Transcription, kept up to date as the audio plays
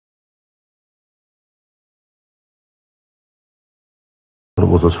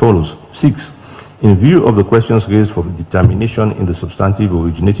was as follows. 6. In view of the questions raised for determination in the substantive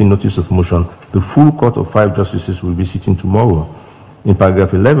originating notice of motion, the full court of 5 justices will be sitting tomorrow. In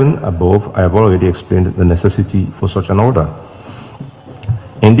paragraph 11 above, I have already explained the necessity for such an order.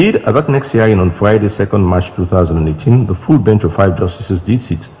 Indeed, at that next hearing on Friday, 2nd March 2018, the full bench of 5 justices did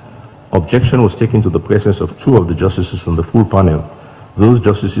sit. Objection was taken to the presence of 2 of the justices on the full panel. Those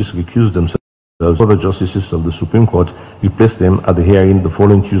justices recused themselves. Other justices of the Supreme Court replaced them at the hearing the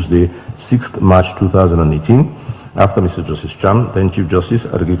following Tuesday, 6th March 2018, after Mr. Justice Cham, then Chief Justice,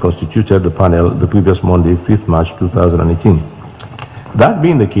 had reconstituted the panel the previous Monday, 5th March 2018. That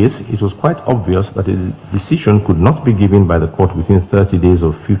being the case, it was quite obvious that a decision could not be given by the court within 30 days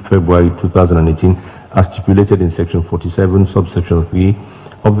of 5th February 2018, as stipulated in Section 47, subsection 3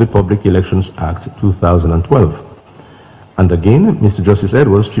 of the Public Elections Act 2012. And again, Mr. Justice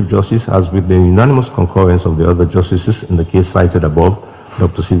Edwards, Chief Justice, has, with the unanimous concurrence of the other justices in the case cited above,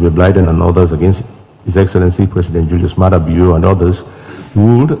 Dr. Sylvia Blyden and others against His Excellency President Julius Maada Bio and others,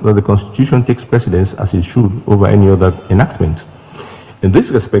 ruled that the Constitution takes precedence as it should over any other enactment. In this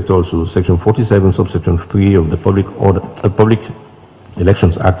respect also, Section 47, subsection 3 of the Public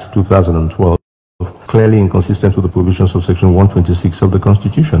Elections Act 2012, clearly inconsistent with the provisions of Section 126 of the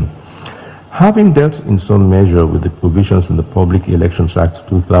Constitution. Having dealt in some measure with the provisions in the Public Elections Act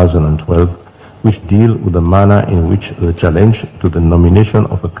 2012, which deal with the manner in which the challenge to the nomination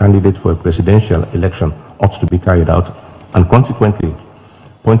of a candidate for a presidential election ought to be carried out, and consequently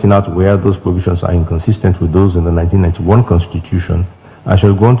pointing out where those provisions are inconsistent with those in the 1991 Constitution, I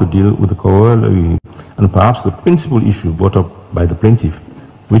shall go on to deal with the corollary and perhaps the principal issue brought up by the plaintiff,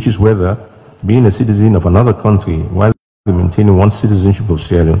 which is whether being a citizen of another country while maintaining one's citizenship of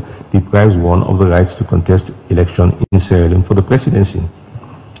Sierra Leone deprives one of the rights to contest election in Sierra Leone for the presidency.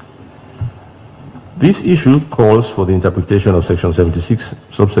 This issue calls for the interpretation of Section 76,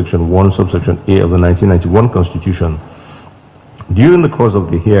 subsection 1, subsection A of the 1991 Constitution. During the course of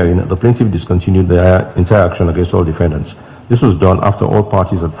the hearing, the plaintiff discontinued their entire action against all defendants. This was done after all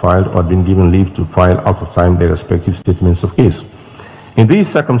parties had filed or had been given leave to file out of time their respective statements of case. In these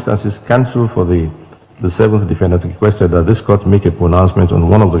circumstances, counsel for the 7th defendant requested that this court make a pronouncement on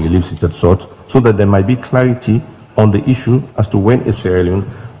one of the reliefs it had sought so that there might be clarity on the issue as to when a Sierra Leone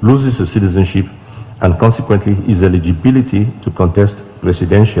loses his citizenship and consequently his eligibility to contest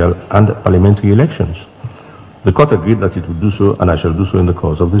presidential and parliamentary elections. The court agreed that it would do so, and I shall do so in the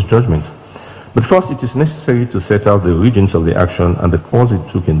course of this judgment. But first, it is necessary to set out the origins of the action and the course it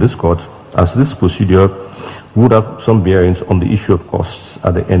took in this court, as this procedure would have some bearings on the issue of costs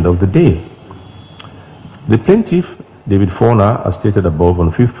at the end of the day. The plaintiff, David FORNA, as stated above,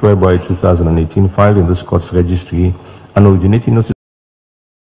 on 5th February 2018, filed in this court's registry an originating notice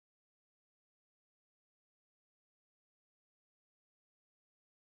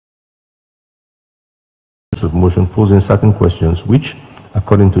of motion posing certain questions which,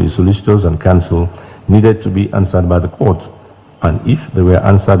 according to his solicitors and counsel, needed to be answered by the court, and if they were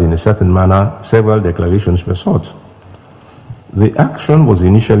answered in a certain manner, several declarations were sought. The action was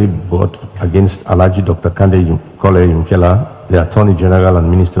initially brought against Alhaji Dr. Kandeh Kolleh Yumkella, the Attorney General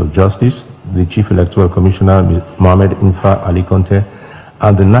and Minister of Justice, the Chief Electoral Commissioner Mohamed Infa Ali Conte,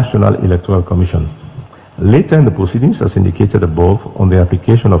 and the National Electoral Commission. Later in the proceedings, as indicated above, on the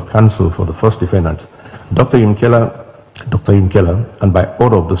application of counsel for the first defendant, Dr. Yumkella, and by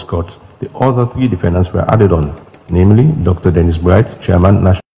order of this court, the other 3 defendants were added on, namely Dr. Dennis Bright, Chairman,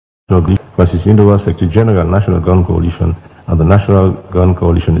 National League, Francis Indova, Secretary General, National Gun Coalition, and the National Gun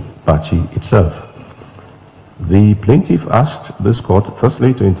Coalition Party itself. The plaintiff asked this court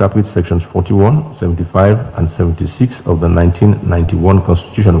firstly to interpret sections 41, 75, and 76 of the 1991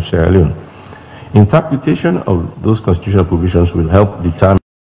 Constitution of Sierra Leone. Interpretation of those constitutional provisions will help determine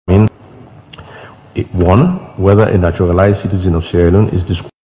 1. Whether a naturalized citizen of Sierra Leone is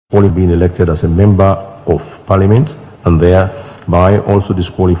disqualified being elected as a member of parliament and thereby also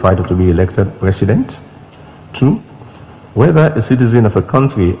disqualified to be elected president. 2. Whether a citizen of a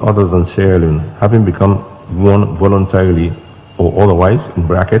country other than Sierra Leone, having become one voluntarily or otherwise, in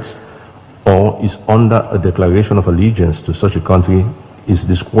brackets, or is under a declaration of allegiance to such a country, is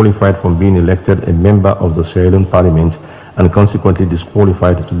disqualified from being elected a member of the Sierra Leone parliament and consequently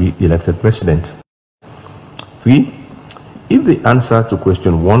disqualified to be elected president. 3. If the answer to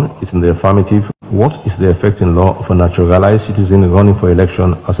question 1 is in the affirmative, what is the effect in law of a naturalized citizen running for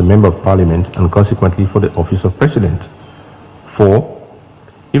election as a member of parliament and consequently for the office of president? 4.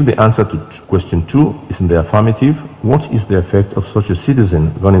 If the answer to question 2 is in the affirmative, what is the effect of such a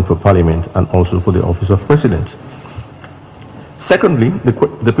citizen running for parliament and also for the office of president? Secondly,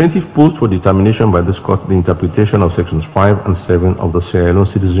 the plaintiff posed for determination by this court the interpretation of sections 5 and 7 of the Sierra Leone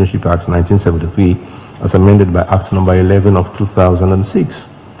Citizenship Act 1973 as amended by Act number 11 of 2006.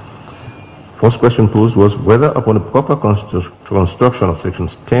 First question posed was whether upon the proper construction of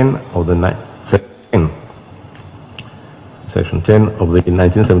sections 10 of the Section 10 of the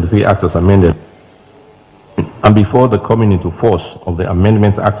 1973 Act as amended, and before the coming into force of the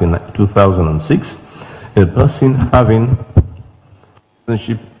Amendment Act in 2006, a person having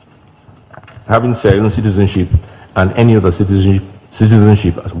Sierra Leone citizenship and any other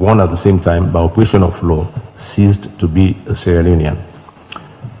citizenship as one at the same time by operation of law ceased to be a Sierra Leonean.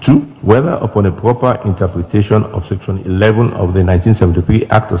 2. Whether upon a proper interpretation of Section 11 of the 1973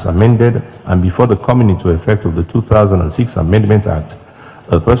 Act as amended and before the coming into effect of the 2006 Amendment Act,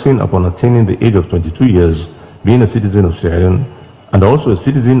 a person upon attaining the age of 22 years, being a citizen of Sierra Leone and also a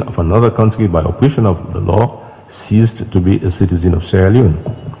citizen of another country by operation of the law, ceased to be a citizen of Sierra Leone.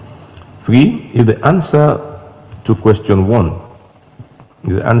 3. If the answer to question 1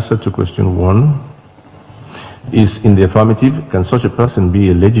 is in the affirmative, can such a person be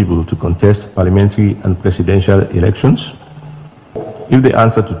eligible to contest parliamentary and presidential elections? If the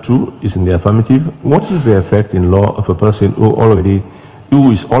answer to 2 is in the affirmative, what is the effect in law of a person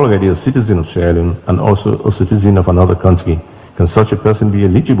who is already a citizen of Sierra Leone and also a citizen of another country? Can such a person be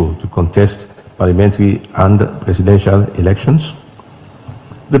eligible to contest parliamentary and presidential elections?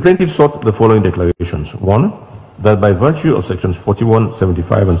 The plaintiff sought the following declarations. 1. That by virtue of sections 41,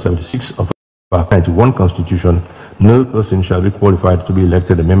 75, and 76 of our 91 Constitution, no person shall be qualified to be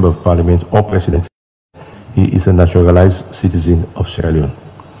elected a member of Parliament or President. He is a naturalized citizen of Sierra Leone.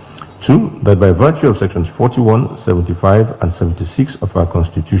 2. That by virtue of sections 41, 75, and 76 of our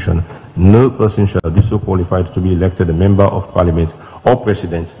Constitution, no person shall be so qualified to be elected a member of Parliament or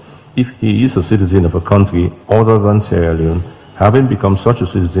President if he is a citizen of a country other than Sierra Leone, having become such a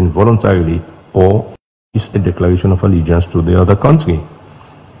citizen voluntarily or is a declaration of allegiance to the other country.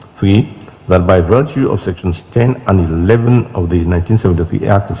 3. That by virtue of sections 10 and 11 of the 1973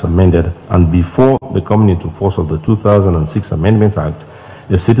 Act as amended and before the coming into force of the 2006 Amendment Act,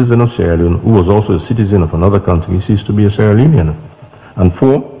 a citizen of Sierra Leone who was also a citizen of another country ceased to be a Sierra Leonean. And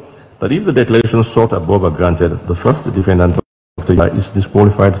 4. That if the declaration sought above are granted, the first defendant is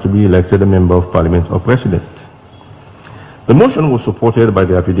disqualified to be elected a member of Parliament or President. The motion was supported by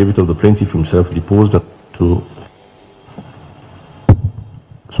the affidavit of the plaintiff himself, deposed to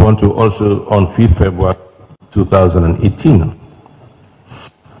sworn to also on 5th February 2018.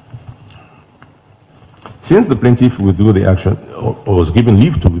 Since the plaintiff withdrew the action, or was given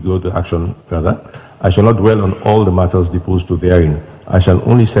leave to withdraw the action, rather, I shall not dwell on all the matters deposed to therein. I shall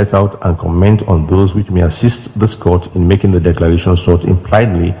only set out and comment on those which may assist this court in making the declaration sought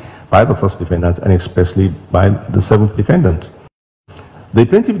impliedly by the first defendant and expressly by the seventh defendant. The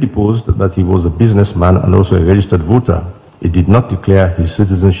plaintiff deposed that he was a businessman and also a registered voter. He did not declare his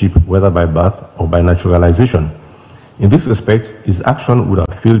citizenship whether by birth or by naturalization. In this respect, his action would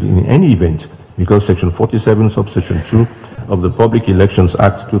have failed in any event because Section 47, subsection 2 of the Public Elections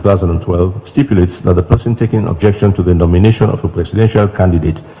Act 2012 stipulates that the person taking objection to the nomination of a presidential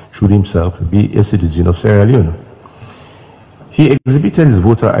candidate should himself be a citizen of Sierra Leone. He exhibited his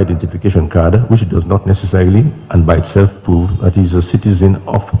voter identification card, which does not necessarily and by itself prove that he is a citizen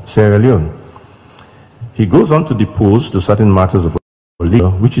of Sierra Leone. He goes on to depose to certain matters of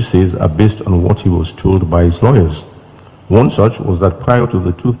legal, which he says are based on what he was told by his lawyers. One such was that prior to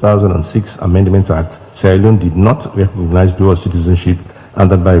the 2006 Amendment Act, Sierra Leone did not recognize dual citizenship,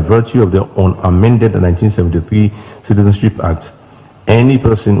 and that by virtue of the unamended 1973 Citizenship Act, any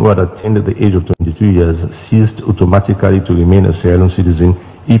person who had attained the age of 22 years ceased automatically to remain a Sierra Leone citizen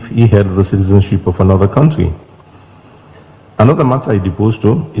if he held the citizenship of another country. Another matter he deposed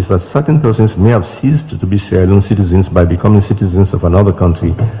to is that certain persons may have ceased to be Sierra Leone citizens by becoming citizens of another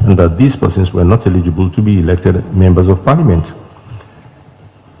country, and that these persons were not eligible to be elected members of Parliament.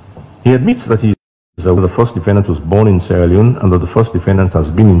 He admits that the first defendant was born in Sierra Leone and that the first defendant has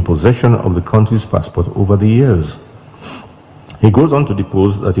been in possession of the country's passport over the years. He goes on to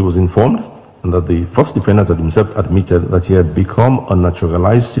depose that he was informed and that the first defendant had himself admitted that he had become a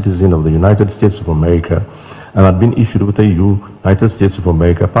naturalized citizen of the United States of America and had been issued with a United States of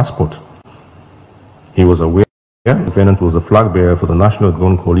America passport. He was aware the defendant was a flag bearer for the National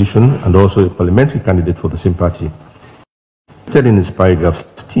Grown Coalition and also a parliamentary candidate for the same party. He said in his paragraph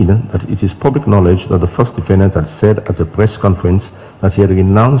 16 that it is public knowledge that the first defendant had said at a press conference that he had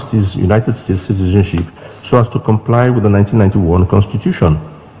renounced his United States citizenship so as to comply with the 1991 Constitution.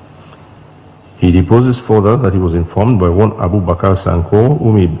 He deposes further that he was informed by one Abu Bakar Sanko,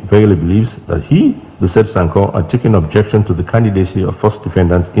 whom he verily believes that he the said Sanko had taken objection to the candidacy of first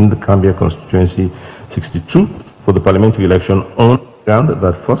defendant in the Kandeh constituency 62 for the parliamentary election on the ground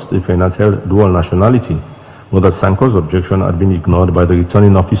that first defendant held dual nationality, but that Sanko's objection had been ignored by the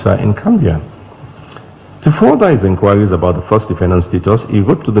returning officer in Kandeh. To further his inquiries about the first defendant's status, he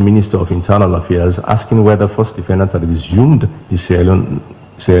wrote to the Minister of Internal Affairs asking whether first defendant had resumed his Sierra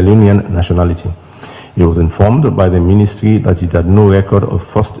Leonean nationality. He was informed by the ministry that it had no record of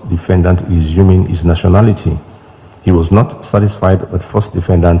first defendant resuming his nationality. He was not satisfied that first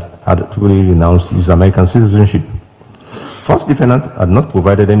defendant had truly renounced his American citizenship. First defendant had not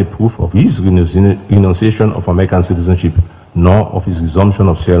provided any proof of his renunciation of American citizenship, nor of his resumption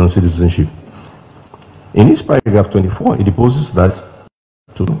of Sierra Leone citizenship. In his paragraph 24, he deposes that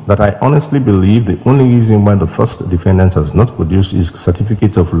I honestly believe the only reason why the first defendant has not produced his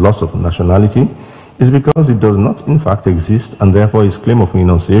certificate of loss of nationality is because it does not in fact exist, and therefore his claim of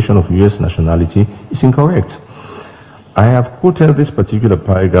renunciation of U.S. nationality is incorrect. I have quoted this particular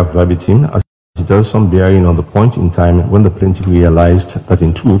paragraph verbatim as it has some bearing on the point in time when the plaintiff realized that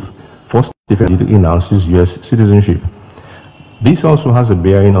in truth, first defendant did renounce his U.S. citizenship. This also has a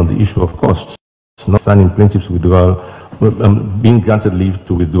bearing on the issue of costs, notwithstanding plaintiff's withdrawal, being granted leave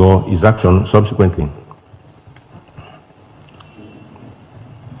to withdraw his action subsequently.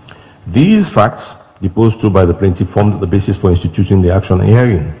 These facts deposed to by the plaintiff formed the basis for instituting the action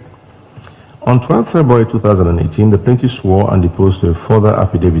hearing. On 12 February 2018, the plaintiff swore and deposed to a further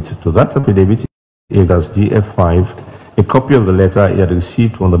affidavit. To that affidavit, it has GF5, a copy of the letter he had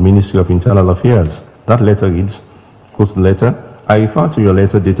received from the Ministry of Internal Affairs. That letter reads, quote the letter, I refer to your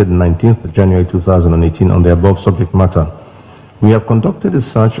letter dated 19th January 2018 on the above subject matter. We have conducted a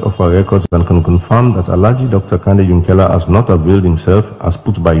search of our records and can confirm that Alhaji Dr. Kandeh Yumkella has not availed himself, as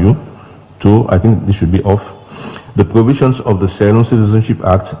put by you, to, I think this should be off, the provisions of the Sierra Leone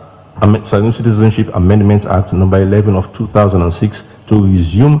Citizenship Amendment Act number 11 of 2006 to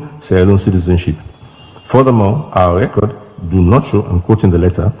resume Sierra Leone citizenship. Furthermore, our record do not show, I'm quoting the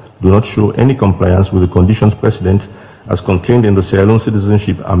letter, do not show any compliance with the conditions precedent as contained in the Sierra Leone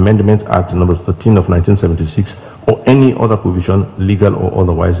Citizenship Amendment Act number 13 of 1976 or any other provision, legal or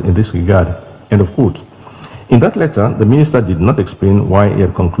otherwise, in this regard. End of quote. In that letter, the minister did not explain why he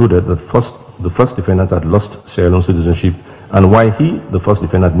had concluded that the first defendant had lost Sierra Leone citizenship and why he, the first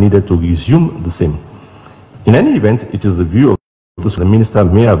defendant, needed to resume the same. In any event, it is the view of the minister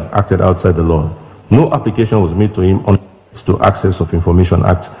may have acted outside the law. No application was made to him on to Access of Information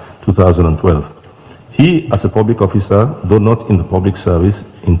Act 2012. He, as a public officer, though not in the public service,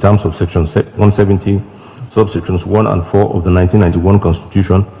 in terms of Section 170, subsections 1 and 4 of the 1991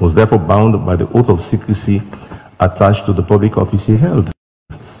 Constitution, was therefore bound by the oath of secrecy attached to the public office he held.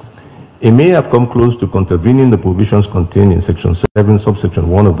 He may have come close to contravening the provisions contained in Section 7, subsection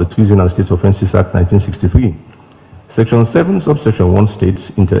 1 of the Treason and State Offences Act 1963. Section 7, subsection 1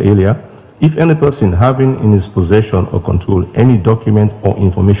 states, inter alia, if any person having in his possession or control any document or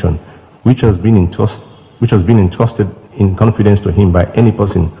information which has been entrusted in confidence to him by any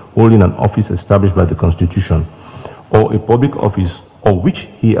person holding an office established by the Constitution, or a public office, or which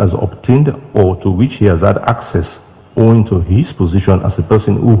he has obtained or to which he has had access owing to his position as a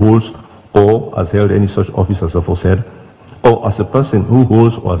person who holds or has held any such office as aforesaid, or as a person who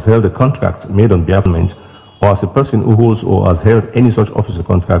holds or has held a contract made on behalf of the government, or as a person who holds or has held any such office or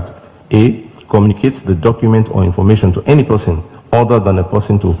contract, A, communicates the document or information to any person other than a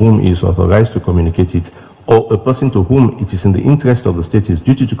person to whom he is authorized to communicate it, or a person to whom it is in the interest of the state his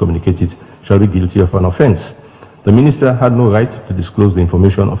duty to communicate it, shall be guilty of an offense. The minister had no right to disclose the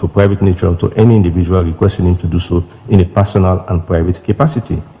information of a private nature to any individual requesting him to do so in a personal and private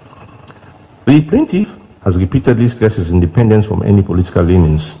capacity. The plaintiff has repeatedly stressed his independence from any political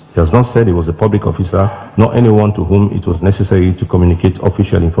leanings. He has not said he was a public officer, nor anyone to whom it was necessary to communicate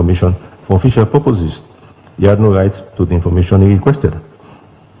official information for official purposes. He had no right to the information he requested.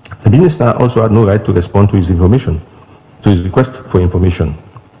 The minister also had no right to respond to his request for information.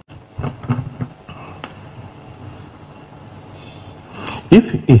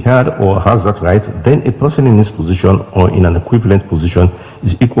 If he had or has that right, then a person in his position or in an equivalent position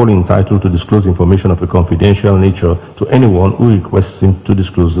is equally entitled to disclose information of a confidential nature to anyone who requests him to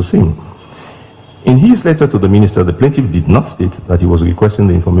disclose the same. In his letter to the minister, the plaintiff did not state that he was requesting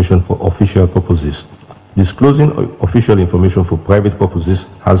the information for official purposes. Disclosing official information for private purposes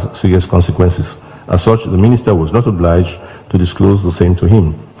has serious consequences. As such, the minister was not obliged to disclose the same to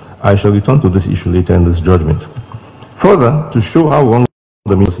him. I shall return to this issue later in this judgment. Further, to show how wrong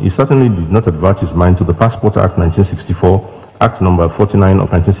the minister, he certainly did not advert his mind to the Passport Act 1964, Act number 49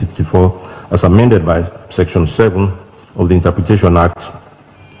 of 1964, as amended by Section 7 of the Interpretation Act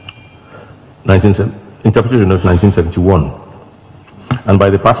Interpretation Note 1971, and by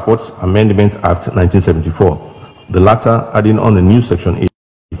the Passports Amendment Act 1974, the latter adding on a new Section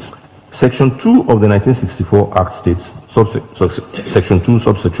 8. Section 2 of the 1964 Act states, Section 2,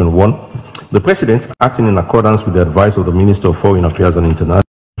 subsection 1, the President, acting in accordance with the advice of the Minister of Foreign Affairs and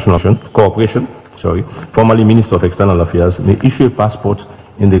International Cooperation, formerly Minister of External Affairs, may issue a passport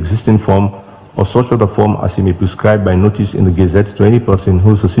in the existing form or such other form as he may prescribe by notice in the Gazette to any person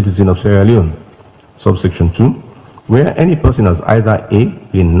who is a citizen of Sierra Leone. Subsection 2, where any person has either A,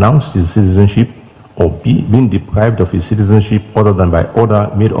 renounced his citizenship, or B, been deprived of his citizenship other than by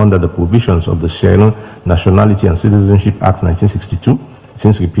order made under the provisions of the Sierra Leone Nationality and Citizenship Act 1962,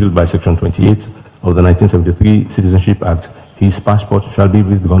 since repealed by Section 28 of the 1973 Citizenship Act, his passport shall be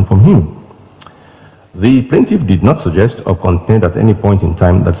withdrawn from him. The plaintiff did not suggest or contend at any point in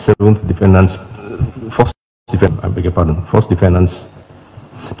time that first defendant's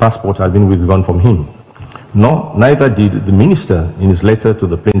passport had been withdrawn from him. Neither did the minister in his letter to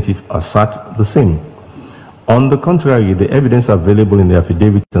the plaintiff assert the same. On the contrary, the evidence available in the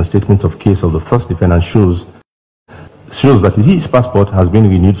affidavit and statement of case of the first defendant shows that his passport has been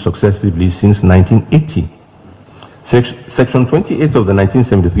renewed successively since 1980. Section 28 of the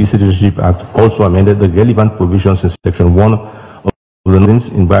 1973 Citizenship Act also amended the relevant provisions in Section 1 of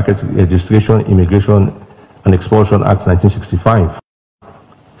the in brackets Registration, Immigration and Expulsion Act 1965.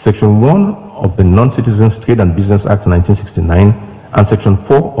 Section 1 of the Non-Citizens Trade and Business Act 1969 and Section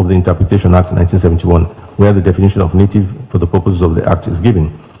 4 of the Interpretation Act 1971, where the definition of native for the purposes of the Act is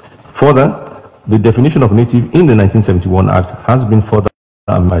given. Further, the definition of native in the 1971 Act has been further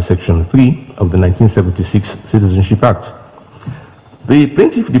by Section 3 of the 1976 Citizenship Act. The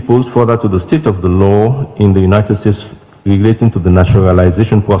plaintiff deposed further to the state of the law in the United States relating to the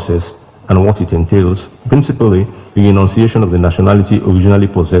naturalization process and what it entails, principally the renunciation of the nationality originally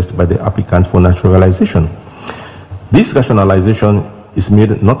possessed by the applicant for naturalization. This rationalization is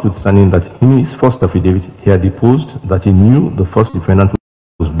made notwithstanding that in his first affidavit he had deposed that he knew the first defendant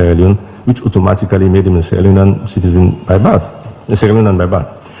was Sierra Leone, which automatically made him a Sierra Leonean citizen by birth.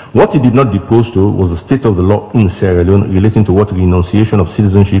 What he did not depose to was the state of the law in Sierra Leone relating to what renunciation of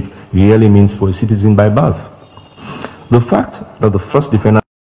citizenship really means for a citizen by birth. The fact that the first defendant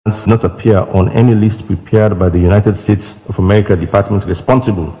does not appear on any list prepared by the United States of America Department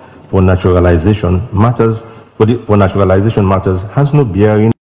responsible for naturalization matters has no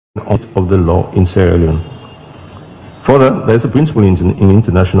bearing on the law in Sierra Leone. Further, there is a principle in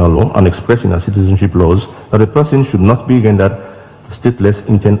international law and expressed in our citizenship laws that a person should not be rendered stateless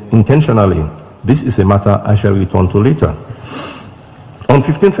intentionally. This is a matter I shall return to later. On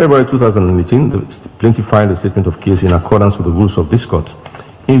 15 February 2018, the plaintiff filed a statement of case in accordance with the rules of this court.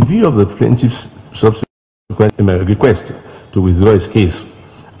 In view of the plaintiff's subsequent request to withdraw his case,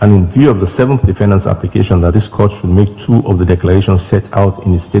 and in view of the seventh defendant's application that this court should make two of the declarations set out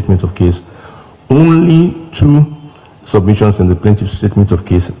in his statement of case, only two submissions in the plaintiff's statement of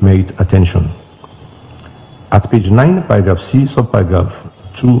case merit attention. At page 9, paragraph C, subparagraph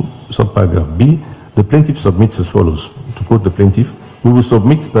 2, subparagraph B, the plaintiff submits as follows. To quote the plaintiff, we will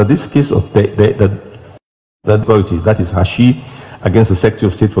submit that this case of the authority, that is Hashi, against the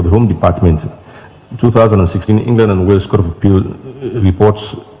Secretary of State for the Home Department, 2016 England and Wales Court of Appeal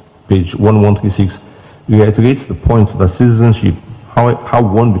reports, page 1136, reiterates the point that citizenship, how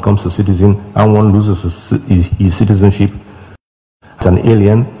one becomes a citizen and one loses his citizenship as an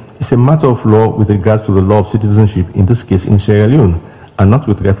alien, is a matter of law with regards to the law of citizenship, in this case in Sierra Leone, and not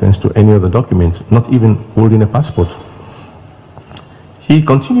with reference to any other document, not even holding a passport. He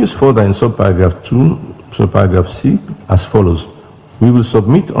continues further in subparagraph 2, subparagraph C, as follows. We will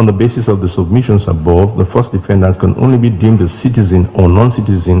submit on the basis of the submissions above, the first defendant can only be deemed a citizen or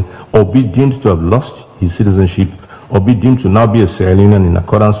non-citizen, or be deemed to have lost his citizenship, or be deemed to now be a Sierra Leonean in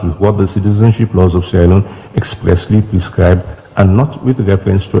accordance with what the citizenship laws of Sierra Leone expressly prescribe, and not with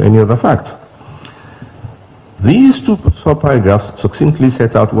reference to any other fact. These two subparagraphs succinctly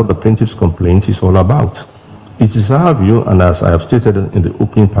set out what the plaintiff's complaint is all about. It is our view, and as I have stated in the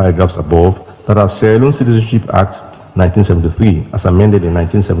opening paragraphs above, that our Sierra Leone Citizenship Act 1973, as amended in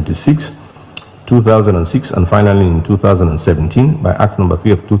 1976, 2006, and finally in 2017 by Act number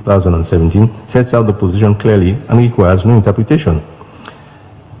 3 of 2017, sets out the position clearly and requires no interpretation.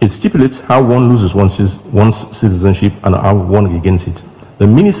 It stipulates how one loses one's citizenship and how one regains it. The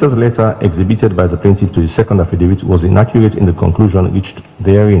minister's letter exhibited by the plaintiff to his second affidavit was inaccurate in the conclusion reached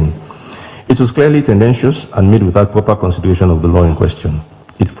therein. It was clearly tendentious and made without proper consideration of the law in question.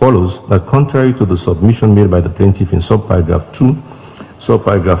 It follows that contrary to the submission made by the plaintiff in subparagraph 2,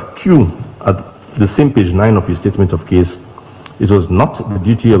 subparagraph Q, at the same page 9 of his statement of case, It was not the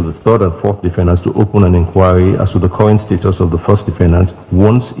duty of the third and fourth defendants to open an inquiry as to the current status of the first defendant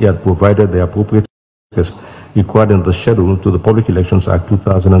once he had provided the appropriate required in the schedule to the Public Elections Act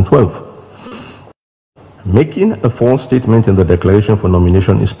 2012. Making a false statement in the declaration for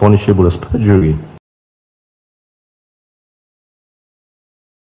nomination is punishable as perjury.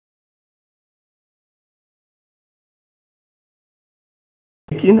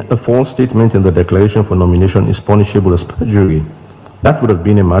 Making a false statement in the declaration for nomination is punishable as perjury. That would have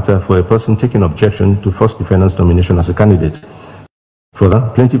been a matter for a person taking objection to first defendant's nomination as a candidate.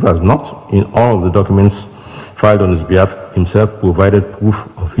 Further, plaintiff has not, in all of the documents filed on his behalf, himself provided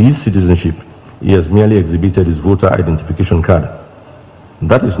proof of his citizenship. He has merely exhibited his voter identification card.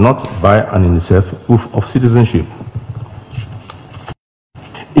 That is not by and in itself proof of citizenship.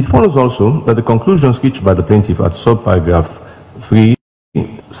 It follows also that the conclusions reached by the plaintiff at subparagraph 3,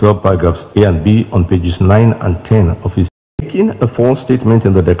 subparagraphs A and B on pages 9 and 10 of his making a false statement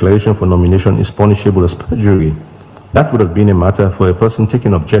in the declaration for nomination is punishable as perjury. That would have been a matter for a person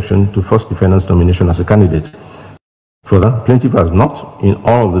taking objection to first defendant's nomination as a candidate. Further, plaintiff has not, in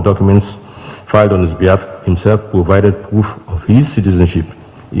all of the documents filed on his behalf, himself provided proof of his citizenship.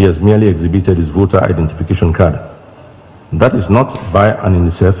 He has merely exhibited his voter identification card. That is not by and in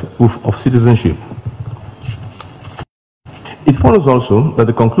itself proof of citizenship. It follows also that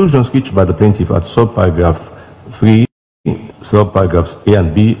the conclusions reached by the plaintiff at subparagraph 3, subparagraphs A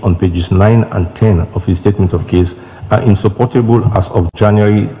and B on pages 9 and 10 of his statement of case are insupportable as of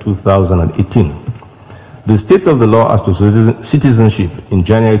January 2018. The state of the law as to citizenship in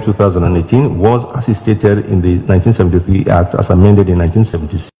January 2018 was as stated in the 1973 Act as amended in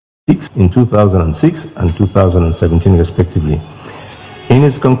 1976, in 2006 and 2017 respectively. In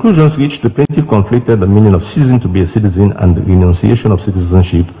his conclusions reached, the plaintiff conflated the meaning of ceasing to be a citizen and the renunciation of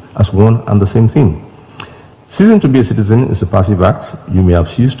citizenship as one and the same thing. Ceasing to be a citizen is a passive act. You may have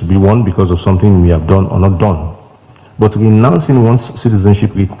ceased to be one because of something you may have done or not done. But renouncing one's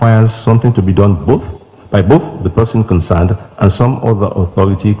citizenship requires something to be done by both the person concerned and some other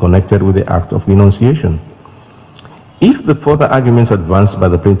authority connected with the act of renunciation. If the further arguments advanced by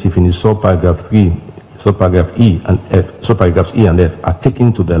the plaintiff in his subparagraph 3, subparagraph E and F, subparagraphs E and F are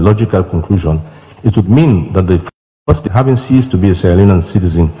taken to their logical conclusion, it would mean that the first, having ceased to be a Sierra Leonean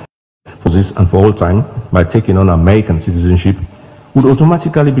citizen for this and for all time by taking on American citizenship, would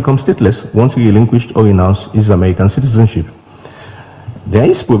automatically become stateless once he relinquished or renounced his American citizenship. There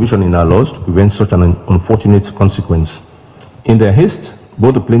is provision in our laws to prevent such an unfortunate consequence. In their haste,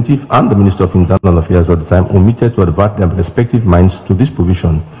 both the plaintiff and the Minister of Internal Affairs at the time omitted to advert their respective minds to this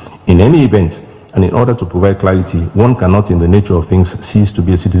provision. In any event, and in order to provide clarity, one cannot in the nature of things cease to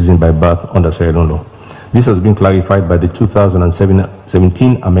be a citizen by birth under Sierra Leone law. This has been clarified by the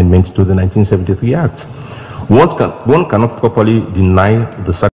 2017 amendment to the 1973 Act. One cannot properly deny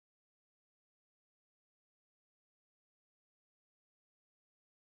the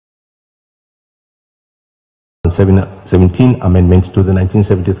 17 amendments to the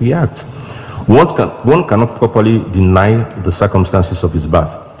 1973 Act. One cannot properly deny the circumstances of his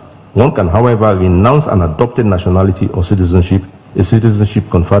birth. One can, however, renounce an adopted nationality or citizenship, a citizenship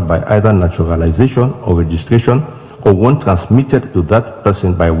conferred by either naturalization or registration, or one transmitted to that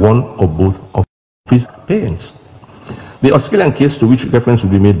person by one or both of his parents. The Australian case to which reference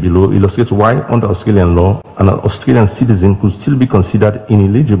will be made below illustrates why, under Australian law, an Australian citizen could still be considered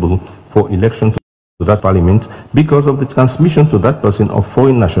ineligible for election to that parliament because of the transmission to that person of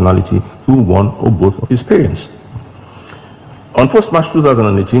foreign nationality through one or both of his parents. On 1st March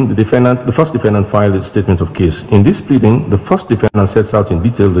 2018, the first defendant filed a statement of case. In this pleading, the first defendant sets out in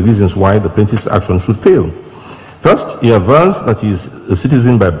detail the reasons why the plaintiff's action should fail. First, he avers that he is a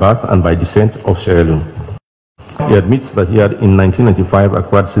citizen by birth and by descent of Sierra Leone. He admits that he had in 1995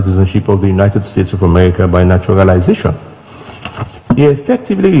 acquired citizenship of the United States of America by naturalization. He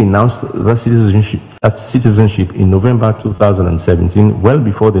effectively renounced that citizenship in November 2017, well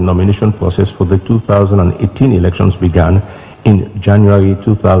before the nomination process for the 2018 elections began in January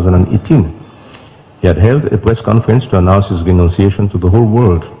 2018. He had held a press conference to announce his renunciation to the whole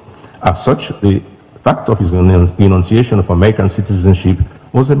world. As such, the fact of his renunciation of American citizenship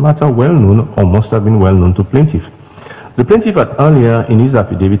was a matter well known or must have been well known to plaintiff. The plaintiff had earlier in his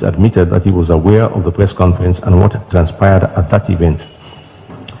affidavit admitted that he was aware of the press conference and what transpired at that event.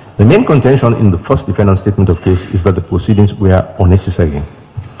 The main contention in the first defendant's statement of case is that the proceedings were unnecessary.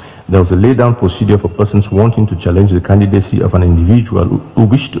 There was a laid-down procedure for persons wanting to challenge the candidacy of an individual who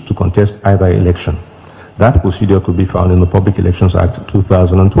wished to contest either election. That procedure could be found in the Public Elections Act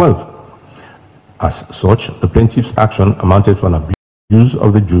 2012. As such, the plaintiff's action amounted to an abuse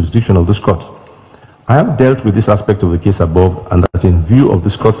of the jurisdiction of this court. I have dealt with this aspect of the case above, and that in view of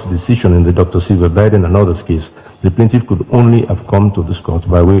this court's decision in the Dr. Silver Biden and others case, the plaintiff could only have come to this court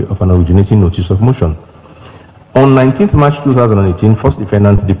by way of an originating notice of motion. On 19th March 2018, first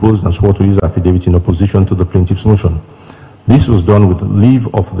defendant deposed and swore to his affidavit in opposition to the plaintiff's motion. This was done with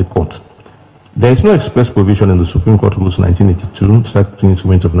leave of the court. There is no express provision in the Supreme Court Rules 1982, Statutory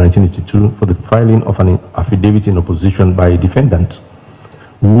Instrument of 1982, for the filing of an affidavit in opposition by a defendant.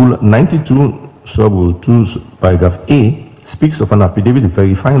 Rule 92, Sub-Rule 2, Paragraph A, speaks of an affidavit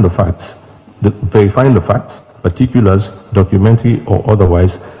verifying the facts, particulars, documentary or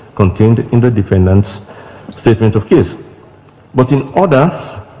otherwise, contained in the defendant's statement of case. But in order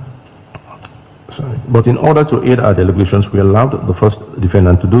to aid our deliberations, we allowed the first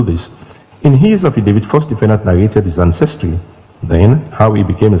defendant to do this. In his affidavit, first defendant narrated his ancestry, then how he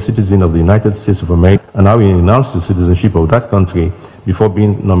became a citizen of the United States of America and how he renounced the citizenship of that country before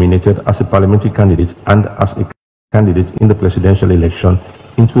being nominated as a parliamentary candidate and as a candidate in the presidential election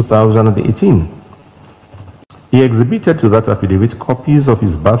in 2018. He exhibited to that affidavit copies of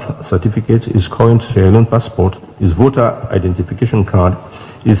his birth certificate, his current Sierra Leone passport, his voter identification card,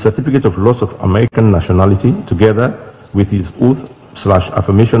 his certificate of loss of American nationality, together with his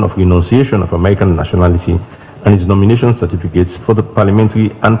oath/affirmation of renunciation of American nationality, and his nomination certificates for the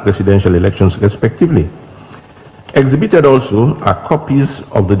parliamentary and presidential elections respectively. Exhibited also are copies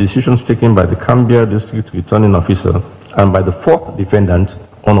of the decisions taken by the Cambia District Returning Officer and by the fourth defendant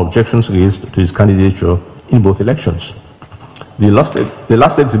on objections raised to his candidature in both elections. The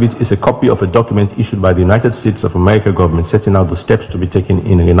last exhibit is a copy of a document issued by the United States of America government setting out the steps to be taken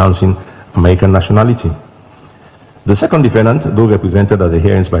in renouncing American nationality. The second defendant, though represented at the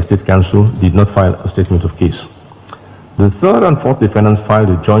hearings by State Counsel, did not file a statement of case. The third and fourth defendants filed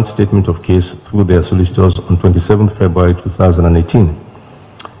a joint statement of case through their solicitors on 27th February 2018.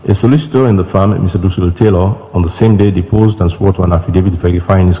 A solicitor in the firm, Mr. Ducil Taylor, on the same day deposed and swore to an affidavit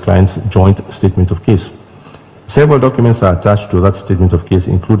verifying his client's joint statement of case. Several documents are attached to that statement of case,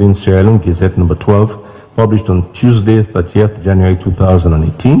 including Sierra Leone Gazette number 12, published on Tuesday, 30th January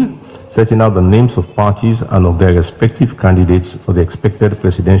 2018, setting out the names of parties and of their respective candidates for the expected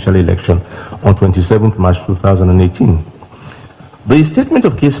presidential election on 27th March 2018. The statement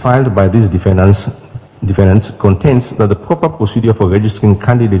of case filed by these defendants contains that the proper procedure for registering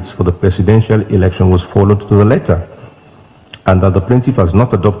candidates for the presidential election was followed to the letter, and that the plaintiff has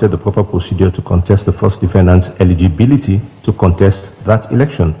not adopted the proper procedure to contest the first defendant's eligibility to contest that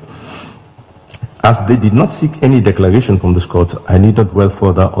election. As they did not seek any declaration from this court, I need not dwell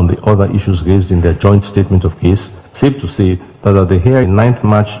further on the other issues raised in their joint statement of case, save to say that at the hearing 9th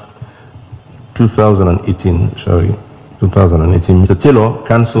March 2018, Mr. Taylor,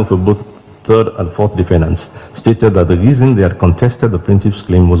 counsel for both third and fourth defendants, stated that the reason they had contested the plaintiff's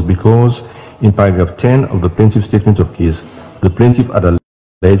claim was because in paragraph 10 of the plaintiff's statement of case, the plaintiff had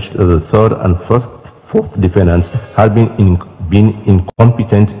alleged that the third and fourth defendants had been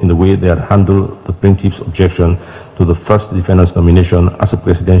incompetent in the way they had handled the plaintiff's objection to the first defendant's nomination as a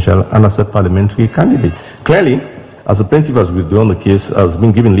presidential and as a parliamentary candidate. Clearly, as the plaintiff has withdrawn the case, has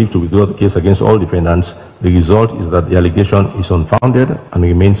been given leave to withdraw the case against all defendants, the result is that the allegation is unfounded and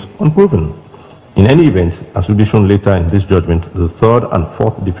remains unproven. In any event, as will be shown later in this judgment, the third and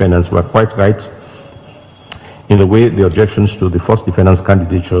fourth defendants were quite right in the way the objections to the first defendant's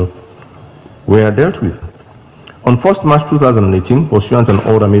candidature were dealt with. On 1st March 2018, pursuant to an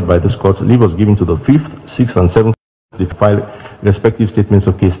order made by this court, leave was given to the 5th, 6th, and 7th to file respective statements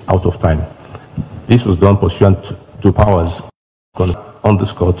of case out of time. This was done pursuant to powers on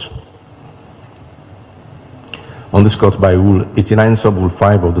this court by Rule 89, Sub-Rule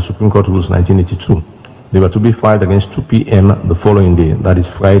 5 of the Supreme Court Rules 1982. They were to be filed against 2 p.m. the following day, that is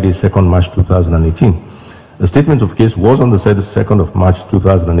Friday, 2nd March 2018. The statement of case was on the 2nd of March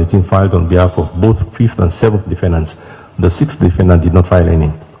 2018 filed on behalf of both 5th and 7th defendants. The 6th defendant did not file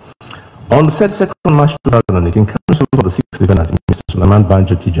any. On the 2nd March 2018, counsel for the 6th defendant, Mr. Suleiman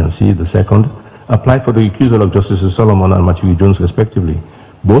Banjo Tijansi II, applied for the recusal of Justices Solomon and Matthew Jones respectively.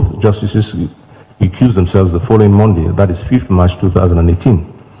 Both justices recused themselves the following Monday, that is 5th March 2018.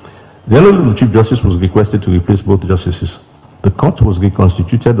 The Honorable Chief Justice was requested to replace both justices. The court was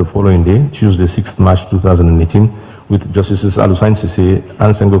reconstituted the following day, Tuesday, 6th March 2018, with Justices Alusain Sise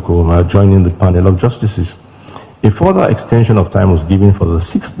and Sengo Koroma joining the panel of justices. A further extension of time was given for the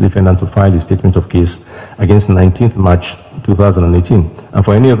 6th defendant to file a statement of case against 19th March 2018, and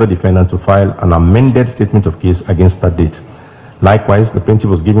for any other defendant to file an amended statement of case against that date. Likewise, the plaintiff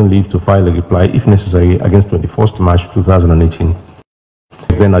was given leave to file a reply, if necessary, against 21st March 2018,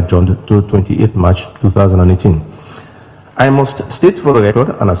 then adjourned to 28th March 2018. I must state for the record,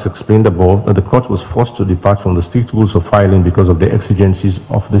 and as explained above, that the court was forced to depart from the strict rules of filing because of the exigencies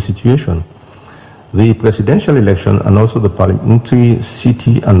of the situation. The presidential election and also the parliamentary,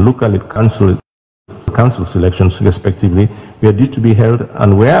 city and local council elections, respectively, were due to be held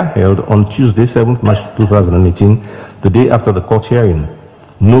and were held on Tuesday, 7th March 2018, the day after the court hearing.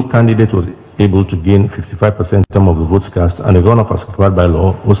 No candidate was able to gain 55% of the votes cast, and a runoff as required by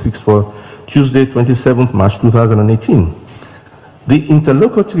law was fixed for Tuesday, 27th March 2018. The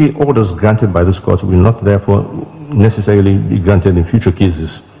interlocutory orders granted by this court will not therefore necessarily be granted in future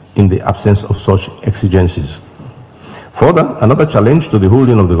cases in the absence of such exigencies. Further, another challenge to the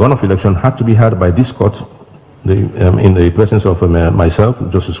holding of the runoff election had to be heard by this court in the presence of myself,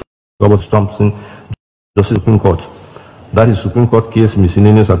 Justice Robert Thompson, Justice Supreme Court. That is Supreme Court case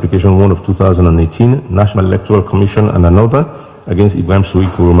Miscellaneous Application 1 of 2018, National Electoral Commission and another against Ibrahim Suri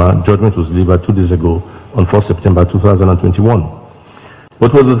Kuruma. Judgment was delivered 2 days ago on 4 September 2021.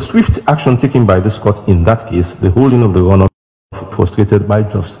 But with the swift action taken by this court in that case, the holding of the runoff frustrated by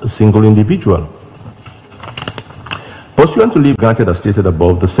just a single individual. Pursuant to leave granted as stated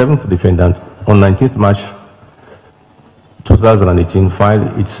above, the 7th defendant on 19th March 2018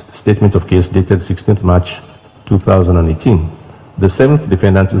 filed its statement of case dated 16th March 2018. The 7th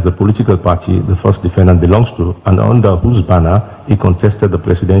defendant is the political party the first defendant belongs to and under whose banner he contested the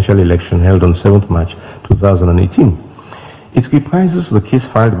presidential election held on 7th March 2018. It reprises the case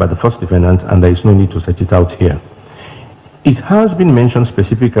filed by the first defendant, and there is no need to set it out here. It has been mentioned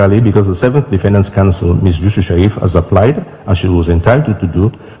specifically because the 7th defendant's counsel, Ms. Jushu Sharif, has applied, as she was entitled to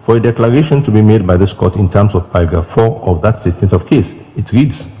do, for a declaration to be made by this court in terms of paragraph 4 of that statement of case. It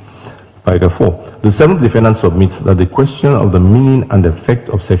reads, paragraph 4, the 7th defendant submits that the question of the meaning and effect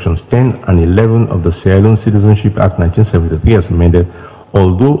of sections 10 and 11 of the Sierra Leone Citizenship Act 1973 as amended,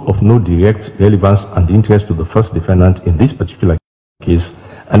 although of no direct relevance and interest to the first defendant in this particular case,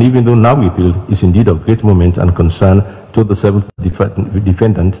 and even though now repealed, is indeed of great moment and concern to the 7th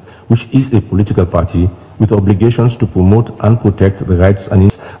defendant, which is a political party with obligations to promote and protect the rights and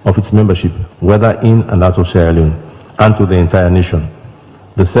interests of its membership, whether in and out of Sierra Leone, and to the entire nation.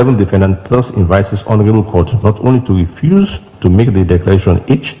 The 7th defendant thus invites this Honorable Court not only to refuse to make the declaration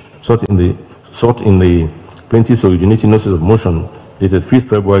H sought in the plaintiff's originating notice of motion dated 5th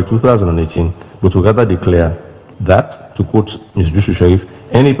February 2018, but to rather declare that, to quote Ms. Jushu Sharif,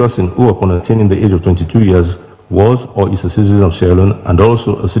 any person who upon attaining the age of 22 years was or is a citizen of Sierra Leone and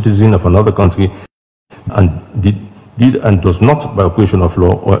also a citizen of another country and did and does not by operation of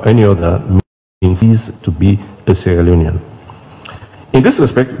law or any other means cease to be a Sierra Leonean. In this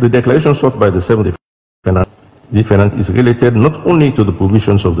respect, the declaration sought by the 7th defendant is related not only to the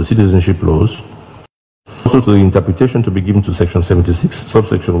provisions of the citizenship laws, also to the interpretation to be given to section 76,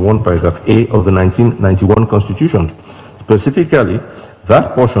 subsection 1, paragraph A of the 1991 Constitution, specifically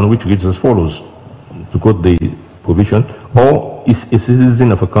that portion which reads as follows, to quote the provision, or is a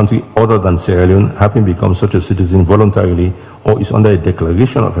citizen of a country other than Sierra Leone, having become such a citizen voluntarily, or is under a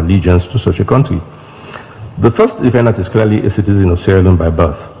declaration of allegiance to such a country. The first defendant is clearly a citizen of Sierra Leone by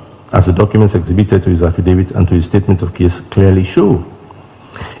birth, as the documents exhibited to his affidavit and to his statement of case clearly show.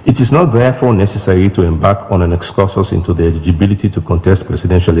 It is not therefore necessary to embark on an excursus into the eligibility to contest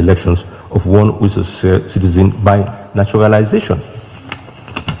presidential elections of one who is a citizen by naturalization.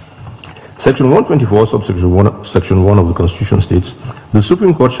 Section 124, section 1 of the Constitution states, the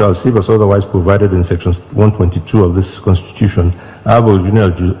Supreme Court shall save as otherwise provided in section 122 of this Constitution have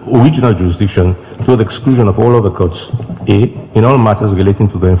original jurisdiction to the exclusion of all other courts, A, in all matters relating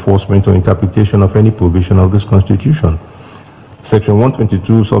to the enforcement or interpretation of any provision of this Constitution. Section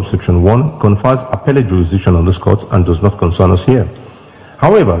 122, subsection 1, confers appellate jurisdiction on this court and does not concern us here.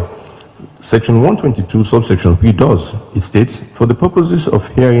 However, Section 122, subsection 3 does. It states, for the purposes of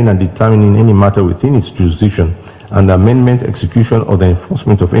hearing and determining any matter within its jurisdiction, and the amendment, execution, or the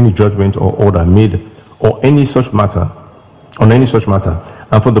enforcement of any judgment or order made on any such matter,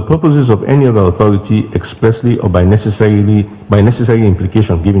 and for the purposes of any other authority expressly or by necessary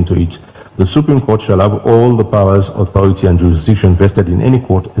implication given to it, the Supreme Court shall have all the powers, authority, and jurisdiction vested in any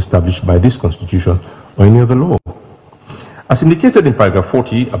court established by this Constitution or any other law. As indicated in paragraph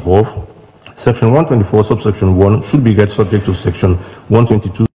 40 above, Section 124, subsection 1 should be read subject to Section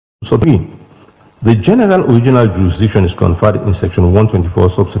 122, sub 3. The general original jurisdiction is conferred in Section 124,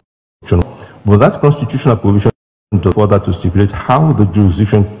 subsection 1, but that constitutional provision does further to stipulate how the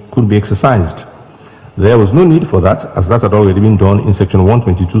jurisdiction could be exercised. There was no need for that, as that had already been done in Section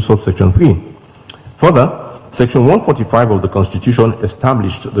 122, subsection 3. Further, Section 145 of the Constitution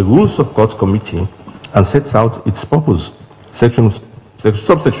established the Rules of Court Committee and sets out its purpose. Subsection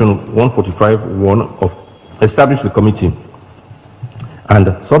 145(1) of established the committee.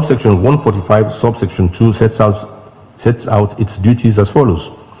 And subsection 145, subsection 2 sets out its duties as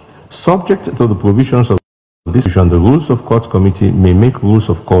follows. Subject to the provisions of this section, the Rules of Court Committee may make rules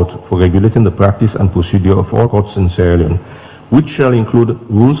of court for regulating the practice and procedure of all courts in Sierra Leone, which shall include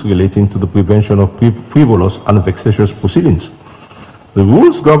rules relating to the prevention of frivolous and vexatious proceedings. The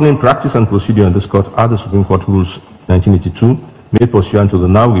rules governing practice and procedure in this court are the Supreme Court Rules 1982, made pursuant to the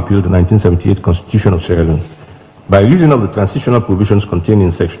now repealed 1978 Constitution of Sierra Leone. By reason of the transitional provisions contained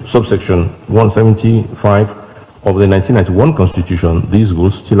in subsection 175 of the 1991 Constitution, these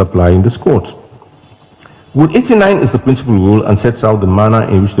rules still apply in this court. Rule 89 is the principal rule and sets out the manner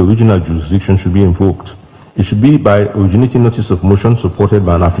in which the original jurisdiction should be invoked. It should be by originating notice of motion supported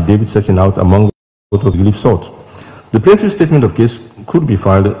by an affidavit setting out among the relief sought. The plaintiff's statement of case could be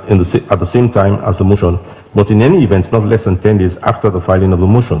filed at the same time as the motion, but in any event not less than 10 days after the filing of the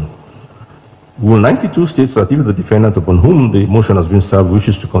motion. Rule 92 states that if the defendant upon whom the motion has been served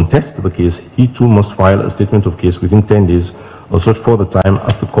wishes to contest the case, he too must file a statement of case within 10 days or such further time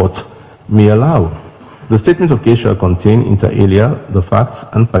as the court may allow. The statement of case shall contain inter alia the facts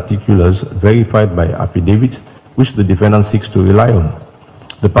and particulars verified by affidavit which the defendant seeks to rely on.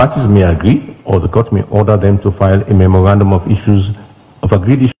 The parties may agree or the court may order them to file a memorandum of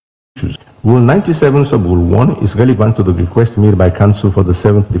agreed issues. Rule 97 sub Rule 1 is relevant to the request made by counsel for the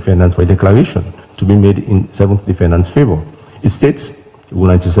seventh defendant for a declaration to be made in seventh defendant's favor. It states, Rule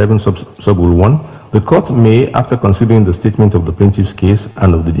 97 sub Rule 1, the court may, after considering the statement of the plaintiff's case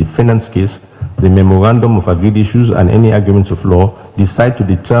and of the defendant's case, the memorandum of agreed issues and any arguments of law, decide to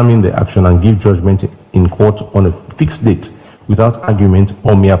determine the action and give judgment in court on a fixed date without argument,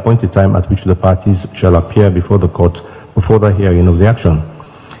 or may appoint a time at which the parties shall appear before the court for further hearing of the action.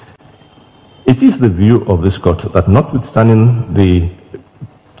 It is the view of this court that notwithstanding the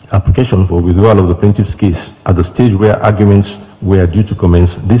application for withdrawal of the plaintiff's case at the stage where arguments were due to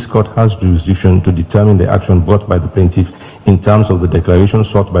commence, this court has jurisdiction to determine the action brought by the plaintiff in terms of the declaration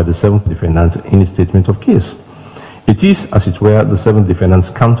sought by the seventh defendant in his statement of case. It is, as it were, the seventh defendant's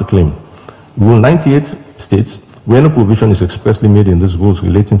counterclaim. Rule 98 states, where no provision is expressly made in these rules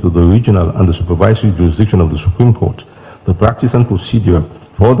relating to the original and the supervisory jurisdiction of the Supreme Court, the practice and procedure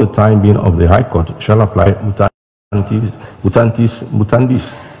for the time being of the High Court shall apply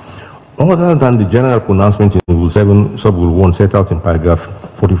mutandis. Other than the general pronouncement in Rule 7, sub Rule 1 set out in paragraph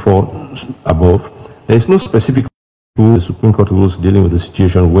 44 above, there is no specific rule in the Supreme Court rules dealing with the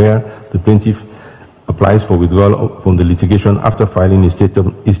situation where the plaintiff applies for withdrawal from the litigation after filing his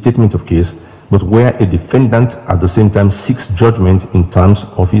statement of case, but where a defendant at the same time seeks judgment in terms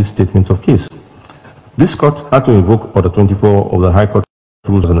of his statement of case. This court had to invoke Order 24 of the High Court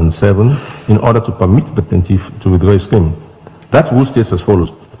Rule 2007 in order to permit the plaintiff to withdraw his claim. That rule states as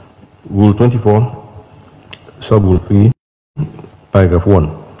follows. Rule 24, sub Rule 3, paragraph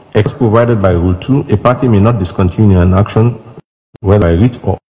 1. As provided by Rule 2, a party may not discontinue an action, whether by writ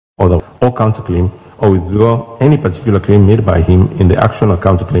or counterclaim, or withdraw any particular claim made by him in the action or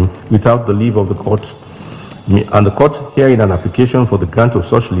counterclaim without the leave of the court. And the court, hearing an application for the grant of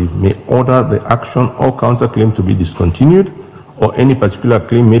such leave, may order the action or counterclaim to be discontinued, or any particular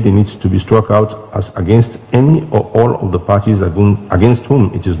claim made in it to be struck out as against any or all of the parties against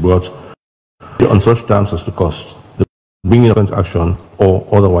whom it is brought, on such terms as to cost the bringing of action or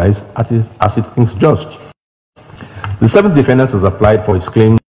otherwise as it thinks just. The seventh defendant has applied for its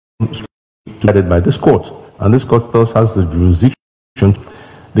claim decided by this court, and this court thus has the jurisdiction.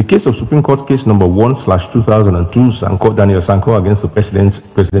 The case of Supreme Court case number 1/2002, Daniel Sanko against the President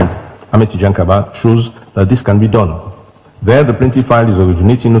Ameti Jankaba, shows that this can be done. There, the plaintiff filed his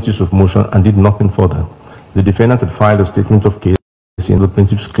originating notice of motion and did nothing further. The defendant had filed a statement of case in the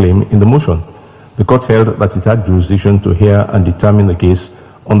plaintiff's claim in the motion. The court held that it had jurisdiction to hear and determine the case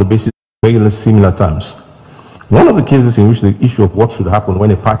on the basis of very similar terms. One of the cases in which the issue of what should happen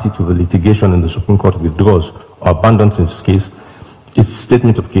when a party to the litigation in the Supreme Court withdraws or abandons its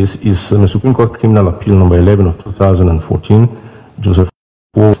statement of case is the Supreme Court Criminal Appeal number 11 of 2014, Joseph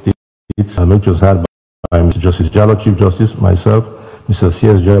O. States, which was had by Mr. Justice Jallo, Chief Justice, myself, Mr.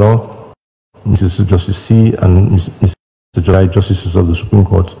 C.S. Jallo, Mr. Justice C, and Mr. July, Justices of the Supreme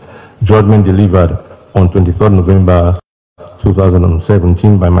Court. Judgment delivered on 23rd November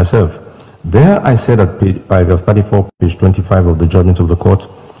 2017 by myself. There I said at paragraph 34, page 25 of the judgment of the court,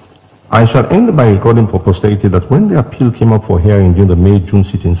 I shall end by recording for posterity that when the appeal came up for hearing during the May-June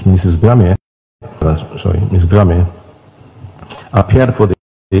sittings, Ms. Grame appeared for the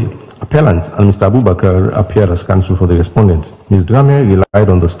appellant and Mr. Abubakar appeared as counsel for the respondent. Ms. Grame relied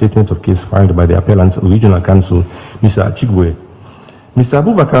on the statement of case filed by the appellant's original counsel, Mr. Achigwe. Mr.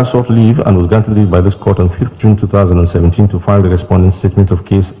 Abubakar sought leave and was granted leave by this court on 5th June 2017 to file the respondent's statement of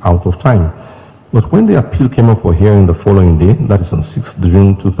case out of time. But when the appeal came up for hearing the following day, that is on 6th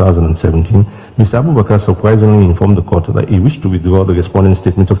June 2017, Mr. Abubakar surprisingly informed the court that he wished to withdraw the respondent's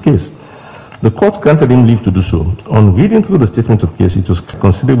statement of case. The court granted him leave to do so. On reading through the statement of case, it was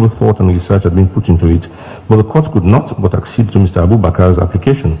considerable thought and research had been put into it, but the court could not but accede to Mr. Abubakar's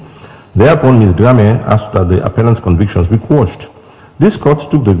application. Thereupon, Ms. Drame asked that the appellant's convictions be quashed. This court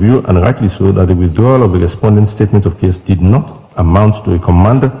took the view, and rightly so, that the withdrawal of the respondent's statement of case did not amount to a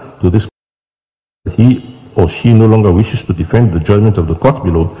command to this court. He or she no longer wishes to defend the judgment of the court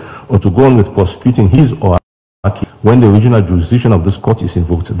below or to go on with prosecuting his or her case. When the original jurisdiction of this court is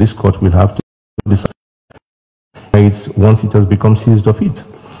invoked, this court will have to decide once it has become seized of it.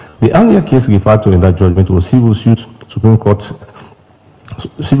 The earlier case referred to in that judgment was Civil Suit Supreme Court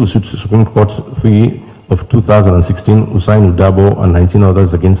 3 of 2016, Usain Udabo and 19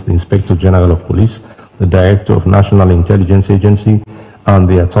 others against the Inspector General of Police, the Director of National Intelligence Agency, and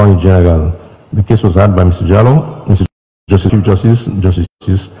the Attorney General. The case was heard by Mr. Jallo, Mr. Chief Justice,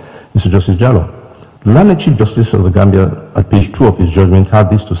 Mr. Justice Jallo. The learned Chief Justice of the Gambia, at page 2 of his judgment, had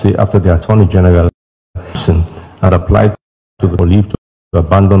this to say after the Attorney General had applied to the leave to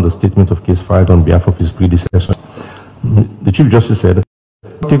abandon the statement of case filed on behalf of his predecessor. The Chief Justice said,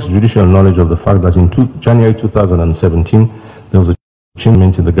 takes judicial knowledge of the fact that in January 2017, there was a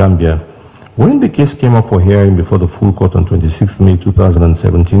change in the Gambia. When the case came up for hearing before the full court on 26 May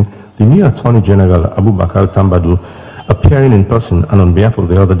 2017, the new Attorney General, Abubakar Tambadu, appearing in person and on behalf of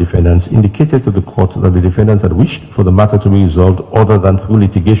the other defendants, indicated to the court that the defendants had wished for the matter to be resolved other than through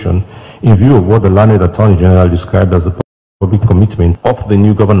litigation, in view of what the learned Attorney General described as the public commitment of the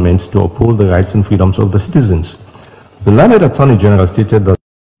new government to uphold the rights and freedoms of the citizens. The learned Attorney General stated that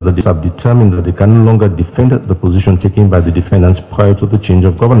the defendants have determined that they can no longer defend the position taken by the defendants prior to the change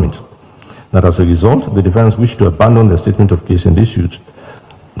of government. That as a result, the defendants wish to abandon their statement of case in this suit.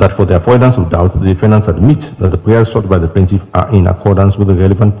 That for the avoidance of doubt, the defendants admit that the prayers sought by the plaintiff are in accordance with the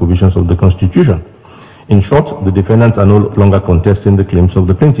relevant provisions of the Constitution. In short, the defendants are no longer contesting the claims of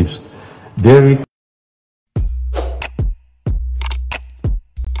the plaintiffs.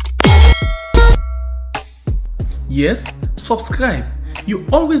 Yes, subscribe. You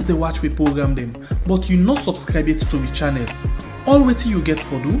always dey watch we program them, but you not subscribe yet to the channel. All wetin you get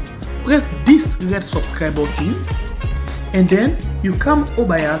for do, press this red subscribe button, and then you come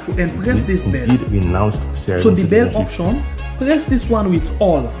over here and press this bell. So the bell option, press this one with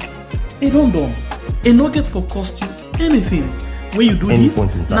all. It don't done. It no get for cost you anything. When you do this,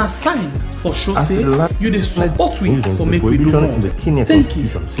 na sign for show say you dey support we for make we do more. Thank you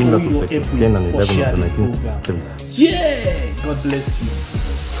for your help for share this program. Yeah, God bless you.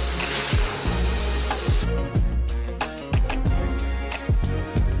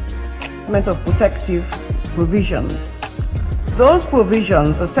 Of protective provisions. Those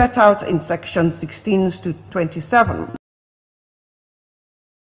provisions are set out in section 16 to 27.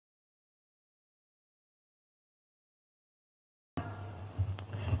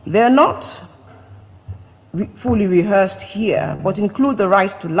 They are not fully rehearsed here, but include the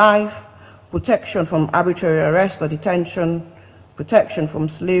right to life, protection from arbitrary arrest or detention, protection from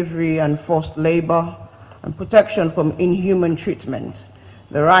slavery and forced labor, and protection from inhuman treatment,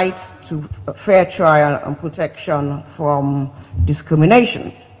 the right to a fair trial, and protection from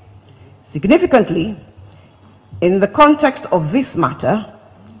discrimination. Significantly, in the context of this matter,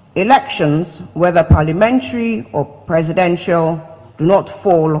 elections, whether parliamentary or presidential, do not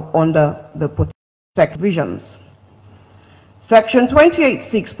fall under the protected provisions. Section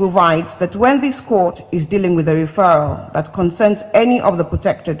 28(6) provides that when this court is dealing with a referral that concerns any of the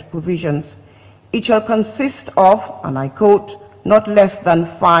protected provisions, it shall consist of, and I quote, not less than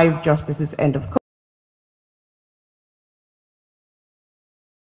 5 justices, end of quote.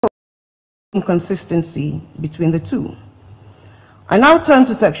 Inconsistency between the two. I now turn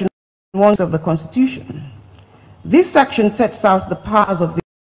to section 1 of the Constitution. This section sets out the powers of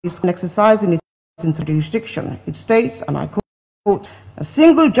this exercise in its jurisdiction. It states, and I quote, a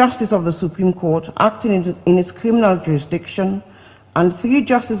single justice of the Supreme Court acting in its criminal jurisdiction and 3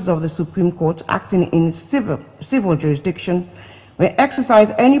 justices of the Supreme Court acting in its civil jurisdiction may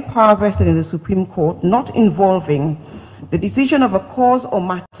exercise any power vested in the Supreme Court not involving the decision of a cause or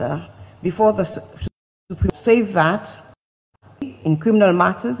matter before the Supreme Court, save that in criminal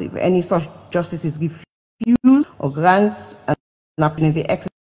matters, if any such justice is refused or grants in the exercise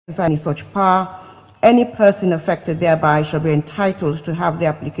of any such power, any person affected thereby shall be entitled to have the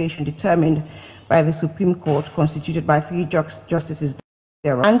application determined by the Supreme Court constituted by 3 justices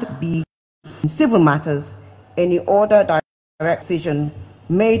thereof, and B, in civil matters, any order, direct decision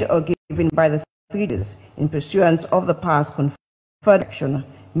made or given by the three judges in pursuance of the powers conferred action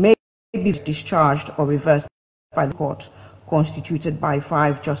may be discharged or reversed by the court constituted by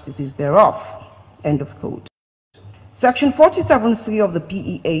 5 justices thereof. End of quote. Section 47(3) of the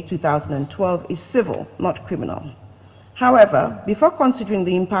PEA 2012 is civil, not criminal. However, before considering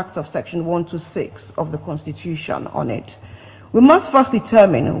the impact of Section 126 of the Constitution on it, we must first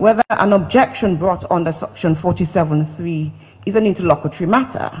determine whether an objection brought under Section 47(3) is an interlocutory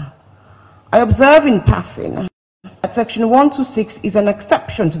matter. I observe in passing that Section 126 is an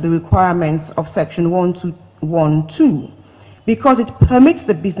exception to the requirements of Section 1212 because it permits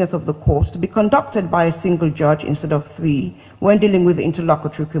the business of the court to be conducted by a single judge instead of 3 when dealing with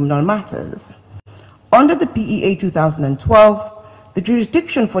interlocutory criminal matters. Under the PEA 2012, the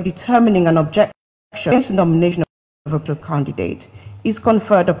jurisdiction for determining an objection against the nomination of a candidate is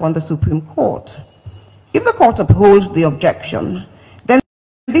conferred upon the Supreme Court. If the court upholds the objection, then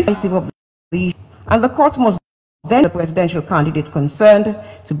this is of the issue, and the court must then the presidential candidate concerned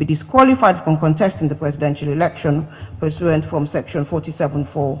to be disqualified from contesting the presidential election pursuant from Section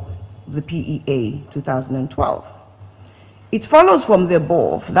 47(4) of the PEA 2012. It follows from the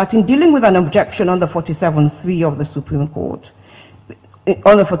above that in dealing with an objection on the 47(3) of the Supreme Court,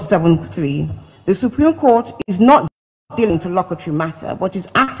 on the 47(3), the Supreme Court is not dealing with interlocutory matter, but is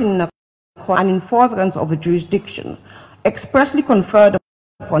acting in furtherance of a jurisdiction expressly conferred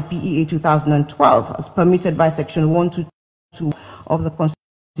upon PEA 2012 as permitted by Section 122 of the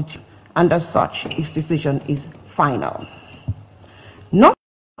Constitution, and as such, its decision is final.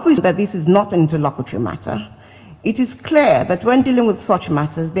 Notwithstanding that this is not an interlocutory matter, it is clear that when dealing with such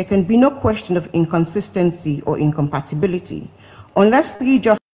matters, there can be no question of inconsistency or incompatibility unless 3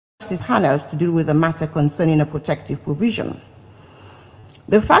 justice panels to deal with a matter concerning a protective provision.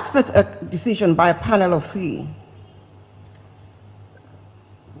 The fact that a decision by a panel of 3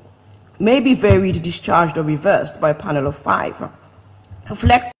 may be varied, discharged, or reversed by a panel of 5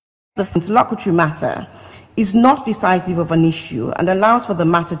 reflects the interlocutory matter is not decisive of an issue and allows for the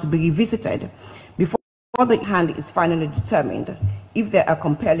matter to be revisited before the hand is finally determined if there are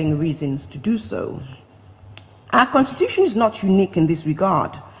compelling reasons to do so. Our Constitution is not unique in this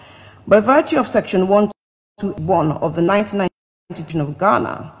regard. By virtue of Section 121 of the 1990 Constitution of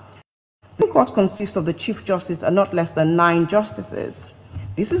Ghana, the court consists of the Chief Justice and not less than 9 justices.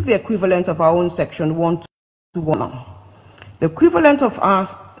 This is the equivalent of our own Section 1221. The equivalent of our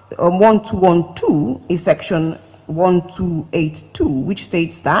 1212 is Section 1282, which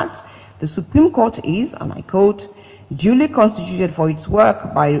states that the Supreme Court is, and I quote, duly constituted for its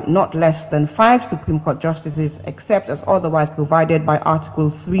work by not less than 5 Supreme Court justices, except as otherwise provided by Article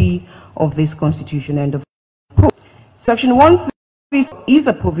 3 of this Constitution. End of quote. Section 133 is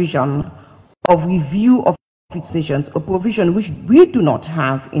a provision of review of decisions, a provision which we do not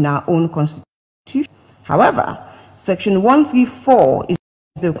have in our own Constitution. However, Section 134 is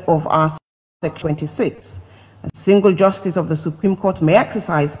of our Section 26. A single justice of the Supreme Court may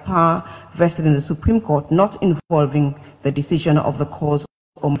exercise power vested in the Supreme Court not involving the decision of the cause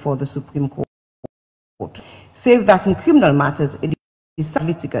for the Supreme Court, save that in criminal matters a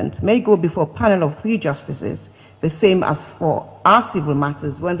litigant may go before a panel of 3 justices, the same as for our civil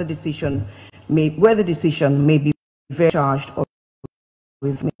matters when the decision may be very charged or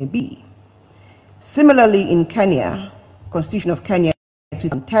may be. Similarly, in Kenya, Constitution of Kenya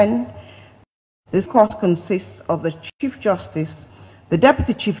 2010, this court consists of the Chief Justice, the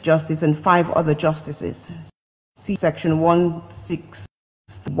Deputy Chief Justice, and 5 other justices. See Section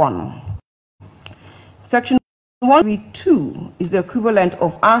 161. Section 132 is the equivalent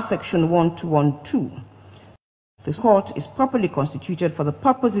of our Section 1212. This court is properly constituted for the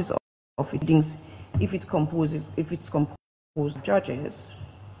purposes of hearings if it's composed of judges.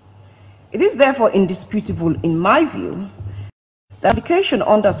 It is therefore indisputable, in my view, the application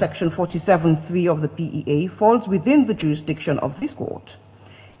under Section 47(3) of the PEA falls within the jurisdiction of this court.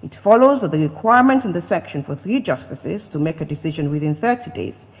 It follows that the requirement in the section for 3 justices to make a decision within 30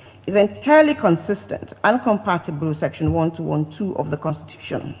 days is entirely consistent and compatible with Section 1212 of the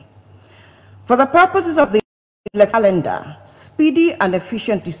Constitution. For the purposes of the calendar, speedy and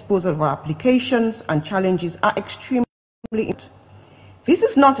efficient disposal of our applications and challenges are extremely important. This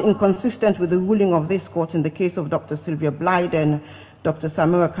is not inconsistent with the ruling of this court in the case of Dr. Sylvia Blyden, Dr.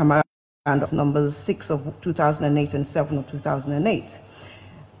 Samira Kamara, and numbers 6 of 2008 and 7 of 2008,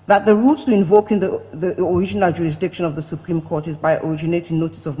 that the route to invoking the original jurisdiction of the Supreme Court is by originating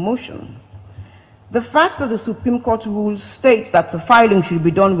notice of motion. The fact that the Supreme Court rule states that the filing should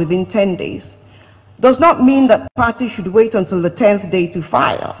be done within 10 days does not mean that parties should wait until the 10th day to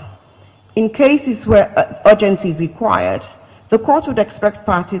file. In cases where urgency is required, the court would expect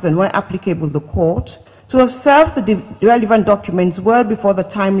parties, and where applicable the court, to have served the relevant documents well before the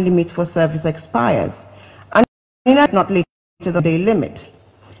time limit for service expires, and not later than the day limit.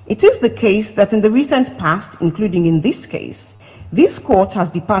 It is the case that in the recent past, including in this case, this court has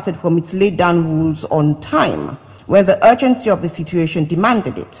departed from its laid down rules on time when the urgency of the situation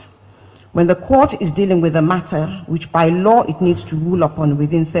demanded it. When the court is dealing with a matter which by law it needs to rule upon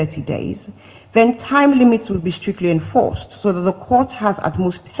within 30 days, then time limits will be strictly enforced so that the court has at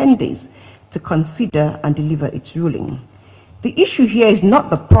most 10 days to consider and deliver its ruling. The issue here is not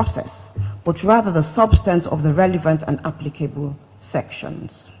the process, but rather the substance of the relevant and applicable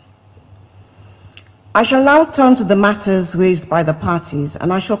sections. I shall now turn to the matters raised by the parties,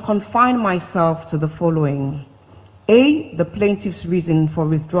 and I shall confine myself to the following. A, the plaintiff's reason for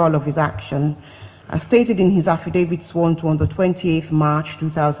withdrawal of his action, as stated in his affidavit sworn to on the 28th March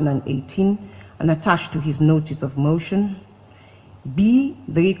 2018 and attached to his notice of motion. B,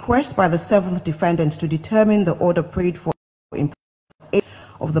 the request by the seventh defendant to determine the order prayed for in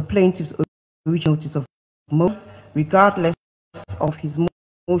of the plaintiff's original notice of motion, regardless of his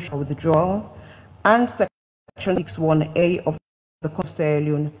motion for withdrawal, and Section 61A of the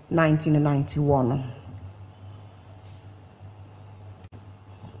Constitution 1991.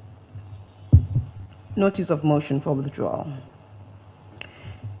 Notice of motion for withdrawal.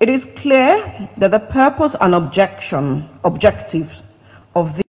 It is clear that the purpose and objective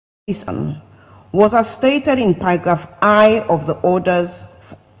of this was as stated in paragraph I of the orders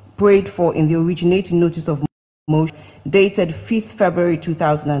prayed for in the originating notice of motion dated 5th February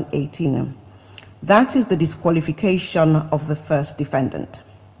 2018. That is the disqualification of the first defendant.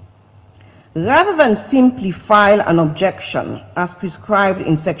 Rather than simply file an objection as prescribed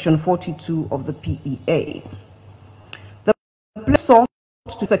in section 42 of the PEA, the plaintiff sought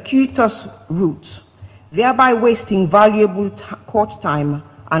to circuitous route, thereby wasting valuable court time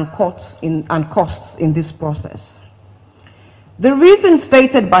and costs in this process. The reason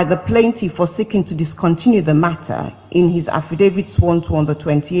stated by the plaintiff for seeking to discontinue the matter in his affidavit sworn to on the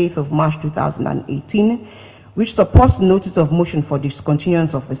 28th of March 2018, which supports the notice of motion for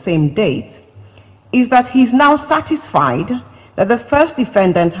discontinuance of the same date, is that he is now satisfied that the first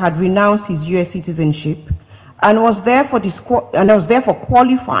defendant had renounced his US citizenship and was therefore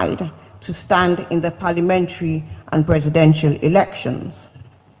qualified to stand in the parliamentary and presidential elections.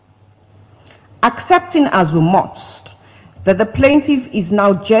 Accepting as we must that the plaintiff is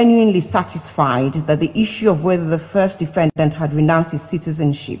now genuinely satisfied that the issue of whether the first defendant had renounced his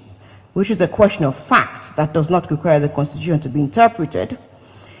citizenship, which is a question of fact that does not require the Constitution to be interpreted,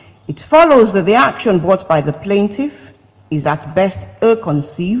 it follows that the action brought by the plaintiff is at best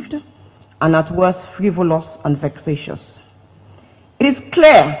ill-conceived and at worst frivolous and vexatious. It is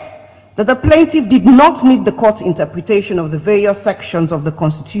clear that the plaintiff did not need the court's interpretation of the various sections of the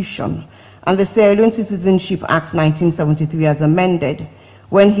Constitution and the Sierra Leone Citizenship Act 1973 as amended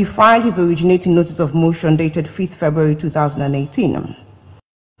when he filed his originating notice of motion dated 5th February 2018.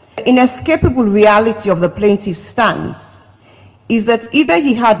 The inescapable reality of the plaintiff's stance is that either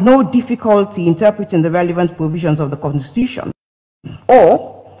he had no difficulty interpreting the relevant provisions of the Constitution,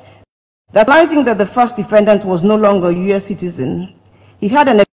 or that realizing that the first defendant was no longer a US citizen, he had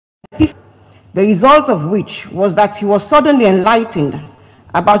an epiphany, the result of which was that he was suddenly enlightened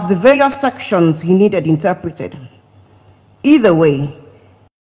about the various sections he needed interpreted. Either way,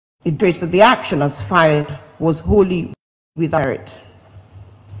 it demonstrates that the action as filed was wholly without merit.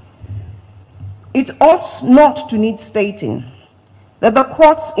 It ought not to need stating that the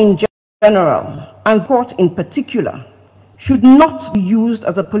courts in general and the court in particular should not be used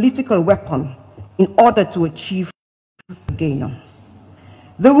as a political weapon in order to achieve gain.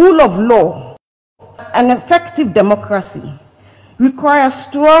 The rule of law and effective democracy require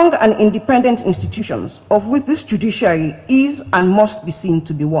strong and independent institutions, of which this judiciary is and must be seen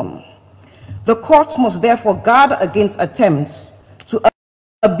to be one. The court must therefore guard against attempts to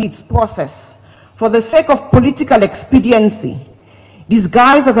abuse its process for the sake of political expediency,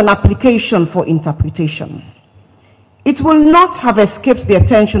 disguised as an application for interpretation. It will not have escaped the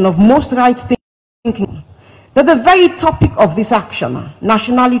attention of most right-thinking that the very topic of this action,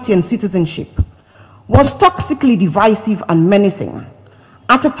 nationality and citizenship, was toxically divisive and menacing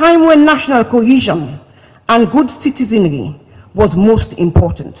at a time when national cohesion and good citizenry was most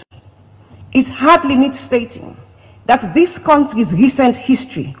important. It hardly needs stating that this country's recent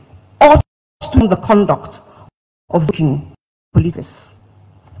history ought to the conduct of working politics.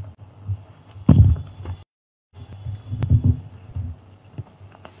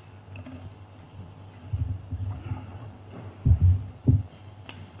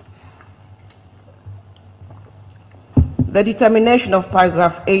 the determination of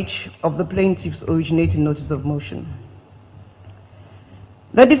paragraph H of the plaintiff's originating notice of motion.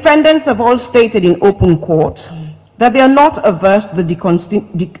 The defendants have all stated in open court that they are not averse to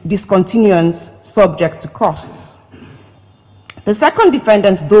the discontinuance subject to costs. The second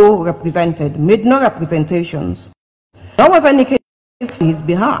defendant, though represented, made no representations, nor was any case on his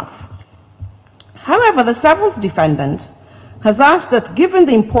behalf. However, the seventh defendant has asked that, given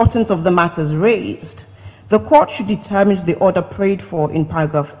the importance of the matters raised, the court should determine the order prayed for in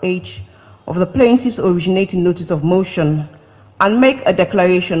paragraph H of the plaintiff's originating notice of motion and make a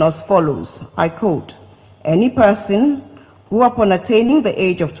declaration as follows. I quote, "Any person who upon attaining the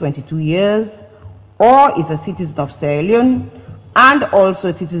age of 22 years or is a citizen of Sierra Leone and also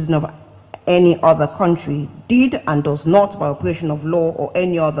a citizen of any other country did and does not by operation of law or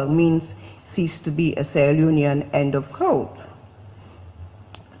any other means cease to be a Sierra Leonean," end of quote.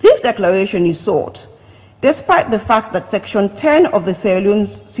 This declaration is sought despite the fact that Section 10 of the Sierra Leone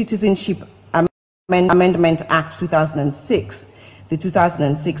Citizenship Amendment Act 2006, the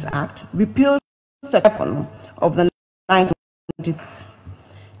 2006 Act, repeals Section 7 of the 1973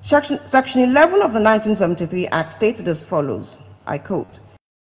 Act. Section 11 of the 1973 Act stated as follows, I quote,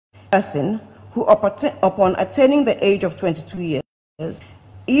 "A person who upon attaining the age of 22 years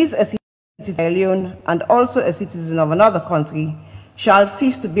is a citizen of Sierra Leone and also a citizen of another country shall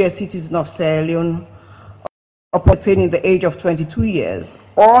cease to be a citizen of Sierra Leone upon attaining the age of 22 years,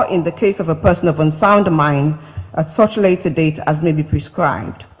 or in the case of a person of unsound mind, at such later date as may be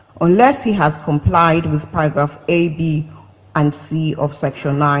prescribed, unless he has complied with paragraph A, B, and C of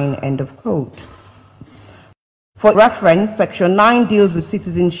Section 9, end of quote." For reference, Section 9 deals with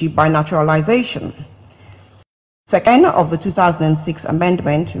citizenship by naturalization. Section 10 of the 2006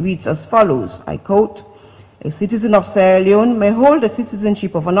 amendment reads as follows, I quote, "A citizen of Sierra Leone may hold the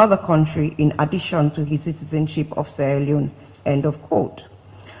citizenship of another country in addition to his citizenship of Sierra Leone," end of quote.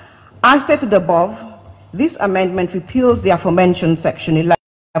 As stated above, this amendment repeals the aforementioned Section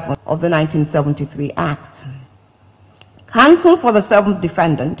 11 of the 1973 Act. Counsel for the seventh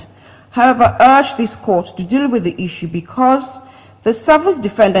defendant, however, urged this court to deal with the issue because the seventh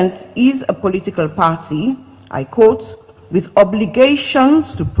defendant is a political party, I quote, "with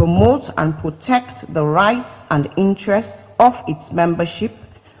obligations to promote and protect the rights and interests of its membership,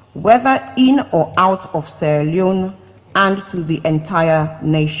 whether in or out of Sierra Leone, and to the entire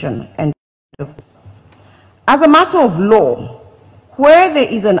nation." End of quote. As a matter of law, where there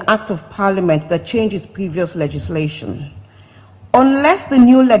is an act of parliament that changes previous legislation, unless the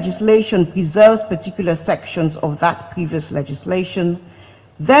new legislation preserves particular sections of that previous legislation,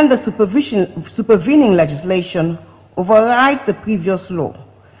 then the supervening legislation overrides the previous law,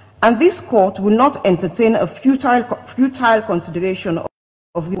 and this court will not entertain a futile consideration of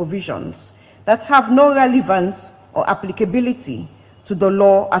provisions that have no relevance or applicability to the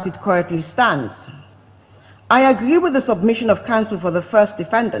law as it currently stands. I agree with the submission of counsel for the first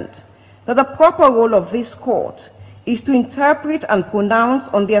defendant that the proper role of this court is to interpret and pronounce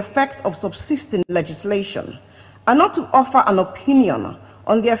on the effect of subsisting legislation, and not to offer an opinion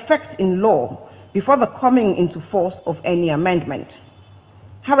on the effect in law before the coming into force of any amendment.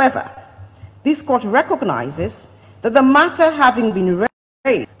 However, this court recognizes that the matter having been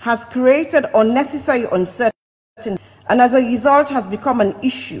raised has created unnecessary uncertainty and as a result has become an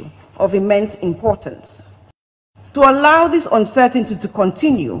issue of immense importance. To allow this uncertainty to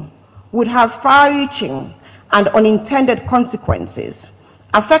continue would have far-reaching and unintended consequences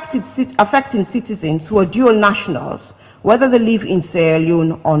affecting citizens who are dual nationals, whether they live in Sierra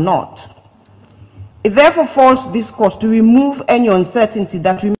Leone or not. It therefore falls to this court to remove any uncertainty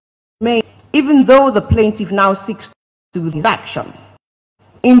that remains, even though the plaintiff now seeks to do his action.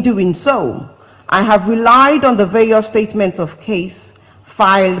 In doing so, I have relied on the various statements of case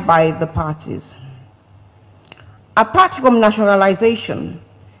filed by the parties. Apart from naturalization,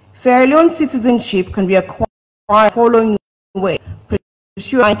 Sierra Leone citizenship can be acquired the following way,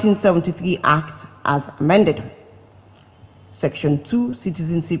 pursuant to the 1973 Act as amended. Section 2,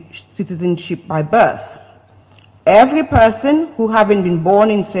 citizenship by birth. Every person who having been born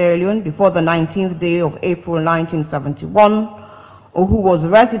in Sierra Leone before the 19th day of April 1971, or who was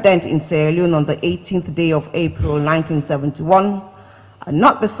resident in Sierra Leone on the 18th day of April 1971, and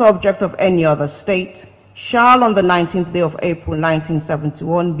not the subject of any other state, shall on the 19th day of April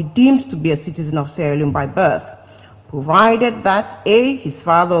 1971 be deemed to be a citizen of Sierra Leone by birth, provided that A, his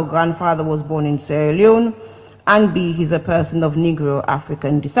father or grandfather was born in Sierra Leone, and B, he is a person of Negro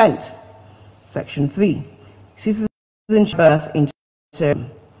African descent. Section 3, citizenship birth in Sierra Leone.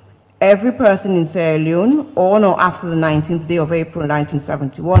 Every person in Sierra Leone, on or after the 19th day of April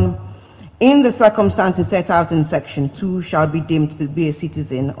 1971, in the circumstances set out in Section 2, shall be deemed to be a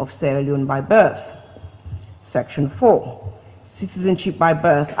citizen of Sierra Leone by birth. Section 4, citizenship by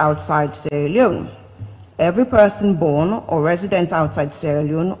birth outside Sierra Leone. Every person born or resident outside Sierra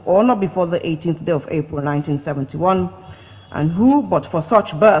Leone or not before the 18th day of April 1971, and who, but for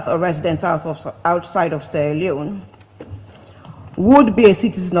such birth or residence outside of Sierra Leone, would be a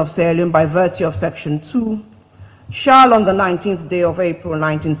citizen of Sierra Leone by virtue of Section 2, shall on the 19th day of April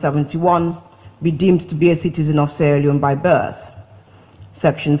 1971 be deemed to be a citizen of Sierra Leone by birth.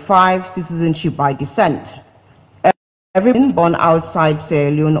 Section 5, citizenship by descent. Every person born outside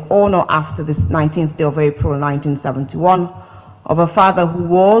Sierra Leone or not after the 19th day of April 1971 of a father who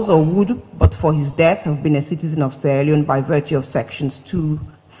was or would, but for his death, have been a citizen of Sierra Leone by virtue of Sections 2,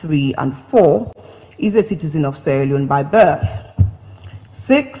 3, and 4 is a citizen of Sierra Leone by birth.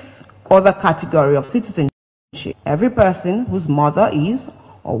 6, other category of citizenship. Every person whose mother is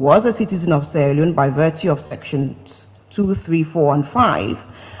or was a citizen of Sierra Leone by virtue of Sections 2, 3, 4, and 5,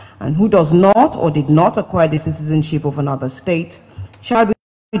 and who does not or did not acquire the citizenship of another state, shall be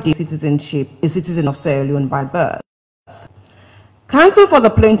a citizen of Sierra Leone by birth. Counsel for the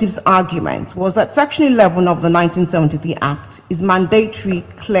plaintiff's argument was that Section 11 of the 1973 Act is mandatory,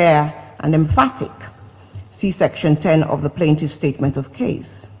 clear, and emphatic. See Section 10 of the plaintiff's statement of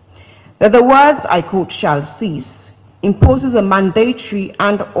case. That the words, I quote, shall cease, imposes a mandatory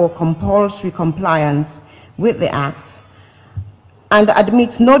and or compulsory compliance with the Act and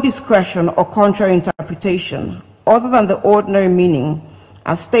admits no discretion or contrary interpretation other than the ordinary meaning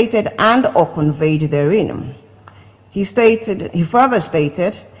as stated and or conveyed therein. He further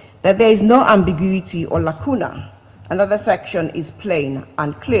stated that there is no ambiguity or lacuna and that the section is plain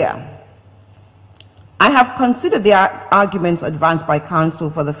and clear. I have considered the arguments advanced by counsel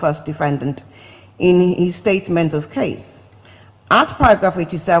for the first defendant in his statement of case. At paragraph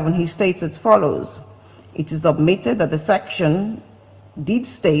 87, he states as follows: it is admitted that the section did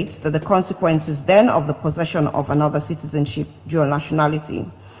state that the consequences then of the possession of another citizenship, dual nationality.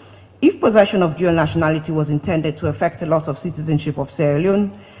 If possession of dual nationality was intended to effect the loss of citizenship of Sierra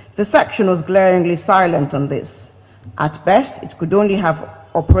Leone, the section was glaringly silent on this. At best, it could only have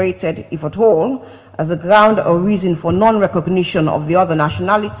operated, if at all, as a ground or reason for non-recognition of the other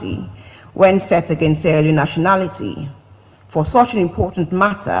nationality when set against Sierra Leone nationality. For such an important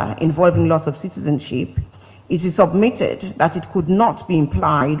matter involving loss of citizenship, it is submitted that it could not be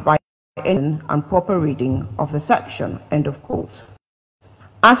implied by any improper reading of the section, end of quote.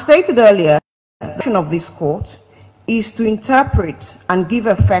 As stated earlier, the action of this court is to interpret and give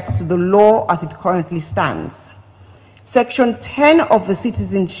effect to the law as it currently stands. Section 10 of the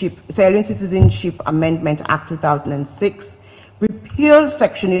Sierra Leone Citizenship Amendment Act 2006 repealed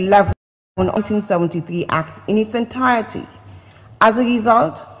Section 11 of the 1973 Act in its entirety. As a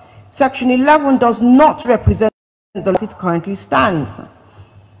result, Section 11 does not represent the law as it currently stands.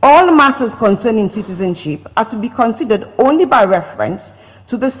 All matters concerning citizenship are to be considered only by reference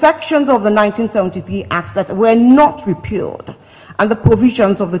to the sections of the 1973 Act that were not repealed and the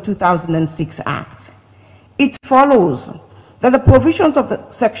provisions of the 2006 Act. It follows that the provisions of the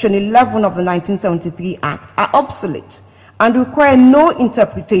Section 11 of the 1973 Act are obsolete and require no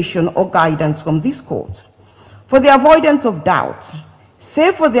interpretation or guidance from this court. For the avoidance of doubt,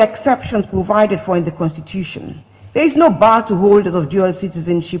 save for the exceptions provided for in the Constitution, there is no bar to holders of dual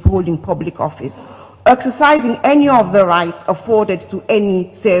citizenship holding public office or exercising any of the rights afforded to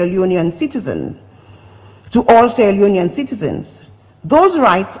any Sierra Leonean citizen, to all Sierra Leonean citizens. Those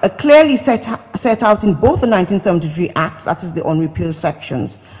rights are clearly set out in both the 1973 Acts, that is the unrepealed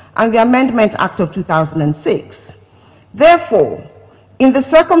sections, and the Amendment Act of 2006. Therefore, in the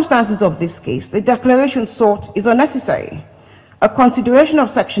circumstances of this case, the declaration sought is unnecessary. A consideration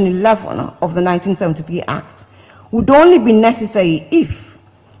of Section 11 of the 1973 Act would only be necessary if,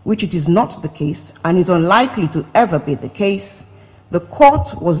 which it is not the case and is unlikely to ever be the case, the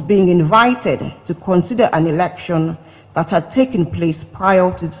court was being invited to consider an election that had taken place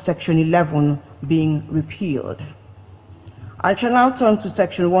prior to Section 11 being repealed. I shall now turn to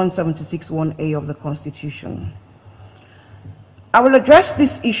Section 176(1)(a) of the Constitution. I will address the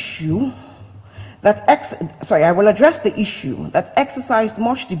issue that exercised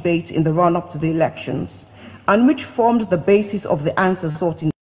much debate in the run-up to the elections and which formed the basis of the answer sought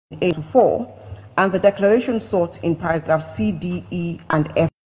in A to 4 and the declaration sought in paragraphs C, D, E, and F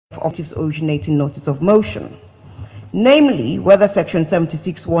of the originating notice of motion. Namely, whether Section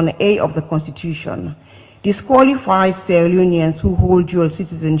 76(1)(a) of the Constitution disqualifies Sierra Leoneans who hold dual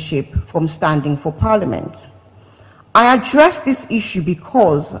citizenship from standing for Parliament. I address this issue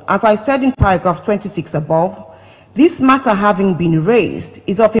because, as I said in paragraph 26 above, this matter having been raised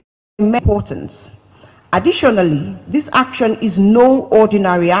is of importance. Additionally, this action is no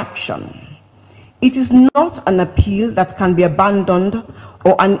ordinary action. It is not an appeal that can be abandoned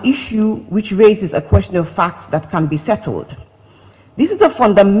or an issue which raises a question of fact that can be settled. This is a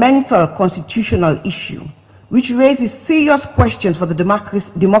fundamental constitutional issue which raises serious questions for the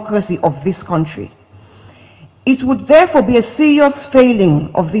democracy of this country. It would therefore be a serious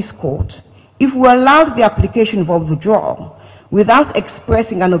failing of this court if we allowed the application for withdrawal without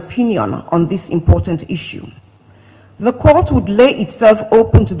expressing an opinion on this important issue. The court would lay itself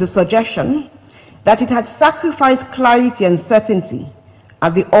open to the suggestion that it had sacrificed clarity and certainty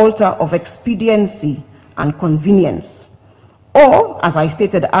at the altar of expediency and convenience, or, as I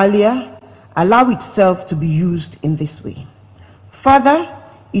stated earlier, allow itself to be used in this way. Further,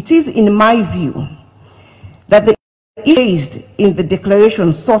 it is in my view that the issue raised in the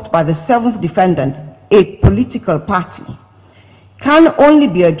declaration sought by the seventh defendant, a political party, can only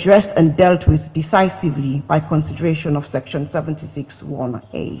be addressed and dealt with decisively by consideration of Section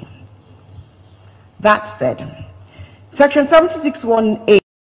 76(1)(a). That said, Section 76(1)(a)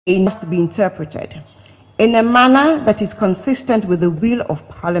 must be interpreted in a manner that is consistent with the will of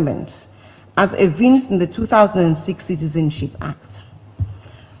Parliament, as evinced in the 2006 Citizenship Act.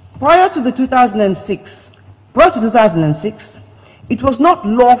 Prior to 2006, it was not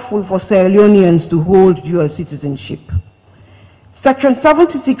lawful for Sierra Leoneans to hold dual citizenship. Section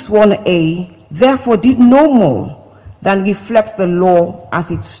 76(1)(a) therefore did no more than reflect the law as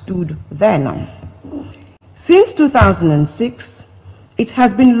it stood then. Since 2006, it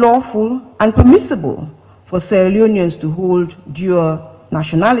has been lawful and permissible for Sierra Leoneans to hold dual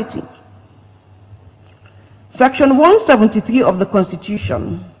nationality. Section 173 of the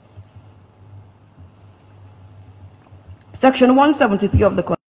Constitution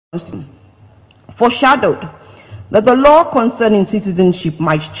foreshadowed that the law concerning citizenship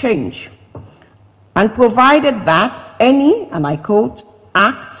might change, and provided that any, and I quote,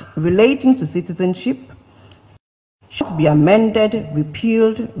 act relating to citizenship should be amended,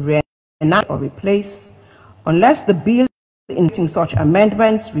 repealed, reenacted, or replaced, unless the bill in such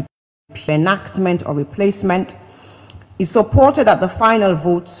amendments, reenactment, or replacement is supported at the final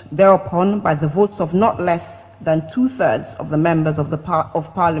vote thereupon by the votes of not less than 2/3 of the members of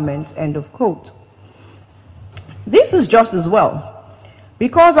Parliament, end of quote. This is just as well,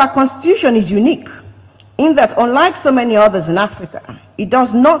 because our constitution is unique in that, unlike so many others in Africa, it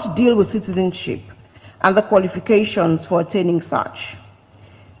does not deal with citizenship and the qualifications for attaining such.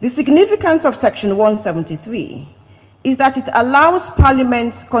 The significance of Section 173 is that it allows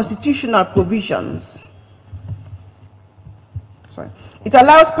Parliament's constitutional provisions. It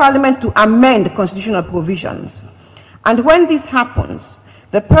allows Parliament to amend constitutional provisions, and when this happens,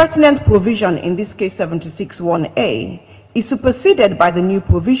 the pertinent provision, in this case 76(1)(a), is superseded by the new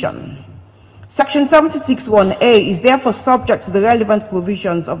provision. Section 76(1)(a) is therefore subject to the relevant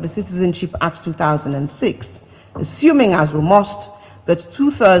provisions of the Citizenship Act 2006, assuming, as we must, that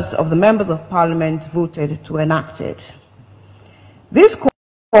 2/3 of the members of Parliament voted to enact it. This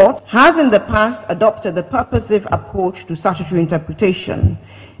court has in the past adopted the purposive approach to statutory interpretation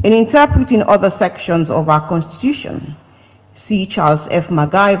in interpreting other sections of our Constitution. See Charles F.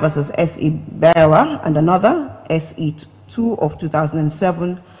 Magai versus S.E. Bearer and another, S.E. 2 of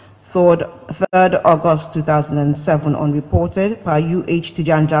 2007, 3rd August 2007, unreported, per U.H.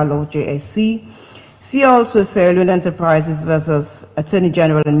 Tijanjalo, JSC. See also Sierra Leone Enterprises versus Attorney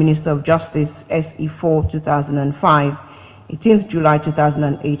General and Minister of Justice, S.E. 4, 2005, 18th July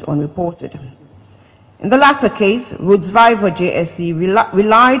 2008, unreported. In the latter case, Rhodes Viver, JSC,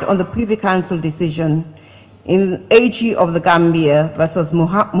 relied on the Privy Council decision in AG of the Gambia versus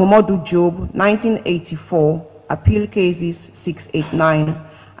Momodu Job, 1984, Appeal Cases 689,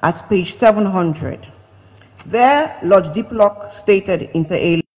 at page 700. There, Lord Diplock stated inter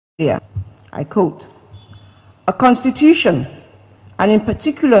alia, I quote, "A constitution, and in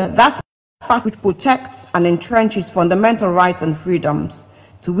particular that part which protects and entrenches fundamental rights and freedoms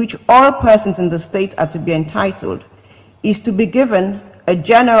to which all persons in the state are to be entitled, is to be given a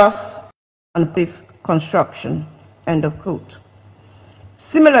generous and safe construction," end of quote.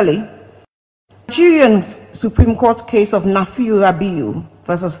 Similarly, Nigerian Supreme Court case of Nafiu Rabiu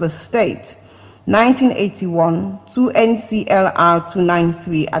versus the state, 1981, 2 NCLR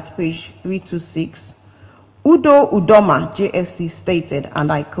 293 at page 326, Udo Udoma, JSC, stated,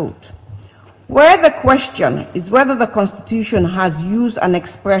 and I quote, "Where the question is whether the Constitution has used an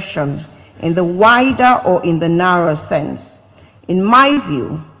expression in the wider or in the narrower sense, in my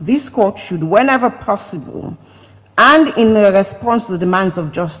view, this court should, whenever possible, and in response to the demands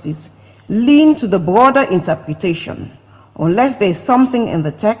of justice, lean to the broader interpretation, unless there is something in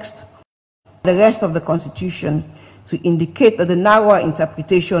the text the rest of the Constitution to indicate that the narrower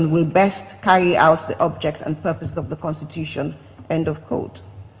interpretation will best carry out the object and purposes of the Constitution, end of quote.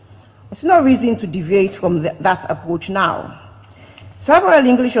 There's no reason to deviate from that approach now. Several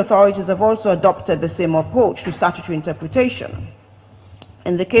English authorities have also adopted the same approach to statutory interpretation.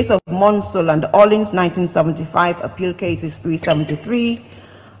 In the case of Monsell and Ollins, 1975, Appeal Cases 373,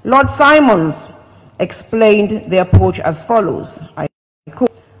 Lord Simons explained the approach as follows, I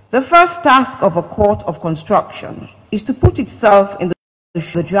quote, "The first task of a court of construction is to put itself in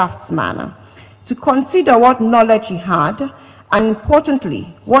the draftsman, to consider what knowledge he had, and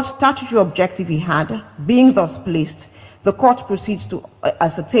importantly, what statutory objective he had. Being thus placed, the court proceeds to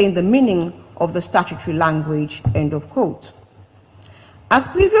ascertain the meaning of the statutory language," end of quote. As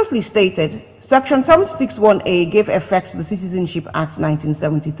previously stated, Section 761A gave effect to the Citizenship Act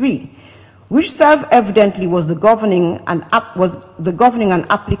 1973, which self-evidently was the governing and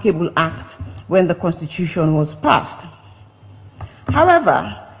applicable act when the Constitution was passed.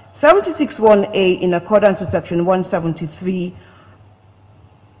 However, 761A, in accordance with Section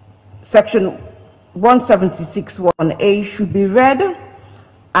 176(1)A, should be read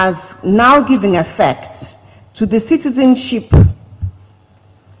as now giving effect to the Citizenship.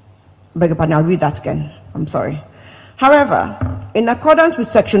 I'll read that again. I'm sorry. However, in accordance with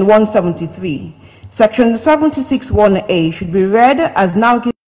Section 173, Section 761A should be read as now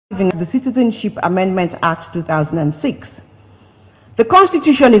giving the Citizenship Amendment Act 2006. The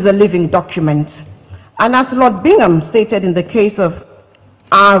Constitution is a living document, and as Lord Bingham stated in the case of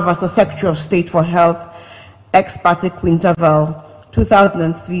R versus Secretary of State for Health, ex parte Quinterval,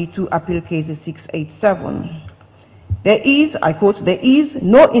 2003, 2 Appeal Cases 687, there is, I quote, "there is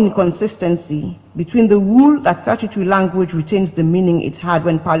no inconsistency between the rule that statutory language retains the meaning it had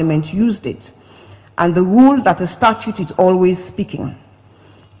when Parliament used it, and the rule that a statute is always speaking.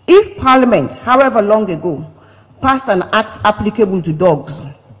 If Parliament, however long ago, passed an act applicable to dogs,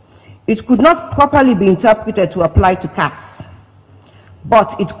 it could not properly be interpreted to apply to cats,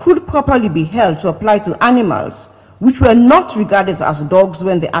 but it could properly be held to apply to animals which were not regarded as dogs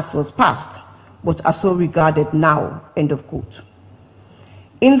when the act was passed, but are so regarded now," end of quote.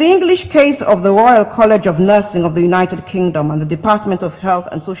 In the English case of the Royal College of Nursing of the United Kingdom and the Department of Health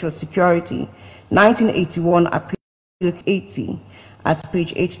and Social Security, 1981, Appeal 80, at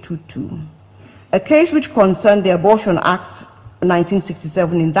page 822, a case which concerned the Abortion Act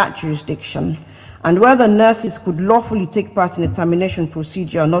 1967 in that jurisdiction, and whether nurses could lawfully take part in a termination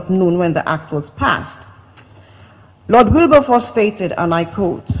procedure not known when the act was passed. Lord Wilberforce stated, and I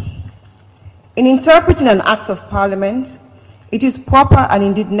quote, "In interpreting an act of Parliament, it is proper and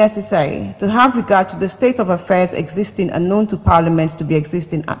indeed necessary to have regard to the state of affairs existing and known to Parliament to be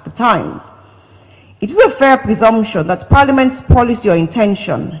existing at the time. It is a fair presumption that Parliament's policy or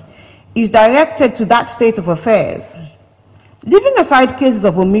intention is directed to that state of affairs. Leaving aside cases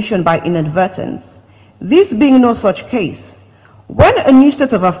of omission by inadvertence, this being no such case, when a new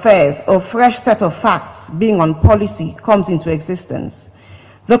state of affairs or fresh set of facts being on policy comes into existence,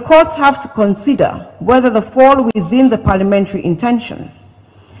 the courts have to consider whether they fall within the parliamentary intention.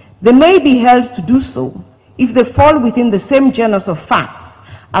 They may be held to do so if they fall within the same genus of facts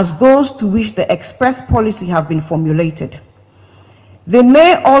as those to which the express policy have been formulated. They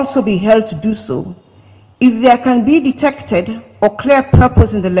may also be held to do so if there can be detected or clear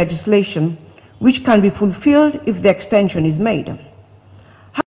purpose in the legislation which can be fulfilled if the extension is made.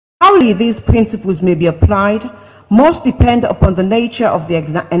 How these principles may be applied must depend upon the nature of the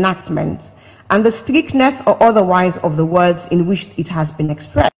enactment and the strictness or otherwise of the words in which it has been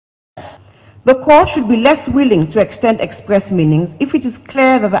expressed. The court should be less willing to extend express meanings if it is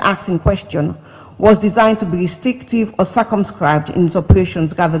clear that the act in question was designed to be restrictive or circumscribed in its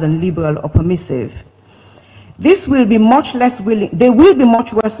operations rather than liberal or permissive. They will be much less willing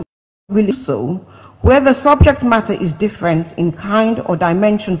to do so where the subject matter is different in kind or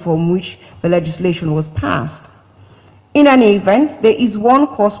dimension from which the legislation was passed. In any event, there is one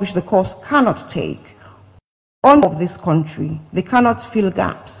course which the courts cannot take. On of this country, they cannot fill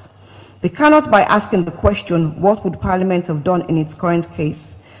gaps. They cannot, by asking the question, what would Parliament have done in its current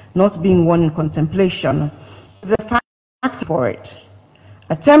case, not being one in contemplation, if the facts for it,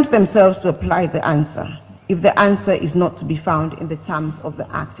 attempt themselves to apply the answer, if the answer is not to be found in the terms of the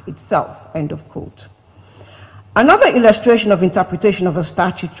act itself, end of quote. Another illustration of interpretation of a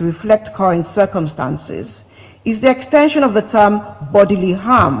statute to reflect current circumstances is the extension of the term bodily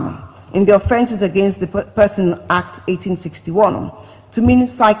harm in the Offences Against the Person Act 1861 to mean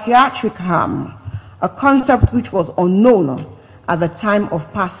psychiatric harm, a concept which was unknown at the time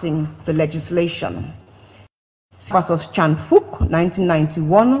of passing the legislation. Versus Chan Fook,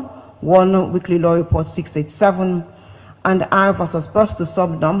 1991, 1 Weekly Law Report 687, and I versus Buster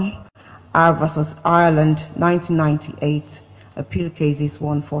Subnum, I versus Ireland 1998, Appeal Cases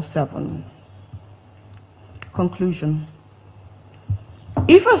 147. Conclusion.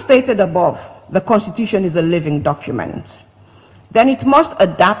 If, as stated above, the Constitution is a living document, then it must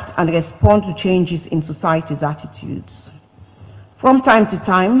adapt and respond to changes in society's attitudes. From time to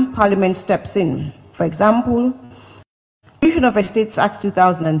time, Parliament steps in. For example, the Creation of Estates Act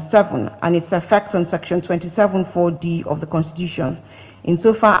 2007 and its effect on Section 27(4)(d) of the Constitution,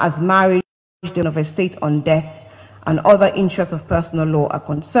 insofar as marriage of estate on death and other interests of personal law are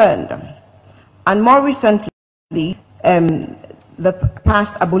concerned. And more recently, the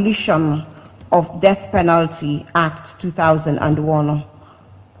past Abolition of Death Penalty Act 2021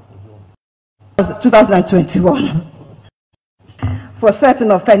 for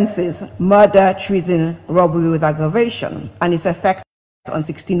certain offences, murder, treason, robbery with aggravation, and its effect on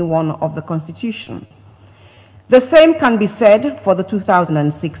 16(1) of the Constitution. The same can be said for the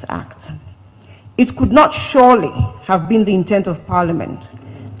 2006 Act. It could not surely have been the intent of Parliament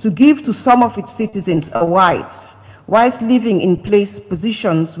to give to some of its citizens a right whilst living in place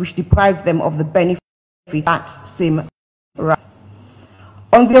positions which deprive them of the benefit of that same right.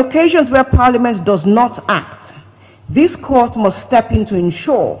 On the occasions where Parliament does not act, this court must step in to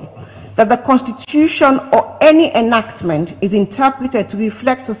ensure that the Constitution or any enactment is interpreted to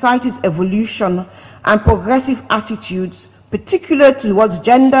reflect society's evolution and progressive attitudes, particularly towards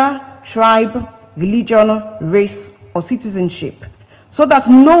gender, tribe, religion, race, or citizenship, so that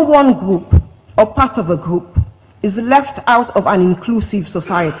no one group or part of a group is left out of an inclusive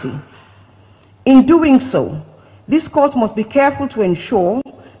society. In doing so, this court must be careful to ensure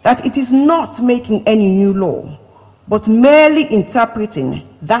that it is not making any new law, but merely interpreting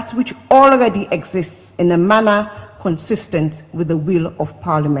that which already exists in a manner consistent with the will of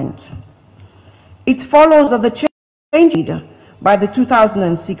Parliament. It follows that the changes by the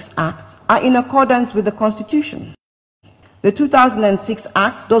 2006 Act are in accordance with the Constitution. The 2006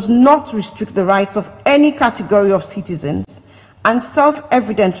 Act does not restrict the rights of any category of citizens and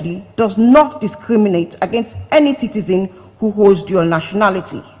self-evidently does not discriminate against any citizen who holds dual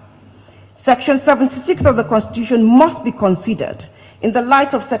nationality. Section 76 of the Constitution must be considered in the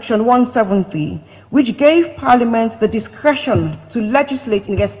light of Section 173, which gave Parliament the discretion to legislate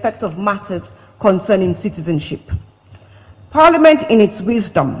in respect of matters concerning citizenship. Parliament, in its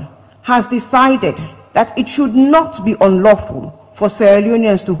wisdom, has decided that it should not be unlawful for Sierra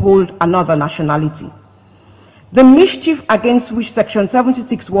Leoneans to hold another nationality. The mischief against which Section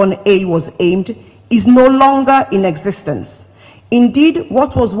 76(1)(a) was aimed is no longer in existence. Indeed,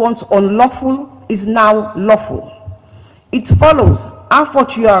 what was once unlawful is now lawful. It follows, a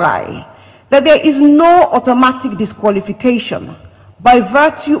fortiori, that there is no automatic disqualification by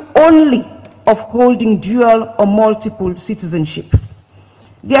virtue only of holding dual or multiple citizenship.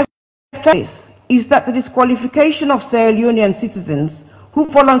 The effect is that the disqualification of Sierra Leonean citizens who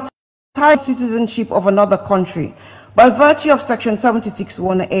volunteer citizenship of another country by virtue of Section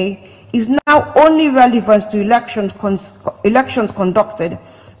 76(1)(a) is now only relevant to elections conducted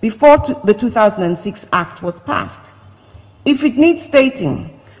before the 2006 Act was passed. If it needs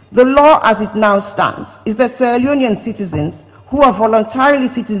stating, the law as it now stands is that Sierra Leonean citizens who are voluntarily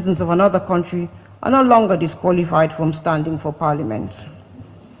citizens of another country are no longer disqualified from standing for Parliament.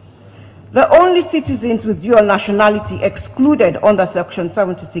 The only citizens with dual nationality excluded under Section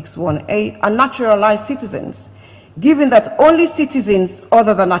 76(1)(a) are naturalized citizens, given that only citizens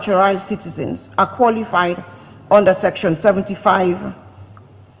other than naturalized citizens are qualified under Section 75.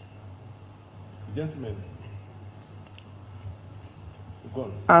 Gentlemen,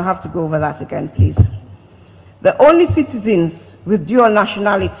 I'll have to go over that again, please. The only citizens with dual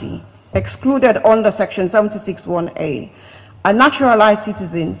nationality excluded under Section 76(1)(a) are naturalized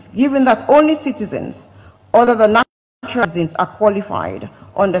citizens, given that only citizens other than naturalized citizens are qualified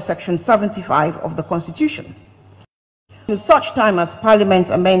under Section 75 of the Constitution. To such time as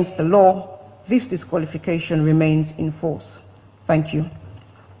Parliament amends the law, this disqualification remains in force. Thank you.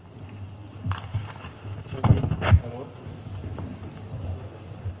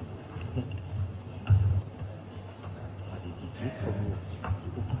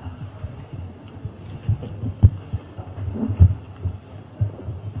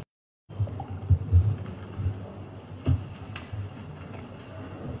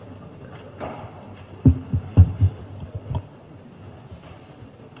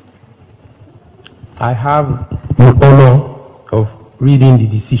 I have the honor of reading the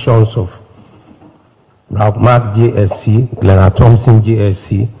decisions of Ralph Mark JSC, Glenna Thompson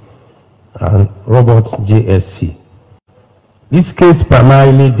JSC, and Robert JSC. This case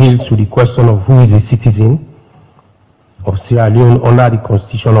primarily deals with the question of who is a citizen of Sierra Leone under the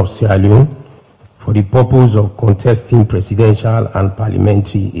Constitution of Sierra Leone for the purpose of contesting presidential and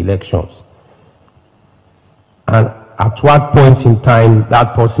parliamentary elections. And at what point in time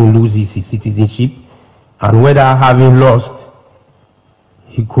that person loses his citizenship, and whether having lost,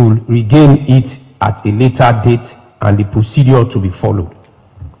 he could regain it at a later date, and the procedure to be followed.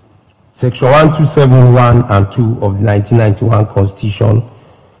 Section 1271 and 2 of the 1991 Constitution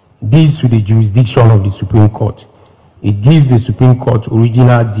deals with the jurisdiction of the Supreme Court. It gives the Supreme Court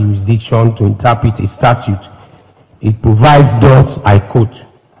original jurisdiction to interpret a statute. It provides thus, I quote,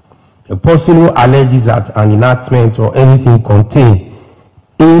 "A person who alleges that an enactment or anything contained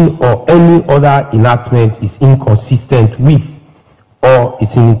in or any other enactment is inconsistent with or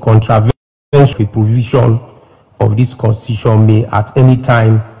is in contravention of a provision of this Constitution may at any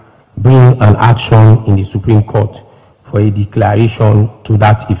time bring an action in the Supreme Court for a declaration to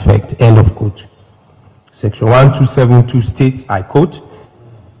that effect," end of quote. Section 1272 states, I quote,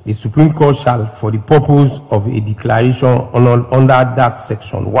 "The Supreme Court shall, for the purpose of a declaration under that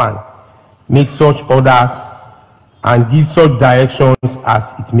section 1, make such orders and give such directions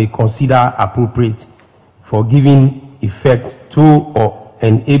as it may consider appropriate for giving effect to or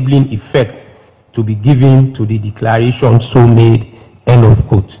enabling effect to be given to the declaration so made," end of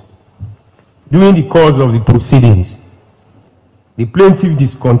quote. During the course of the proceedings, the plaintiff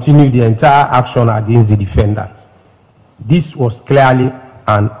discontinued the entire action against the defendants. This was clearly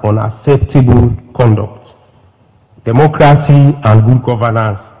an unacceptable conduct. Democracy and good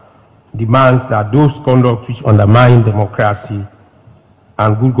governance demands that those conduct which undermine democracy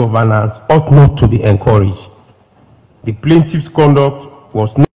and good governance ought not to be encouraged. The plaintiff's conduct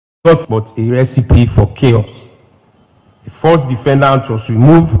was not but a recipe for chaos. The first defendant was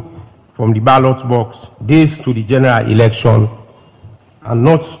removed from the ballot box days to the general election, and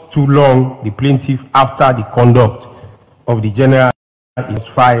not too long the plaintiff, after the conduct of the general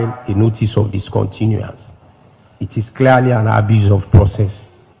election, filed a notice of discontinuance. It is clearly an abuse of process.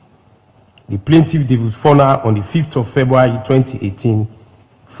 The plaintiff, FORNA, on the 5th of February 2018,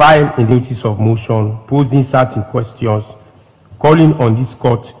 filed a notice of motion posing certain questions, calling on this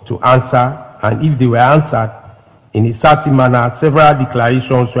court to answer, and if they were answered in a certain manner, several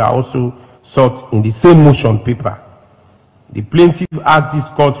declarations were also sought in the same motion paper. The plaintiff asked this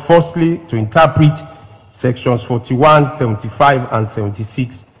court firstly to interpret sections 41, 75, and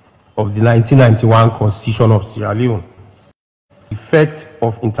 76 of the 1991 Constitution of Sierra Leone. The effect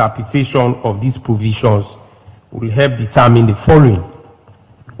of interpretation of these provisions will help determine the following.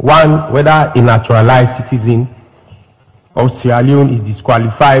 One, whether a naturalized citizen of Sierra Leone is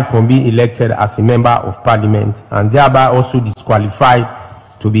disqualified from being elected as a member of parliament and thereby also disqualified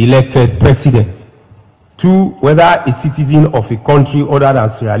to be elected president. Two, whether a citizen of a country other than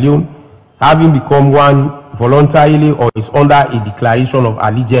Sierra Leone, having become one voluntarily or is under a declaration of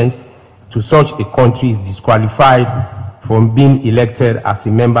allegiance to such a country, is disqualified from being elected as a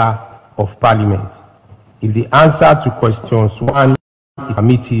member of parliament. If the answer to questions 1 is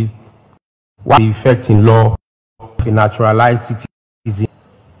affirmative, what is the effect in law of a naturalized citizen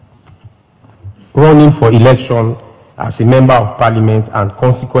running for election as a member of parliament and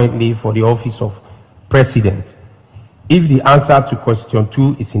consequently for the office of president? If the answer to question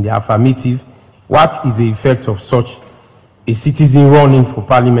 2 is in the affirmative, what is the effect of such a citizen running for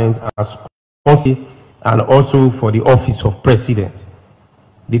parliament and also for the office of president?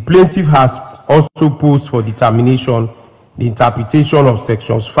 The plaintiff has also posed for determination the interpretation of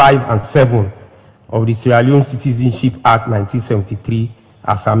sections 5 and 7 of the Sierra Leone Citizenship Act 1973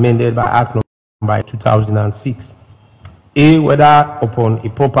 as amended by Act number 2006. A, whether upon a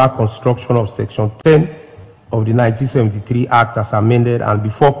proper construction of section 10 of the 1973 Act as amended and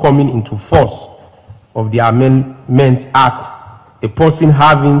before coming into force of the Amendment Act, a person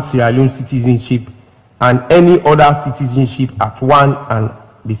having Sierra Leone citizenship and any other citizenship at one and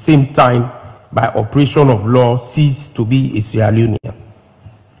the same time by operation of law cease to be a Sierra Leonean.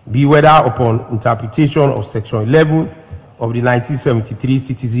 B, whether upon interpretation of section 11 of the 1973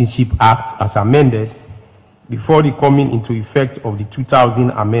 Citizenship Act as amended before the coming into effect of the 2000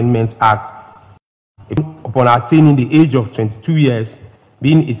 Amendment Act, upon attaining the age of 22 years,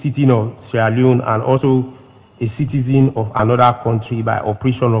 being a citizen of Sierra Leone and also a citizen of another country by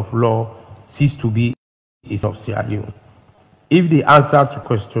operation of law, cease to be a citizen of Sierra Leone. If the answer to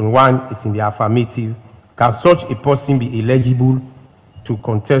question 1 is in the affirmative, can such a person be eligible to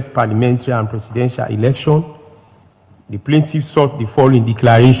contest parliamentary and presidential election? The plaintiff sought the following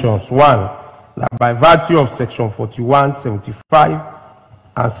declarations. 1, that by virtue of section 41, 75,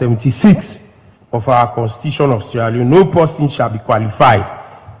 and 76 of our Constitution of Sierra Leone, no person shall be qualified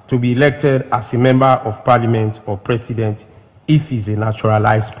to be elected as a member of parliament or president if he is a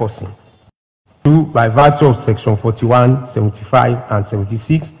naturalized person. 2. By virtue of section 41, 75, and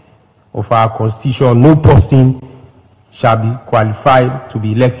 76 of our Constitution, no person shall be qualified to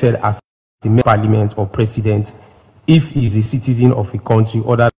be elected as a member of parliament or president if he is a citizen of a country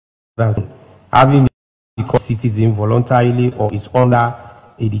other than having become a citizen voluntarily or is under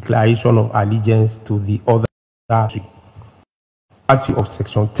a declaration of allegiance to the other country. Virtue of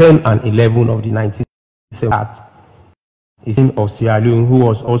section 10 and 11 of the 1970 Act, a citizen of Sierra Leone who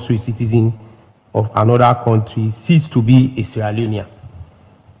was also a citizen of another country ceased to be a Sierra Leonean.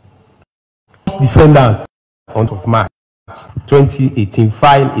 Defendant on March 2018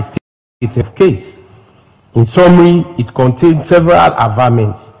 filed a statement of case. In summary, it contains several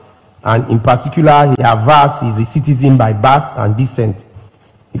averments, and in particular, he avers he is a citizen by birth and descent.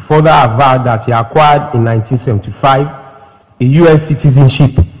 He further averred that he acquired in 1975 a U.S.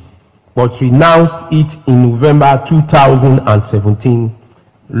 citizenship, but renounced it in November 2017,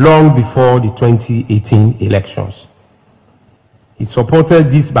 long before the 2018 elections. He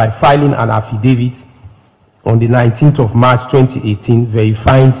supported this by filing an affidavit on the 19th of March 2018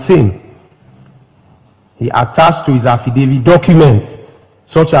 verifying same. He attached to his affidavit documents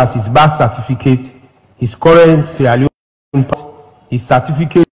such as his birth certificate, his current Sierra Leone passport, his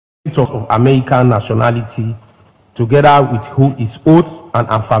certificate of American nationality, together with his oath and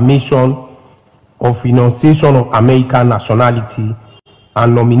affirmation of renunciation of American nationality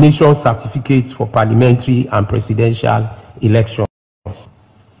and nomination certificates for parliamentary and presidential elections.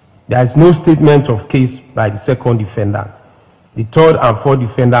 There is no statement of case by the second defendant. The third and fourth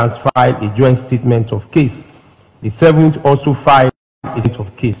defendants filed a joint statement of case. The seventh also filed a statement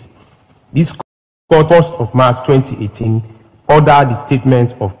of case. This court, 1st of March 2018, ordered the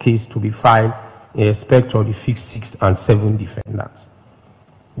statement of case to be filed in respect of the 5th, 6th, and 7th defendants.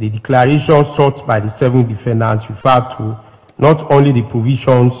 The declaration sought by the 7 defendants referred to not only the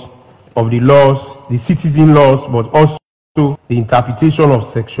provisions of the laws, the citizen laws, but also the interpretation of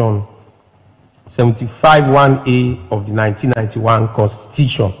section 75(1)(a) of the 1991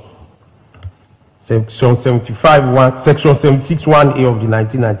 Constitution, section 76(1)(a) of the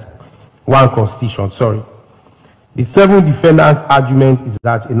 1991 Constitution. The 7 defendants' argument is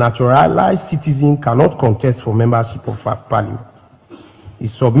that a naturalized citizen cannot contest for membership of parliament.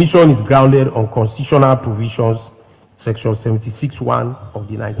 His submission is grounded on constitutional provisions, section 76(1) of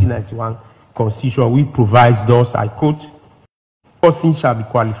the 1991 Constitution, which provides thus, I quote, "Person shall be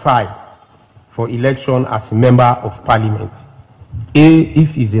qualified for election as a member of parliament, A,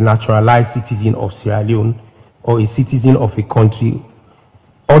 if he is a naturalized citizen of Sierra Leone or a citizen of a country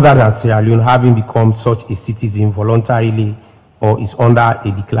other than Sierra Leone, having become such a citizen voluntarily or is under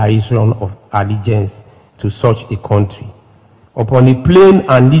a declaration of allegiance to such a country. Upon a plain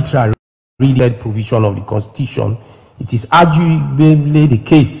and literal read provision of the Constitution, it is arguably the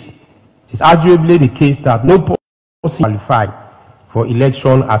case that no person qualified for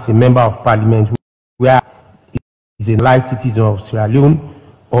election as a member of parliament where he is a naturalized citizen of Sierra Leone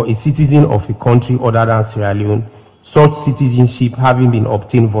or a citizen of a country other than Sierra Leone, such citizenship having been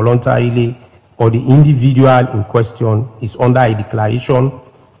obtained voluntarily or the individual in question is under a declaration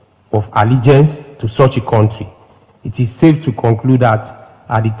of allegiance to such a country. It is safe to conclude that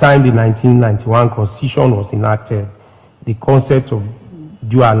at the time the 1991 Constitution was enacted, the concept of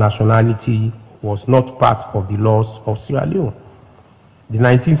dual nationality was not part of the laws of Sierra Leone. The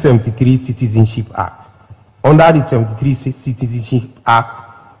 1973 Citizenship Act. Under the 73 Citizenship Act,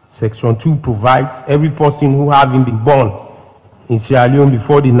 Section 2 provides every person who having been born in Sierra Leone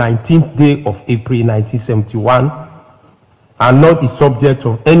before the 19th day of April 1971 and not the subject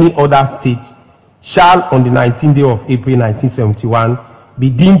of any other state shall on the 19th day of April 1971 be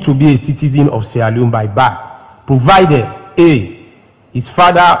deemed to be a citizen of Sierra Leone by birth, provided A, his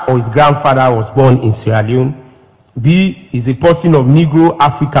father or his grandfather was born in Sierra Leone, B, is a person of Negro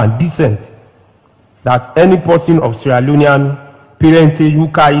African descent, that any person of Sierra Leonean parentage who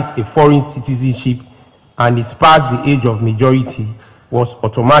carries a foreign citizenship and is past the age of majority was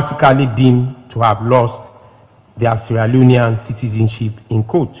automatically deemed to have lost their Sierra Leonean citizenship, in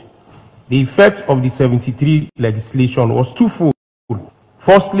quote. The effect of the 73 legislation was twofold.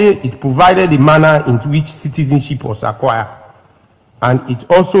 Firstly, it provided the manner in which citizenship was acquired, and it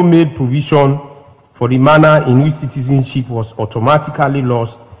also made provision for the manner in which citizenship was automatically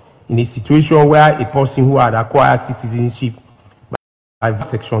lost in a situation where a person who had acquired citizenship by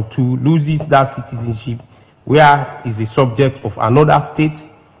Section 2 loses that citizenship where he is a subject of another state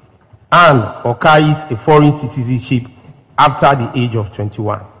and or carries a foreign citizenship after the age of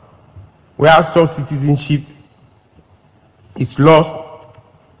 21. where such citizenship is lost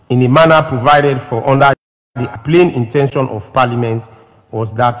in a manner provided for under the plain intention of Parliament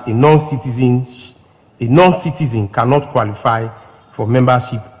was that a non-citizen cannot qualify for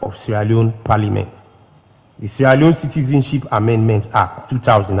membership of Sierra Leone Parliament. The Sierra Leone Citizenship Amendment Act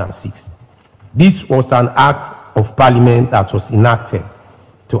 2006. This was an act of Parliament that was enacted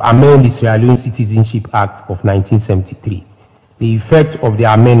to amend the Sierra Leone Citizenship Act of 1973. The effect of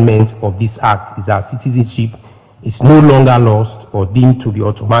the amendment of this act is that citizenship is no longer lost or deemed to be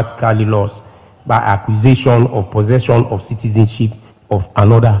automatically lost by acquisition or possession of citizenship of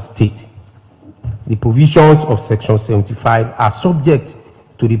another state. The provisions of Section 75 are subject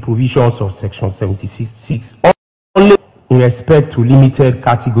to the provisions of Section 76 only in respect to limited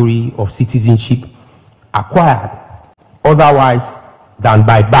category of citizenship acquired otherwise than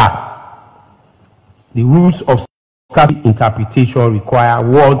by birth. The rules of statutory interpretation require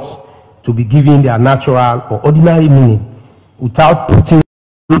words to be given their natural or ordinary meaning without putting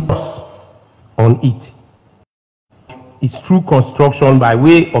on it. Its true construction by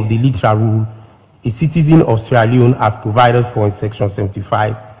way of the literal rule, a citizen of Sierra Leone as provided for in Section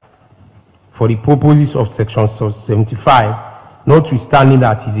 75 for the purposes of Section 75, notwithstanding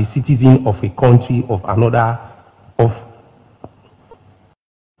that he is a citizen of a country of another, and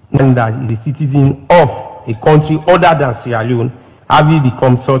that he is a citizen of a country other than Sierra Leone, having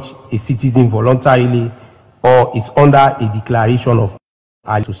become such a citizen voluntarily or is under a declaration of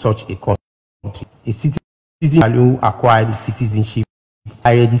to such a country. A citizen of Sierra Leone acquired his citizenship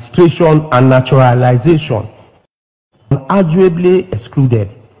by registration and naturalization, arguably excluded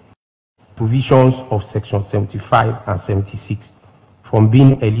provisions of Section 75 and 76 from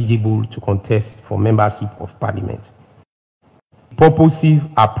being eligible to contest for membership of Parliament. Purposive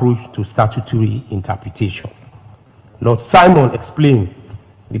approach to statutory interpretation. Lord Simon explained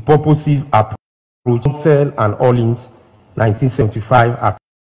the purposive approach to Sell and Orleans 1975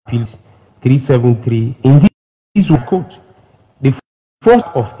 Appeals 373 in this quote, the first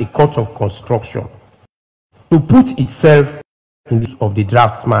of a court of construction to put itself in the of the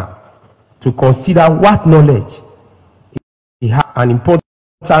draftsman to consider what knowledge he had an important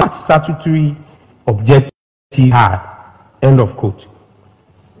statutory objective had. End of quote.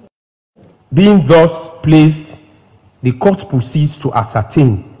 Being thus placed, the court proceeds to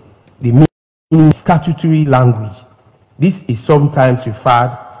ascertain the meaning of statutory language. This is sometimes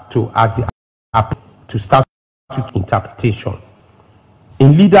referred to as the appeal to statutory interpretation.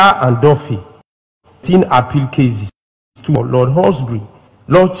 In Leader and Duffy, 10 appeal cases to Lord Halsbury,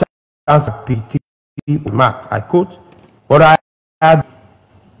 Lord Chancellor remarked, I quote, "But I add,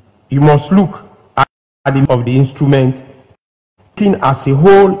 you must look at the of the instrument as a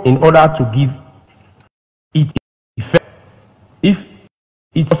whole in order to give it effect, if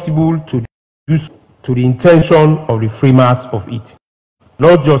it's possible to do so, to the intention of the framers of it."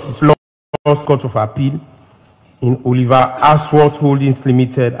 Lord Justice Law's Court of Appeal in Oliver Ashworth Holdings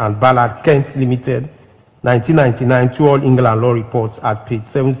Limited and Ballard Kent Limited, 1999, to All England Law Reports at page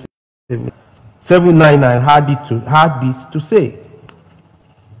 799 had this to say: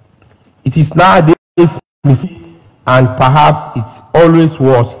 "It is nowadays and perhaps it always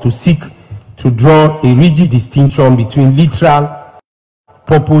was to seek to draw a rigid distinction between literal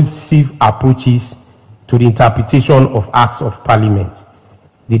purposive approaches to the interpretation of acts of Parliament.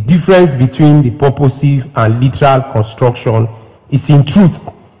 The difference between the purposive and literal construction is in truth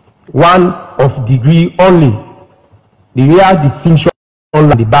one of degree only. The real distinction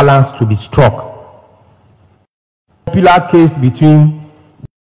is the balance to be struck. Popular case between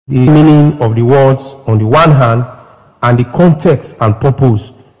the meaning of the words on the one hand and the context and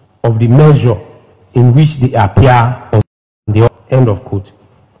purpose of the measure in which they appear on the other." End of quote.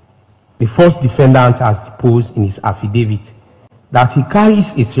 The first defendant has deposed in his affidavit that he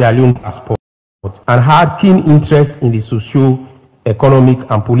carries a Sierra Leone passport and had keen interest in the socio-economic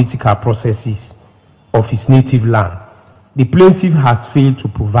and political processes of his native land. The plaintiff has failed to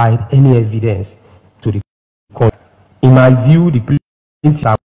provide any evidence to the court. In my view, the plaintiff is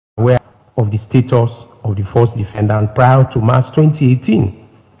aware of the status of the first defendant prior to March 2018.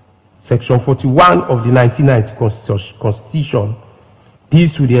 Section 41 of the 1990 Constitution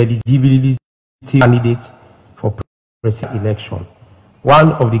deals with the eligibility candidate for presidential election.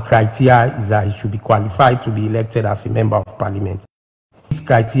 One of the criteria is that he should be qualified to be elected as a member of Parliament. This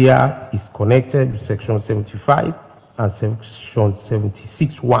criteria is connected with Section 75 and Section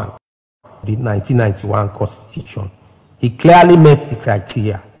 76(1) of the 1991 Constitution. He clearly met the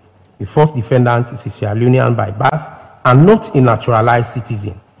criteria. The first defendant is a Sierra Leonean by birth and not a naturalized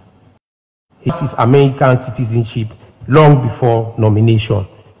citizen. He has his American citizenship long before nomination.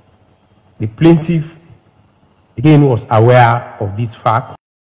 The plaintiff, again, was aware of these facts.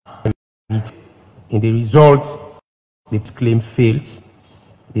 In the result, the claim fails.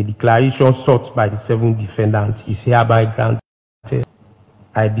 The declaration sought by the 7 defendants is hereby granted.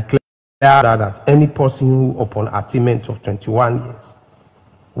 I declare that any person who, upon attainment of 21 years,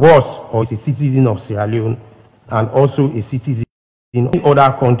 was or is a citizen of Sierra Leone and also a citizen in any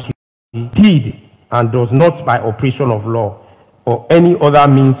other country, did and does not by operation of law or any other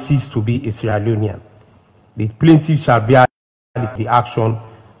means cease to be a Sierra Leonean, the plaintiff shall bear the action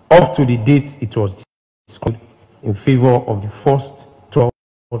up to the date it was discovered in favor of the first 12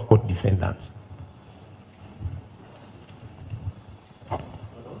 court defendants.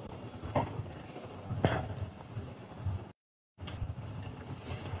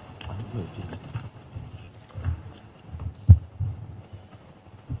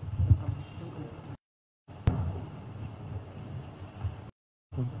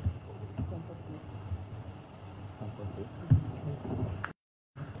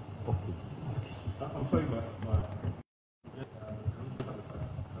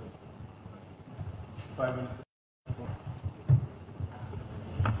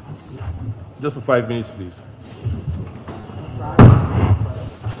 Just for 5 minutes, please.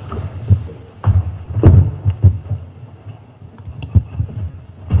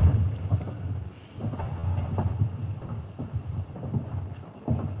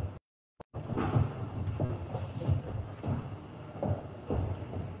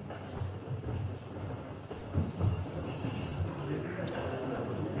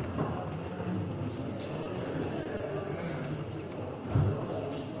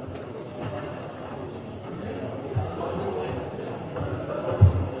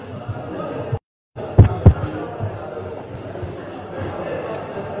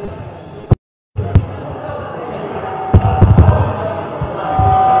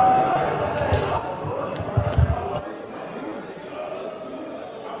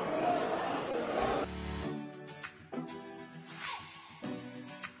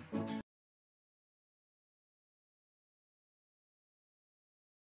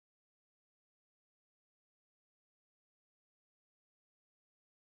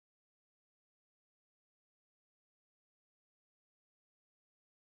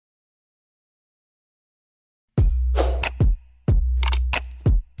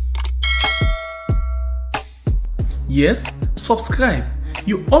 Yes, subscribe.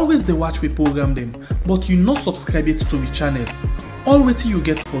 You always dey watch we program them, but you not subscribe yet to the channel. All wetin you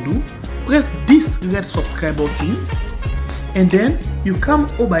get for do, press this red subscribe button and then you come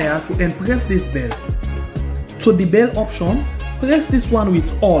over here and press this bell. To the bell option, press this one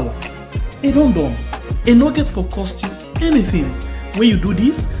with all. And done. And no get for cost you anything. When you do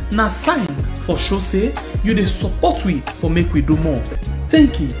this, na sign for show say you dey support we for make we do more.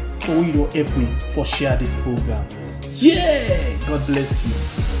 Thank you for we don help we for share this program. Yeah, God bless you.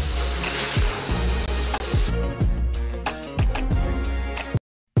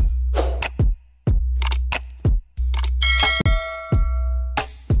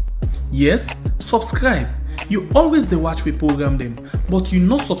 Yes, subscribe. You always dey watch we program them, but you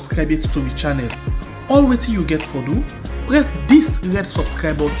not subscribe yet to the channel. All wetin you get for do, press this red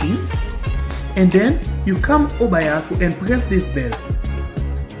subscribe button and then you come over here and press this bell.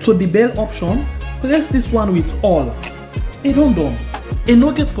 To the bell option, press this one with all. And done. And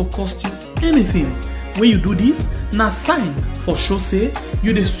no get for cost you anything. When you do this, na sign for show say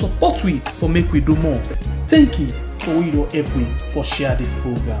you dey support we for make we do more. Thank you for we don help we for share this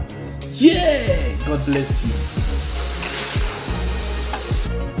program. Yeah, God bless you.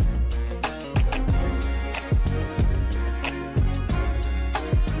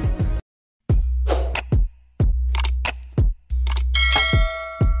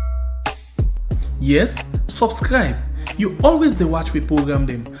 Yes, subscribe. You always dey watch we program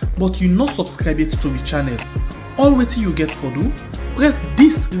them, but you not subscribe yet to the channel. All wetin you get for do, press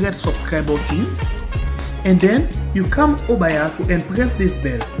this red subscribe button and then you come over here and press this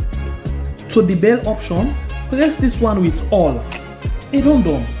bell. To the bell option, press this one with all. And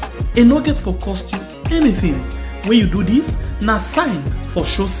done. And no get for cost you anything. When you do this, na sign for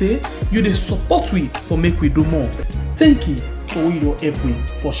show say you dey support we for make we do more. Thank you for we don help we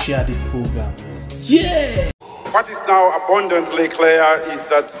for share this program. Yeah. What is now abundantly clear is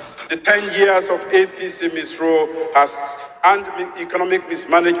that the 10 years of APC misrule and economic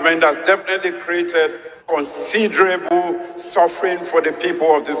mismanagement has definitely created considerable suffering for the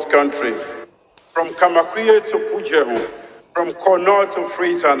people of this country. From Kamakuye to Pujehu, from Kolleh to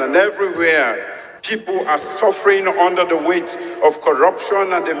Freetown and everywhere, people are suffering under the weight of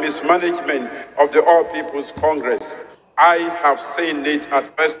corruption and the mismanagement of the All People's Congress. I have seen it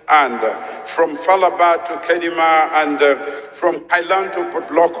at first hand, from Falaba to Kenima and from Kailan to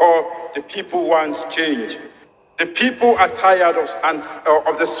Potloko. The people want change. The people are tired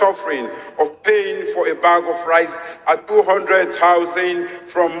of the suffering of paying for a bag of rice at 200,000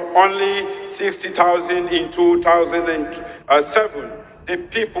 from only 60,000 in 2007. The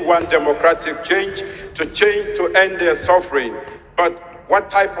people want democratic change to end their suffering. But what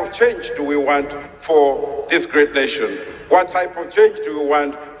type of change do we want for this great nation? What type of change do we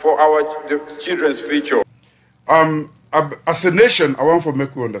want for the children's future? As a nation, I want to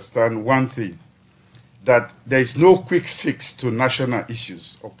make you understand one thing, that there is no quick fix to national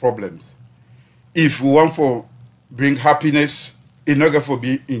issues or problems. If we want to bring happiness, it's not going to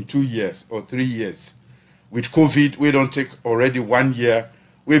be in 2 years or 3 years. With COVID, we don't take already 1 year.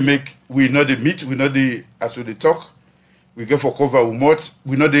 We know the meet, we know the, as we talk, we go for cover,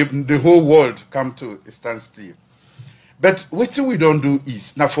 we know the whole world come to a standstill. But what we don't do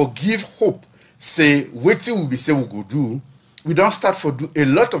is, now forgive hope, say, what we say we go do, we don't start for do a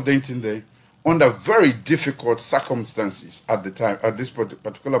lot of the things there under very difficult circumstances at the time, at this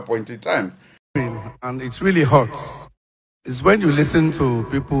particular point in time. And it really hurts. It's when you listen to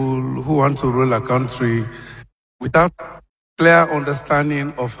people who want to rule a country without clear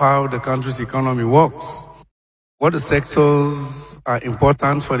understanding of how the country's economy works, what the sectors are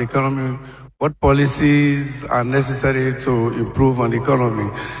important for the economy, what policies are necessary to improve on the economy.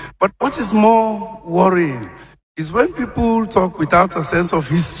 But what is more worrying is when people talk without a sense of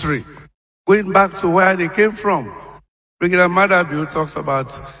history, going back to where they came from. Brigadier Madabiu talks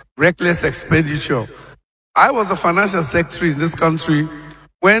about reckless expenditure. I was a financial secretary in this country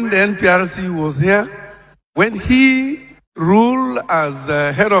when the NPRC was here, when he ruled as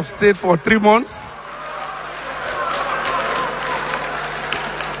head of state for 3 months.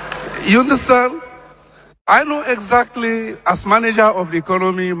 You understand? I know exactly, as manager of the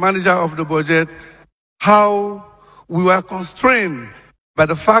economy, manager of the budget, how we were constrained by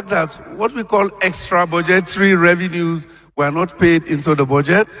the fact that what we call extra budgetary revenues were not paid into the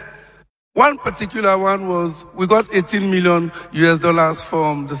budget. One particular one was, we got $18 million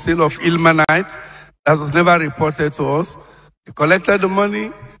from the sale of ilmenite. That was never reported to us. We collected the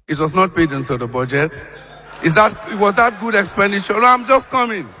money, it was not paid into the budget. Was that good expenditure? No, I'm just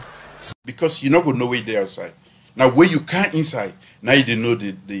coming. Because you're not going to know where they're outside. Now, where you can't inside, now you know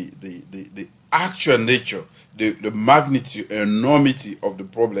the actual nature, the magnitude, enormity of the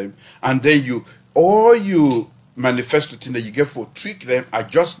problem, and then you manifest the thing that you get for tweak them,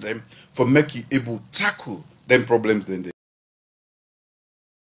 adjust them, for make you able to tackle them problems then they.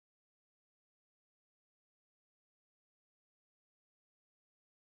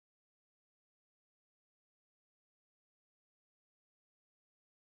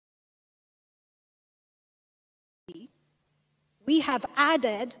 We have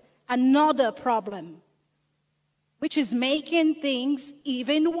added another problem, which is making things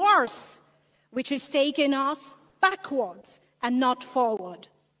even worse, which is taking us backwards and not forward.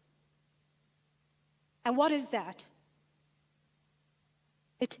 And what is that?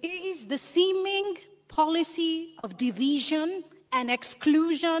 It is the seeming policy of division and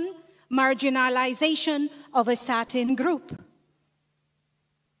exclusion, marginalization of a certain group.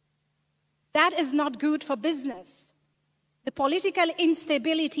 That is not good for business. The political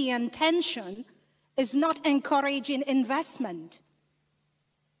instability and tension is not encouraging investment.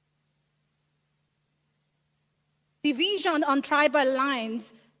 Division on tribal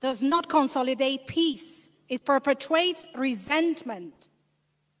lines does not consolidate peace. It perpetuates resentment.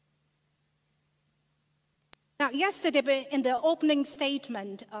 Now, yesterday in the opening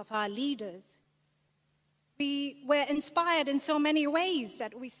statement of our leaders, we were inspired in so many ways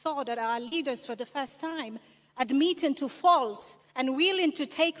that we saw that our leaders for the first time admitting to faults and willing to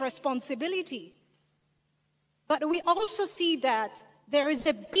take responsibility. But we also see that there is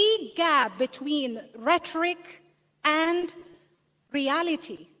a big gap between rhetoric and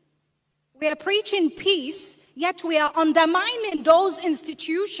reality. We are preaching peace, yet we are undermining those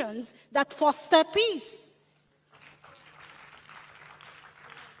institutions that foster peace.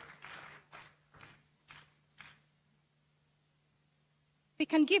 We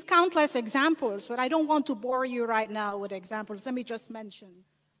can give countless examples, but I don't want to bore you right now with examples. Let me just mention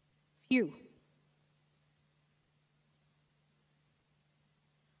a few. You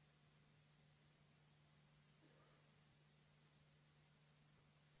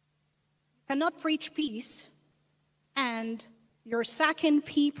cannot preach peace and you're sacking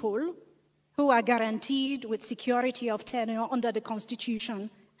people who are guaranteed with security of tenure under the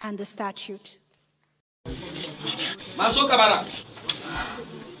Constitution and the statute.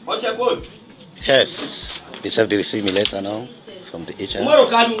 Yes. Besides, they receive me letter now from the HR.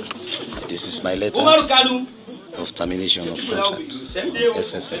 This is my letter of termination of contract.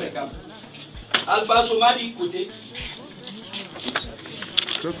 SSL. Alpha Somali Kote.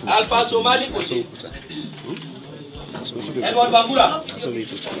 Alpha Somali Kote. Edward Bangura.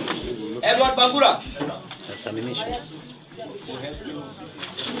 Edward Bangura. Termination.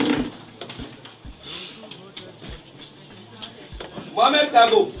 Mohamed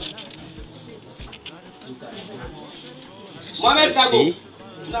Kago. Mohamed Kago.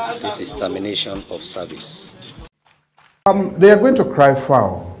 This is termination of service. They are going to cry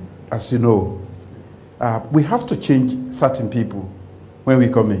foul, as you know. We have to change certain people when we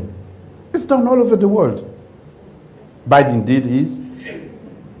come in. It's done all over the world. Biden did his,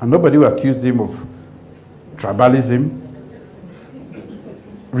 and nobody will accuse him of tribalism,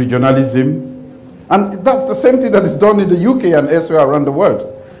 regionalism, and that's the same thing that is done in the UK and elsewhere around the world.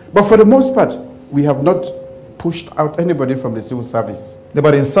 But for the most part, we have not pushed out anybody from the civil service. Yeah,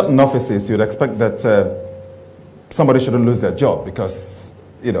 but in certain offices, you'd expect that somebody shouldn't lose their job because,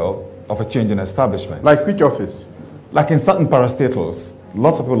 you know, of a change in establishment. Like which office? Like in certain parastatals,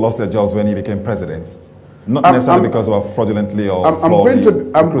 lots of people lost their jobs when he became president. Not necessarily because they were fraudulently or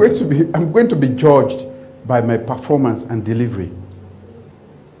I'm going to be judged by my performance and delivery.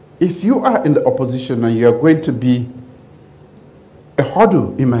 If you are in the opposition and you are going to be a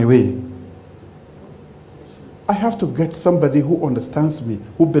hurdle in my way, I have to get somebody who understands me,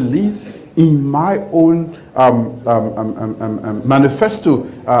 who believes in my own manifesto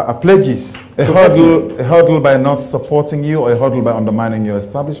pledges. A hurdle by not supporting you, or a hurdle by undermining your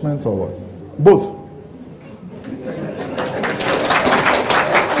establishment, or what? Both.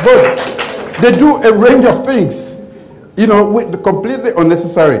 But they do a range of things, you know, with completely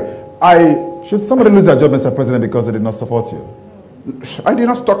unnecessary. Should somebody lose their job, Mr. President, because they did not support you? I did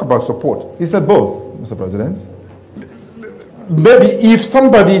not talk about support. He said both, Mr. President. Maybe if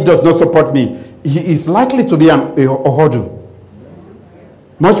somebody does not support me, he is likely to be a hurdle.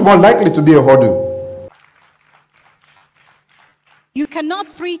 Much more likely to be a hurdle. You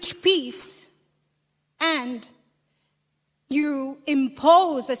cannot preach peace and you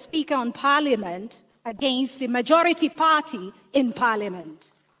impose a speaker on parliament against the majority party in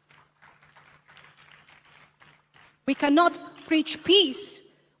parliament. We cannot preach peace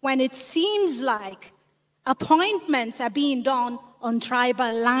when it seems like appointments are being done on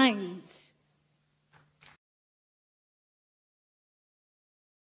tribal lines.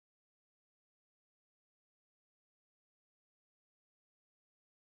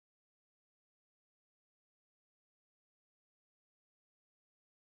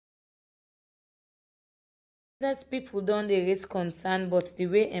 Business people don't they raise concern, but the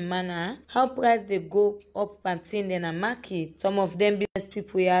way and manner how price they go up and in the market. Some of them business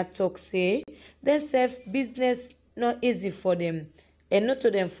people here talk say they self business not easy for them, and not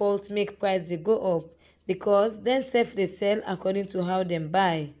to them fault make price they go up because then self they sell according to how them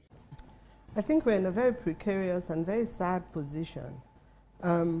buy. I think we're in a very precarious and very sad position,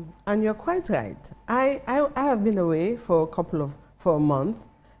 and you're quite right. I have been away for a month,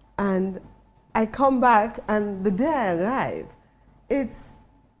 and I come back, and the day I arrive, it's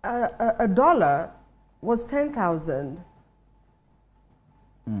a dollar was 10,000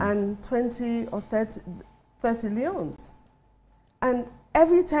 and 20 or 30 leons. And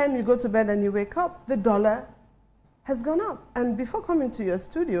every time you go to bed and you wake up, the dollar has gone up. And before coming to your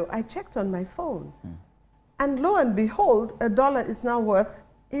studio, I checked on my phone. And lo and behold, a dollar is now worth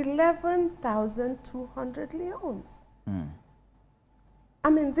 11,200 leons. I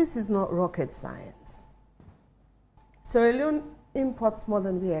mean, this is not rocket science. Sierra Leone imports more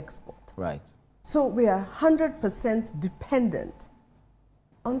than we export. Right. So we are 100% dependent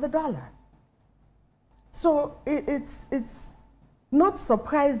on the dollar. So it's not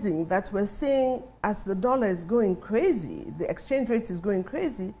surprising that we're seeing, as the dollar is going crazy, the exchange rate is going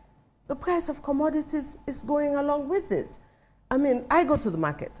crazy, the price of commodities is going along with it. I mean, I go to the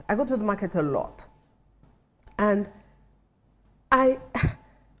market. I go to the market a lot. And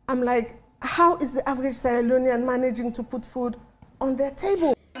I'm like, how is the average Sierra Leonean managing to put food on their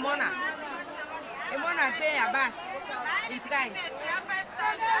table? Mona pay a bus in price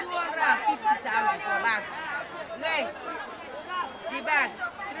 250,000 for bus. Rice, the bag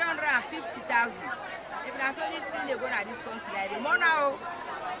 350,000. If that's only thing they go to this country, the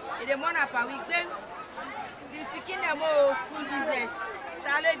Mona per week, then the picking them all school business.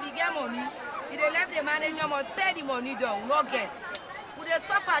 So if you get money, if they left the manager or take the money down, no get. Would they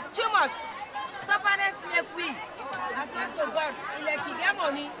suffer too much? Sufferness make we. I swear to God, if you get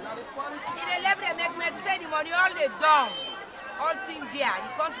money, if they left them make take the money all the down. all team there, the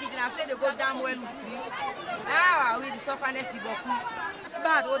country can say they go down well with you. Ah, we the sufferness the boku. It's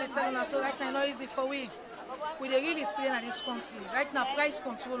bad what they telling us, so right now not easy for we. We dey really strain at this country. Right now price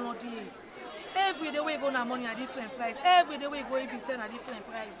control not there. Every day we go na money at different price. Every day we go even turn at different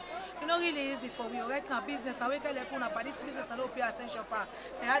price. It's not really easy for we. Right now business, and we can let people but this business I don't pay attention for.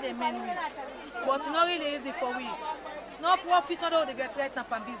 They had a main way. But it's not really easy for we. No profit not all they get right now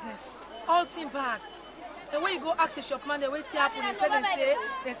from business. All team bad. And when you go ask the shopman, they wait to happen and tell them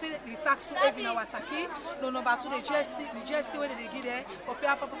they say the tax so heavy in our taki. No number two, the GST where they give there for pay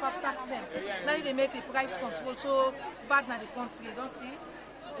half tax them. Now they make the price control so bad in the country. You don't see?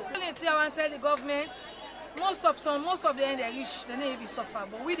 I want to tell the government, most of them they rich, they don't even suffer.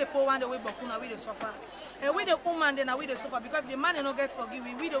 But we the poor one, the way Bakuna, we the suffer. And we the woman, then we the suffer because the man they not get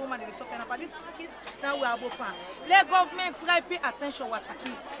forgiven. We the woman they suffer. And for this market, now we are bopan. Let government try pay attention what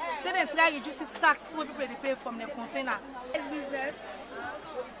taki. Tell them try reduce this tax when people they pay from the container. This business,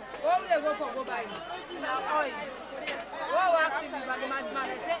 what they go for go buy? Oil. What we actually do by the mass man?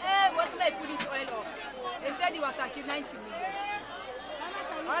 They say, hey, what's my put this oil off? They said you attack 90 million.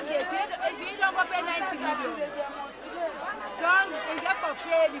 Okay, if you don't go pay 90 million, don't you get for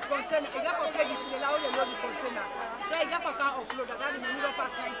pay the container, you get for pay the trailer, how they load the container. Then you get for can offload that the money don't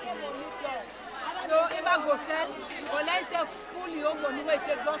pass 90 million. So if I go sell, or let's say pull your money where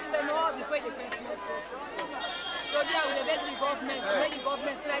take don't spend all before the pay small profit. So there we beg the government, make the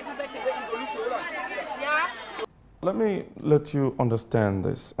government try to do better things. Yeah. Let me let you understand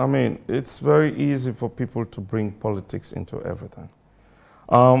this. I mean, it's very easy for people to bring politics into everything.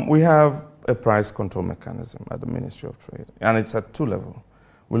 We have a price control mechanism at the Ministry of Trade, and it's at two levels.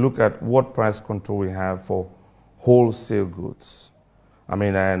 We look at what price control we have for wholesale goods. I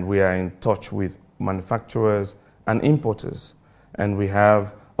mean, and we are in touch with manufacturers and importers, and we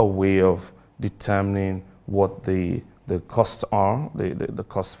have a way of determining what the costs are, the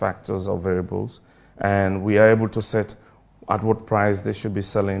cost factors or variables, and we are able to set at what price they should be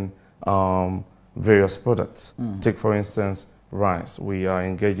selling various products. Take, for instance, rice. We are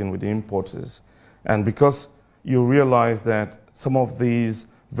engaging with the importers. And because you realize that some of these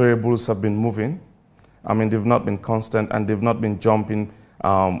variables have been moving, I mean, they've not been constant and they've not been jumping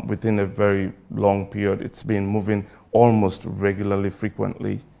within a very long period. It's been moving almost regularly,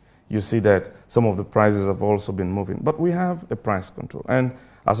 frequently. You see that some of the prices have also been moving. But we have a price control. And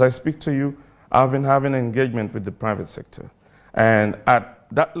as I speak to you, I've been having engagement with the private sector. And at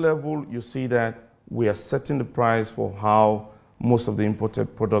that level, you see that we are setting the price for how most of the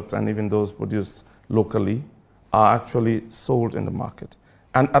imported products and even those produced locally are actually sold in the market.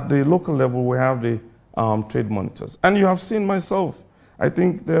 And at the local level, we have the trade monitors. And you have seen myself, I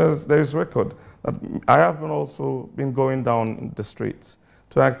think there's record that I have also been going down in the streets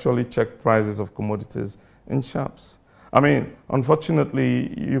to actually check prices of commodities in shops. I mean,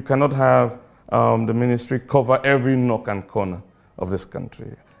 unfortunately, you cannot have the ministry cover every nook and corner of this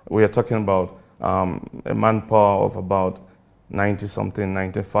country. We are talking about a manpower of about 90-something,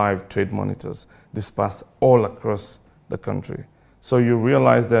 95 trade monitors dispersed all across the country. So you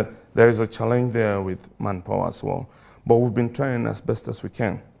realize that there is a challenge there with manpower as well. But we've been trying as best as we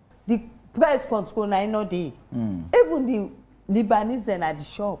can. The price control na no dey. Even the Lebanese at the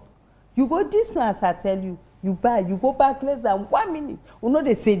shop. You go this one as I tell you, you buy, you go back less than 1 minute. You know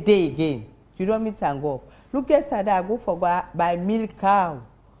they say day again. You don't meet and go up. Look, yesterday I go for buy milk cow.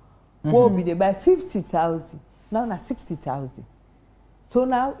 Go be they buy 50,000. Now na 60,000. So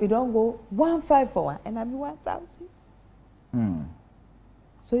now it don't go 1.5 for one, and I be 1,000.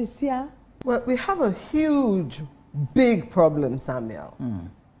 So you see, well, we have a huge, big problem, Samuel.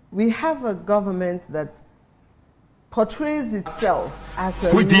 We have a government that portrays itself as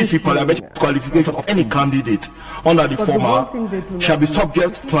a with the parliamentary qualification of any candidate under the former shall be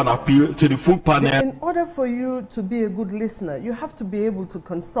subject to an appeal to the full panel. In order for you to be a good listener, you have to be able to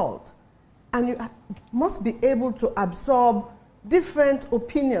consult. And you must be able to absorb different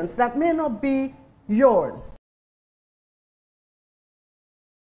opinions that may not be yours.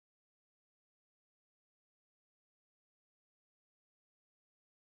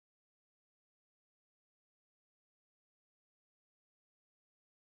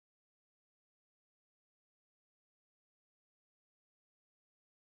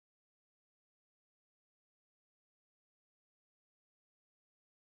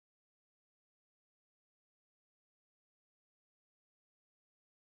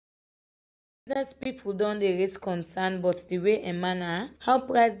 Business people don't they raise concern, but the way a manner how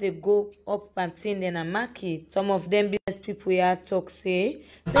price they go up and thin in a market. Some of them business people here talk say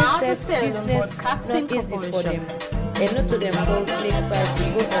they say business not easy for them. And not to them false make price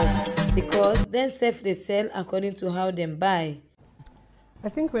they go up because then self they sell according to how them buy. I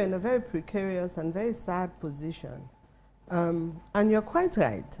think we're in a very precarious and very sad position. And you're quite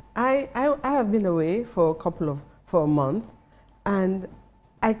right. I have been away for a month, and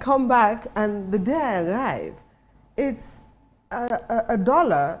I come back, and the day I arrive, it's a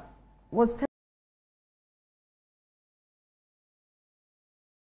dollar was 10.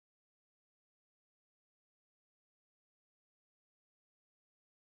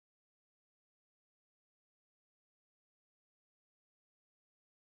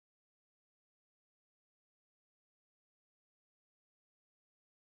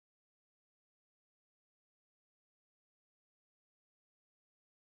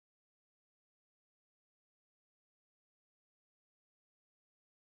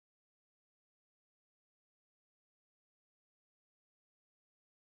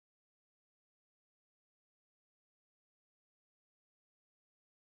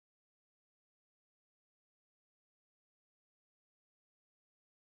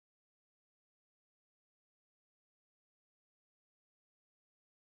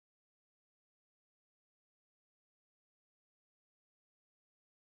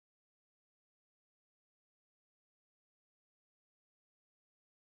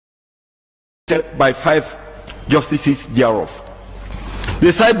 By 5 justices thereof.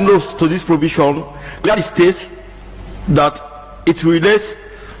 The side notes to this provision clearly states that it relates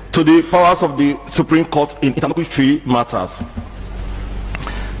to the powers of the Supreme Court in interlocutory matters.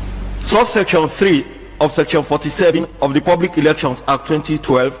 Subsection 3 of Section 47 of the Public Elections Act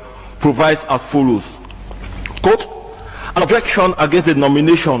 2012 provides as follows. Quote, an objection against the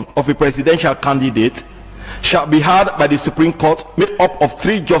nomination of a presidential candidate shall be heard by the Supreme Court made up of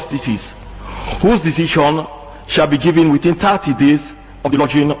 3 justices, whose decision shall be given within 30 days of the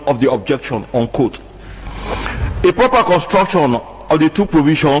lodging of the objection, unquote. A proper construction of the 2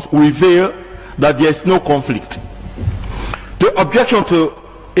 provisions will reveal that there is no conflict. The objection to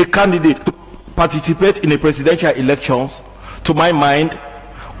a candidate to participate in a presidential elections, to my mind,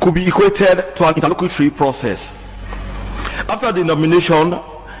 could be equated to an interlocutory process. After the nomination,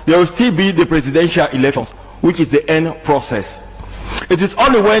 there will still be the presidential elections, which is the end process. It is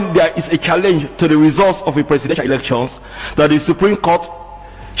only when there is a challenge to the results of a presidential elections that the Supreme Court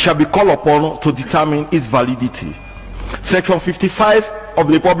shall be called upon to determine its validity. Section 55 of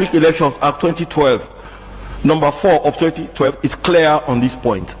the Public Elections Act 2012, number 4 of 2012, is clear on this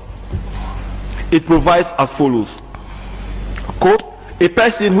point. It provides as follows. Quote, a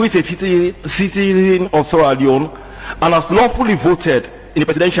person who is a citizen of Sierra Leone and has lawfully voted in a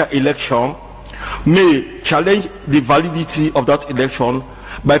presidential election may challenge the validity of that election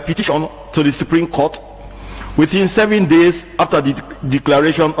by petition to the Supreme Court within 7 days after the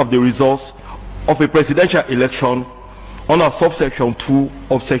declaration of the results of a presidential election under subsection 2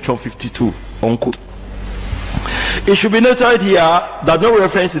 of section 52, unquote. It should be noted here that no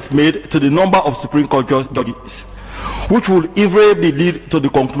reference is made to the number of Supreme Court judges, which will invariably lead to the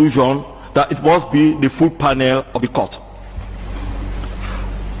conclusion that it must be the full panel of the court.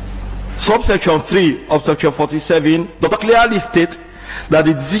 Subsection 3 of section 47 does clearly state that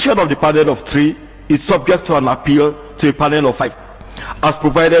the decision of the panel of 3 is subject to an appeal to a panel of 5, as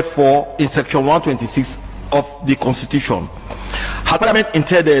provided for in section 126 of the Constitution. Had Parliament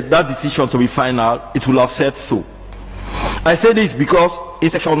intended that decision to be final, it will have said so. I say this because in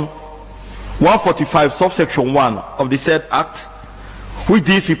section 145 subsection 1 of the said Act, which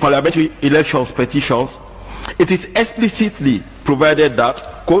deals with parliamentary elections petitions, it is explicitly provided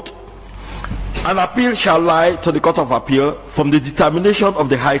that, quote, an appeal shall lie to the Court of Appeal from the determination of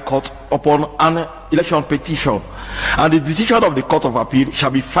the High Court upon an election petition, and the decision of the Court of Appeal shall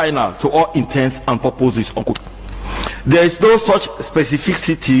be final to all intents and purposes, unquote. There is no such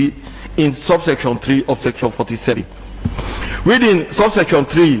specificity in subsection 3 of section 47. Reading subsection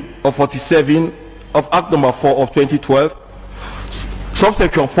 3 of 47 of Act number 4 of 2012,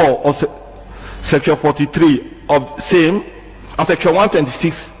 subsection 4 of section 43 of same, and section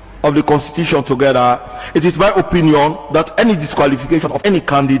 126 of the Constitution together, it is my opinion that any disqualification of any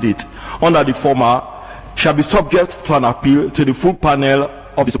candidate under the former shall be subject to an appeal to the full panel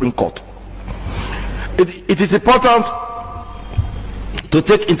of the Supreme Court. It is important to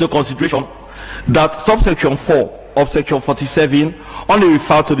take into consideration that subsection 4 of section 47 only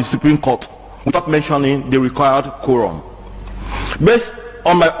refer to the Supreme Court without mentioning the required quorum. Based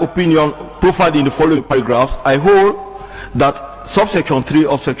on my opinion profiled in the following paragraphs, I hold that subsection 3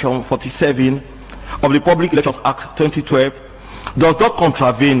 of section 47 of the Public Elections Act 2012 does not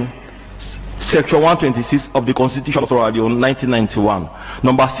contravene section 126 of the Constitution of Sierra Leone 1991,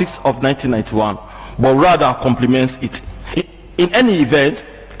 number 6 of 1991, but rather complements it. In any event,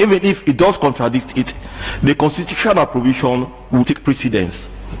 even if it does contradict it, the constitutional provision will take precedence.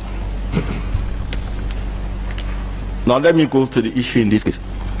 Now let me go to the issue in this case.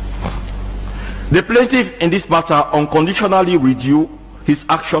 The plaintiff in this matter unconditionally withdrew his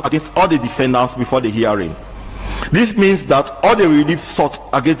action against all the defendants before the hearing. This means that all the relief sought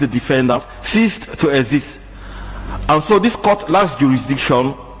against the defendants ceased to exist, and so this court lacks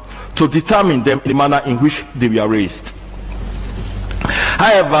jurisdiction to determine them in the manner in which they were raised.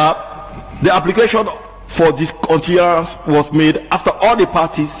 However, the application for this continuance was made after all the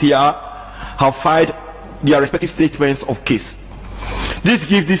parties here have filed their respective statements of case. This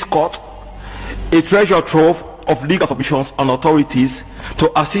gives this court a treasure trove of legal submissions and authorities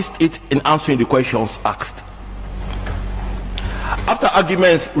to assist it in answering the questions asked. After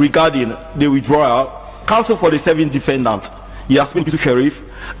arguments regarding the withdrawal, counsel for the 7th defendant, Yasmin Sheriff,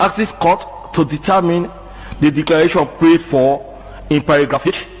 asked this court to determine the declaration prayed for in paragraph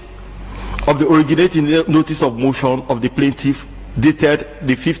H of the originating notice of motion of the plaintiff dated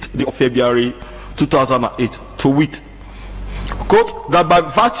the 5th day of February 2008, to wit, quote, that by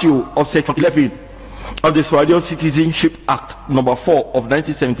virtue of section 11 of the Sierra Leone Citizenship Act number 4 of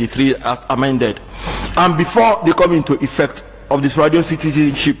 1973 as amended, and before they come into effect of the Sierra Leone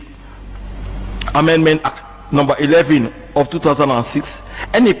Citizenship Amendment Act number 11 of 2006,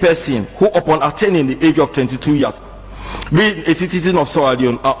 any person who upon attaining the age of 22 years, being a citizen of Sierra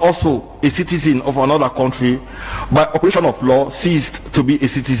Leone, are also a citizen of another country, by operation of law ceased to be a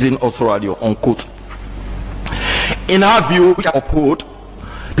citizen of Sierra Leone, unquote. In our view, which I uphold,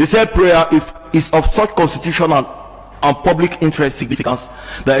 the said prayer is of such constitutional and public interest significance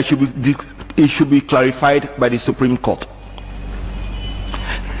that it should be clarified by the Supreme Court.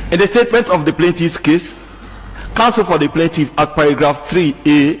 In the statement of the plaintiff's case, counsel for the plaintiff at paragraph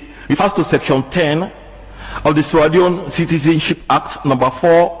 3A refers to section 10 of the Sierra Leone Citizenship Act number 4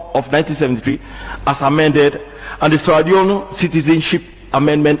 of 1973 as amended, and the Sierra Leone Citizenship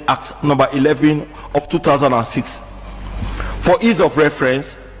Amendment Act number 11 of 2006. For ease of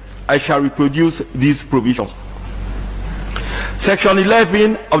reference, I shall reproduce these provisions. Section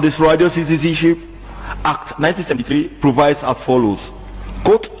 11 of the Sierra Leone Citizenship Act 1973 provides as follows,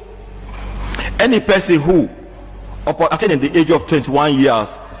 quote, any person who, upon attaining the age of 21 years,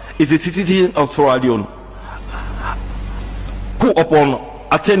 is a citizen of Sierra Leone, who upon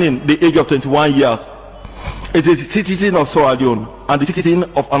attaining the age of 21 years is a citizen of Sierra Leone and a citizen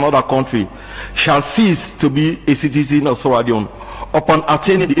of another country, shall cease to be a citizen of Sierra Leone upon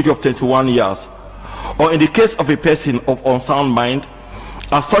attaining the age of 21 years, or in the case of a person of unsound mind,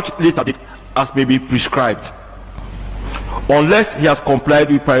 at such later date as may be prescribed, unless he has complied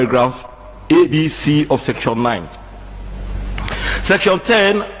with paragraphs A, B, C of section 9. Section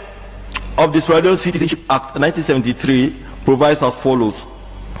 10 of the Sierra Leone Citizenship Act 1973 provides as follows,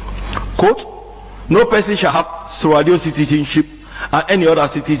 quote, no person shall have Sierra Leone citizenship and any other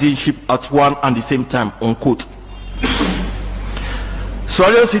citizenship at one and the same time, unquote.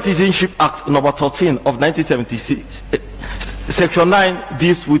 Sierra Leone Citizenship Act number 13 of 1976, section 9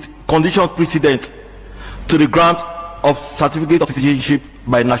 deals with conditions precedent to the grant of certificate of citizenship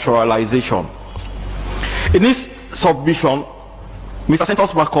by naturalization. In this submission, Mr.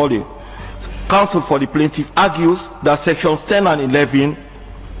 Santos Kolleh, counsel for the plaintiff, argues that sections 10 and 11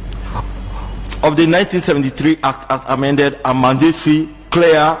 of the 1973 Act as amended are mandatory,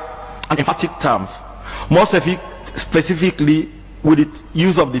 clear, and emphatic terms, more specifically with the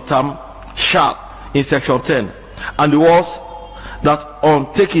use of the term shall in section 10, and the words that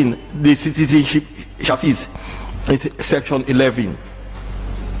on taking the citizenship shall cease in section 11.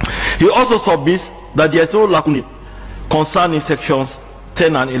 He also submits that there is no lacuna concerning sections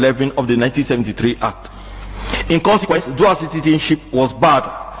 10 and 11 of the 1973 Act. In consequence, dual citizenship was barred,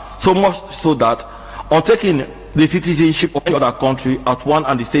 so much so that on taking the citizenship of any other country at one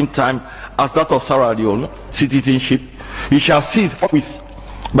and the same time as that of Sierra Leone citizenship, he shall cease forthwith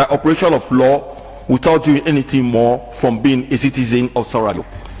by operation of law without doing anything more from being a citizen of Sierra Leone.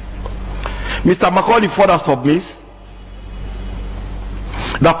 Mr. Kolleh further submits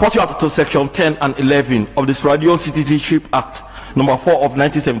that pursuant to section 10 and 11 of the Sierra Leone Citizenship Act number 4 of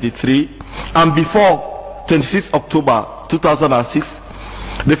 1973 and before 26 October 2006,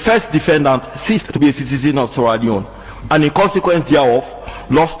 the first defendant ceased to be a citizen of Sierra Leone and in consequence thereof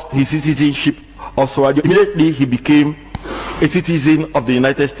lost his citizenship of Sierra Leone. Immediately he became a citizen of the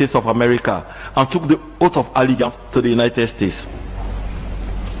United States of America and took the oath of allegiance to the United States.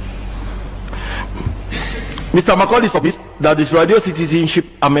 Mr. Kolleh submits that the Sierra Leone Citizenship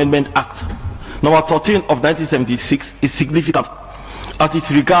Amendment Act number 13 of 1976 is significant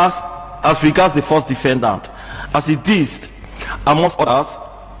as regards the first defendant, as it deals, amongst others,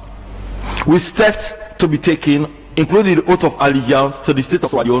 with steps to be taken, including the oath of allegiance to the state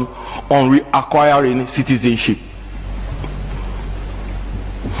of Sierra Leone on reacquiring citizenship.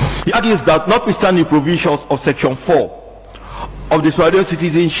 He argues that notwithstanding provisions of Section 4 of the Sierra Leone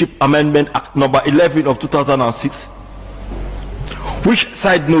Citizenship Amendment Act number 11 of 2006, which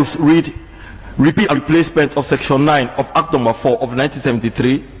side notes read, repeal and replacement of Section 9 of Act number 4 of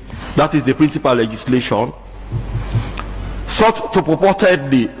 1973, that is the principal legislation, sought to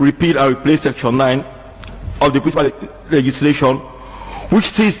purportedly repeal and replace Section 9 of the principal legislation, which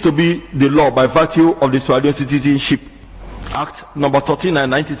ceased to be the law by virtue of the Sierra Leone Citizenship Act number 13 of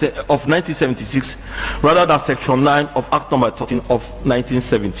 1976, rather than Section 9 of Act number 13 of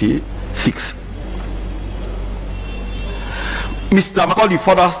 1976. Mr. Macaulay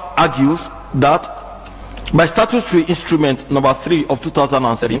further argues that by statutory instrument number 3 of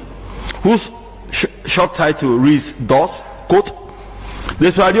 2007, whose short title reads thus, quote,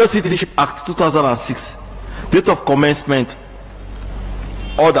 the Sierra Leone Citizenship Act 2006, date of commencement,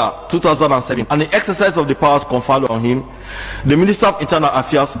 order 2007, and the exercise of the powers conferred on him, the Minister of Internal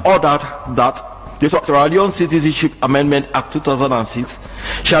Affairs ordered that the Sierra Leone Citizenship Amendment Act 2006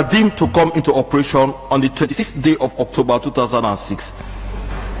 shall deem to come into operation on the 26th day of October 2006.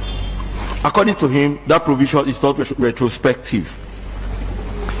 According to him, that provision is not retrospective.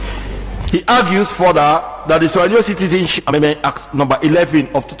 He argues further that the Sierra Leone Citizenship Amendment Act number 11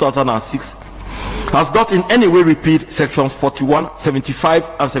 of 2006 has not in any way repealed sections 41,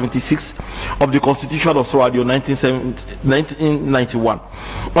 75 and 76 of the Constitution of Sierra Leone 1991.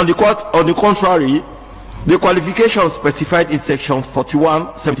 On the contrary, the qualifications specified in sections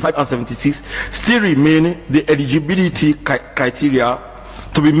 41, 75 and 76 still remain the eligibility criteria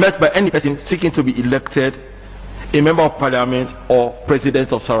to be met by any person seeking to be elected a member of parliament or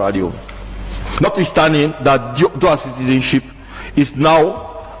president of Sierra Leone, notwithstanding that dual citizenship is now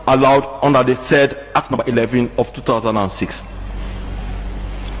allowed under the said Act number 11 of 2006.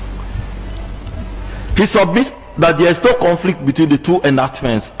 He submits that there is no conflict between the two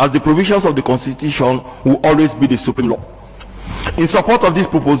enactments, as the provisions of the Constitution will always be the supreme law. In support of this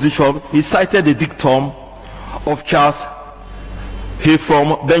proposition, he cited the dictum of Charles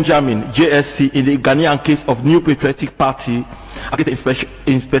Hayfrom Benjamin, JSC, in the Ghanaian case of New Patriotic Party against the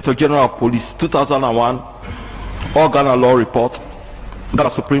Inspector General of Police, 2001, Ghana Law Report, Ghana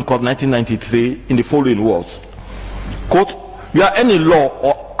Supreme Court, 1993, in the following words, quote, where any law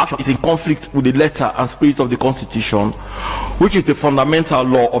or action is in conflict with the letter and spirit of the Constitution, which is the fundamental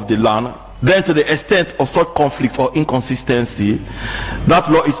law of the land, then to the extent of such conflict or inconsistency, that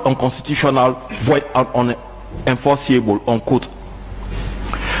law is unconstitutional, void and unenforceable, unquote.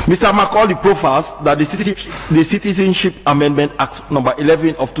 Mr. Macaulay proffers that the Citizenship Amendment Act number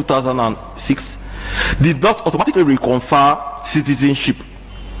 11 of 2006 did not automatically reconfer citizenship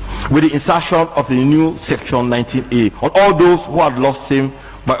with the insertion of the new section 19A on all those who had lost him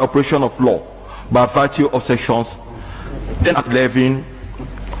by operation of law by virtue of sections 10 and 11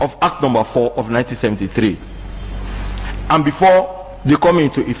 of Act number 4 of 1973, and before the coming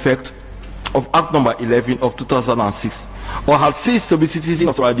into effect of Act number 11 of 2006, or had ceased to be citizens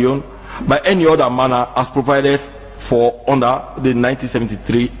of Sierra Leone by any other manner as provided for under the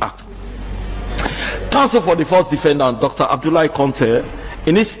 1973 Act. Counsel for the first defendant, Dr. Abdullahi Kandeh,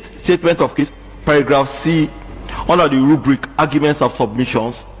 in his statement of case, paragraph C, under the rubric Arguments of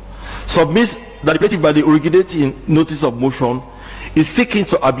Submissions, submits that the plaintiff, by the originating notice of motion, is seeking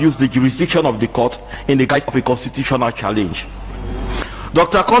to abuse the jurisdiction of the court in the guise of a constitutional challenge.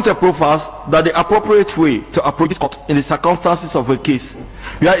 Dr. Kandeh proffers that the appropriate way to approach this court in the circumstances of a case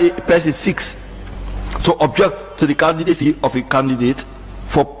where a person seeks to object to the candidacy of a candidate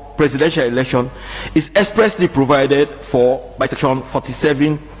for presidential election is expressly provided for by Section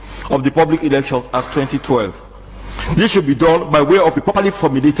 47 of the Public Elections Act 2012. This should be done by way of a properly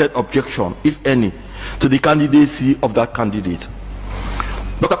formulated objection, if any, to the candidacy of that candidate.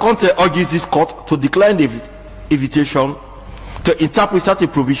 Dr. Kandeh urges this court to decline the invitation to interpret certain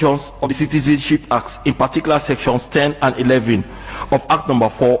provisions of the Citizenship Acts, in particular sections 10 and 11 of Act number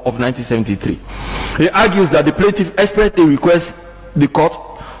 4 of 1973. He argues that the plaintiff expressly requests the court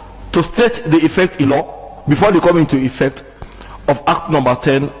to state the effect in law before the coming into effect of Act number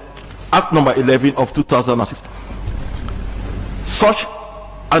 10, Act number 11 of 2006. Such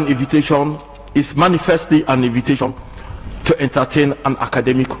an invitation is manifestly an invitation to entertain an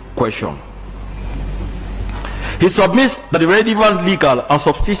academic question. He submits that the relevant legal and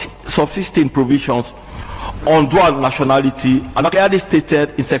subsisting provisions on dual nationality are clearly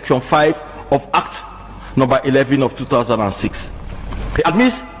stated in Section 5 of Act number 11 of 2006. He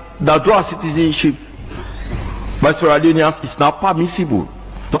admits that dual citizenship by Sierra Leoneans is now permissible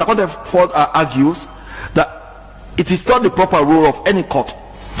Dr. Kandeh argues that it is not the proper role of any court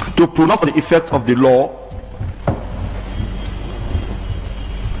to pronounce on the effect of the law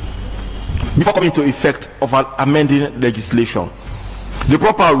before coming into effect of an amending legislation. The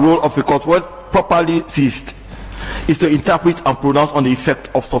proper role of a court, when properly seized, is to interpret and pronounce on the effect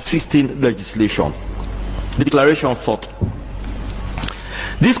of subsisting legislation. The declaration sought.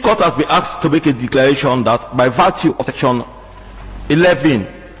 This court has been asked to make a declaration that by virtue of Section 11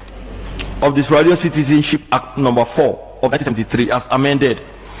 of the Radio Citizenship Act number 4 of 1973 as amended,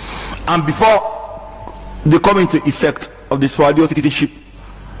 and before the coming into effect of the Radio Citizenship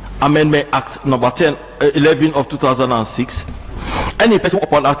Amendment Act number 11 of 2006, any person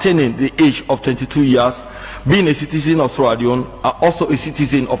upon attaining the age of 22 years, being a citizen of Sierra Leone and also a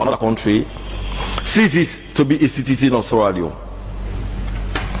citizen of another country, ceases to be a citizen of Sierra Leone.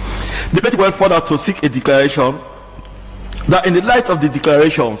 The plaintiff went further to seek a declaration that in the light of the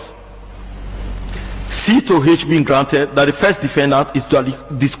declarations C to H being granted, that the first defendant is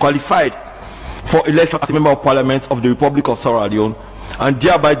disqualified for election as a member of Parliament of the Republic of Sierra Leone and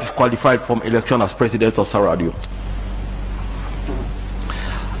thereby disqualified from election as President of Sierra Leone.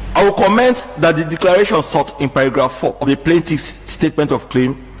 I will comment that the declaration sought in paragraph 4 of the plaintiff's statement of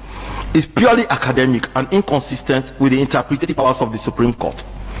claim is purely academic and inconsistent with the interpretative powers of the Supreme Court.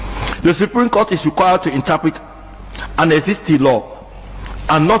 The Supreme Court is required to interpret an existing law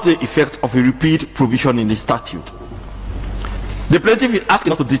and not the effect of a repeat provision in the statute. The plaintiff is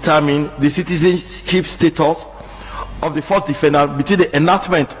asking us to determine the citizenship status of the first defendant between the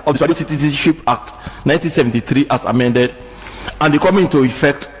enactment of the Radio Citizenship Act 1973 as amended and the coming into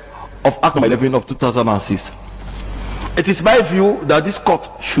effect of Act number 11 of 2006. It is my view that this court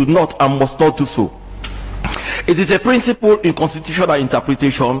should not and must not do so. It is a principle in constitutional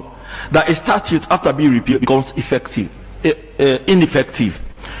interpretation that a statute after being repealed becomes ineffective.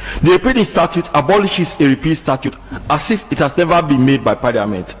 The repealing statute abolishes a repealed statute as if it has never been made by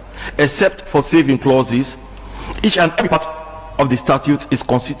Parliament, except for saving clauses. Each and every part of the statute is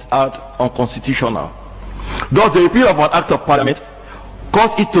considered unconstitutional. Thus, the repeal of an act of Parliament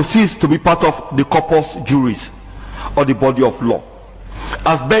caused it to cease to be part of the corpus juris, or the body of law.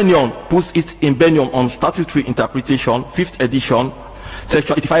 As Benyon puts it in Benyon on Statutory Interpretation, 5th edition,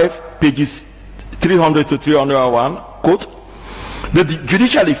 section 85, pages 300 to 301, quote, the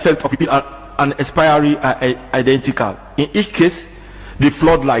judicial effect of repeal and expiry are identical. In each case, the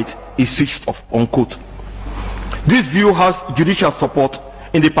floodlight is switched off, unquote. This view has judicial support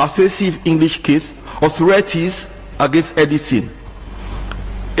in the persuasive English case of Surretis against Edison,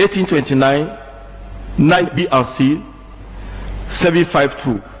 1829, 9B and C,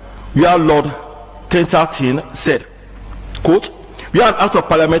 752, where Lord 1013 said, quote, where an act of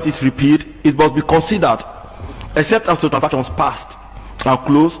Parliament is repealed, it must be considered, except as to transactions passed and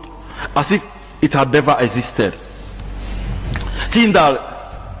closed, as if it had never existed. Tyndall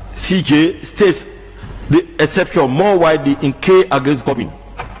CJ states the exception more widely in K against Godwin,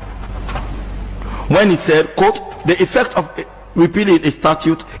 when he said, quote, the effect of repealing a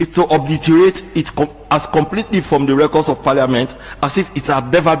statute is to obliterate it as completely from the records of Parliament as if it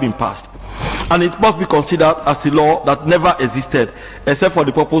had never been passed, and it must be considered as a law that never existed except for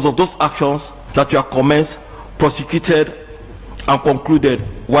the purpose of those actions that were commenced, prosecuted and concluded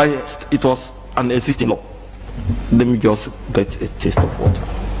whilst it was an existing law. Let me just get a taste of water.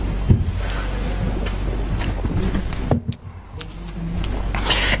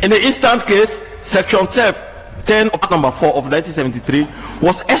 In the instant case, section 10 of Act number 4 of 1973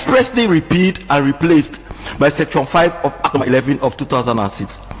 was expressly repealed and replaced by section 5 of Act number 11 of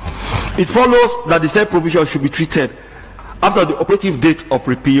 2006. It follows that the said provision should be treated after the operative date of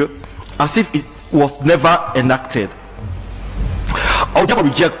repeal as if it was never enacted. I would therefore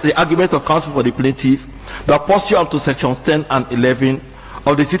reject the argument of counsel for the plaintiff that pursuant to sections 10 and 11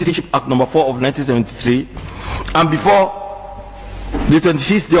 of the Citizenship Act number 4 of 1973 and before the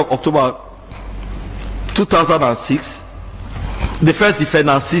 26th day of October 2006, the first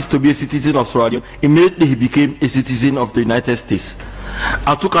defendant ceased to be a citizen of Sierra Leone. Immediately he became a citizen of the United States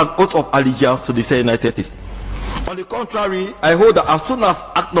and took an oath of allegiance to the said United States. On the contrary, I hold that as soon as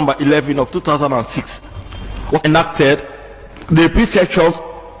Act number 11 of 2006 was enacted, the repeal sections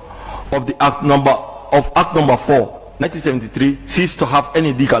of the Act number 4 1973 ceased to have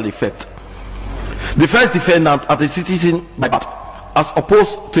any legal effect. The first defendant as a citizen by birth, as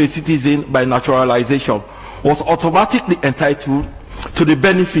opposed to a citizen by naturalization, was automatically entitled to the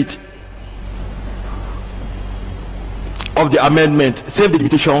benefit of the amendment, save the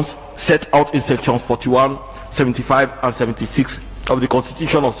limitations set out in sections 41, 75 and 76 of the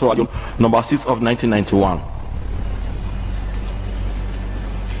Constitution of Sierra Leone number 6 of 1991.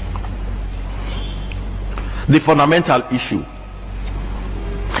 the fundamental issue.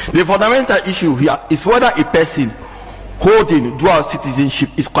 The fundamental issue here is whether a person holding dual citizenship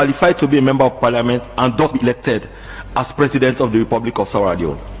is qualified to be a member of parliament and thus be elected as president of the Republic of Sierra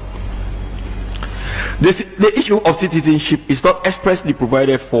Leone. The issue of citizenship is not expressly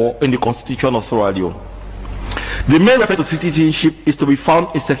provided for in the Constitution of Sierra Leone. The main reference to citizenship is to be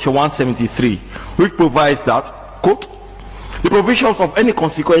found in Section 173, which provides that, quote, the provisions of any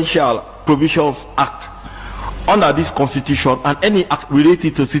consequential provisions act under this Constitution and any act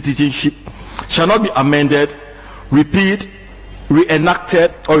related to citizenship shall not be amended, repealed,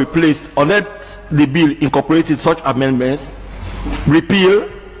 reenacted, or replaced unless the bill incorporating such amendments, repeal,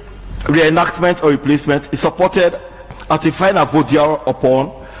 reenactment, or replacement is supported as a final vote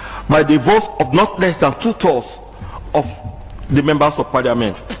thereupon by the votes of not less than 2/3 of the members of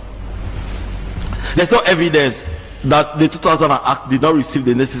parliament. There's no evidence that the 2000 Act did not receive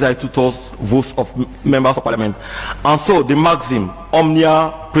the necessary 2/3 votes of members of parliament, and so the maxim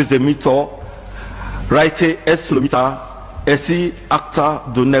omnia praesemitor rite est solumita esse acta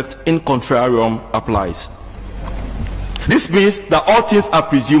donect in contrarium applies. This means that all things are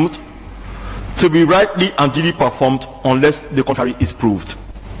presumed to be rightly and duly performed unless the contrary is proved.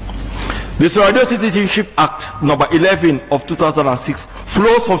 The Sierra Leone Citizenship Act number 11 of 2006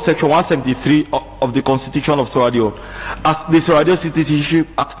 flows from Section 173 of the Constitution of Sierra Leone as the Sierra Leone Citizenship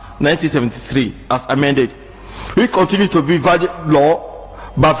Act 1973 as amended, which continues to be valid law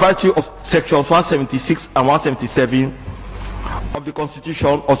by virtue of Sections 176 and 177 of the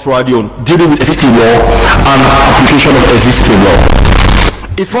Constitution of Sierra Leone dealing with existing law and application of existing law.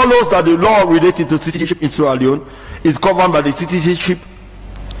 It follows that the law related to citizenship in Sierra Leone is governed by the Citizenship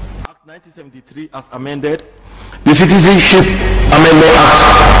 1973 as amended, the Citizenship Amendment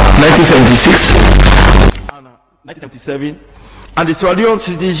Act 1976 and 1977, and the Sierra Leone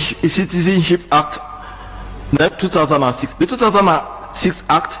Citizenship Act 2006. The 2006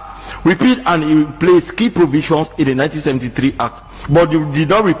 Act repealed and replaced key provisions in the 1973 Act, but it did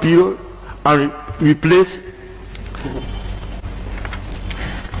not repeal and replace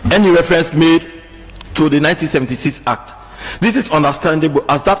any reference made to the 1976 Act. This is understandable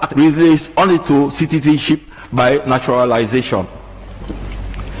as that act relates only to citizenship by naturalization.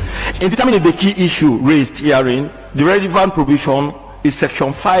 In determining the key issue raised herein, the relevant provision is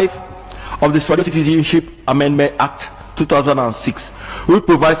Section 5 of the Sierra Leone Citizenship Amendment Act 2006, which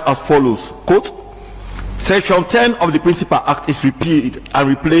provides as follows, quote, Section 10 of the Principal Act is repealed and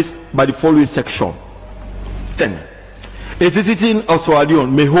replaced by the following section. 10. A citizen of Sierra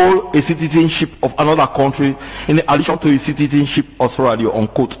Leone may hold a citizenship of another country in addition to his citizenship of Sierra Leone,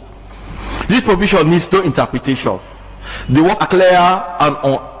 unquote. This provision needs no interpretation. The words are clear and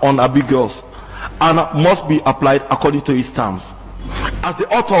unambiguous and must be applied according to its terms. As the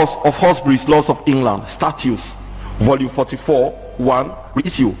authors of Hosbury's Laws of England, Statutes, Volume 44, 1,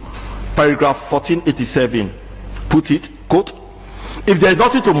 reissue, paragraph 1487, put it, quote, if there is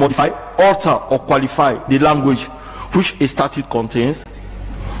nothing to modify, alter, or qualify the language which a statute contains,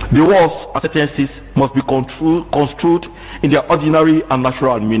 the words and sentences must be construed in their ordinary and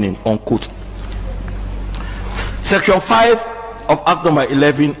natural meaning, unquote. Section 5 of Act number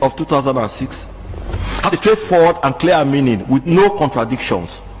 11 of 2006 has a straightforward and clear meaning with no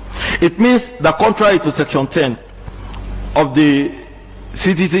contradictions. It means that contrary to Section 10 of the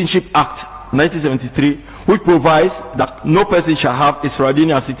Citizenship Act 1973, which provides that no person shall have a Sierra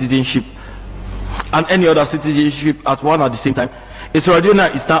Leonean citizenship and any other citizenship at one at the same time, a Sierra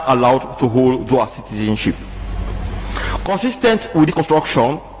Leonean is not allowed to hold dual citizenship. Consistent with this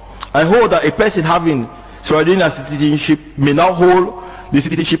construction, I hold that a person having Sierra Leonean citizenship may now hold the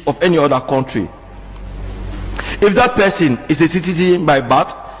citizenship of any other country. If that person is a citizen by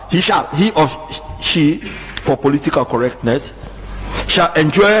birth, he or she, for political correctness, shall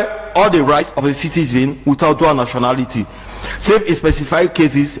enjoy all the rights of a citizen without dual nationality, save in specified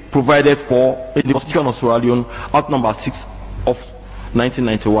cases provided for in the Constitution of Sierra Leone, Act number 6 of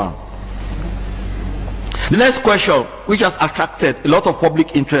 1991. The next question, which has attracted a lot of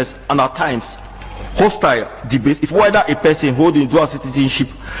public interest and at times hostile debates, is whether a person holding dual citizenship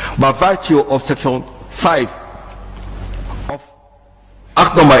by virtue of Section 5 of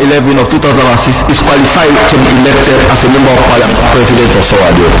Act number 11 of 2006 is qualified to be elected as a member of Parliament, President of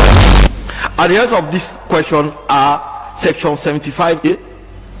Sierra Leone. At the answer of this question are Section 75A,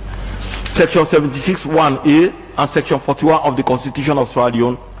 Section 76(1)A, and Section 41 of the Constitution of Sierra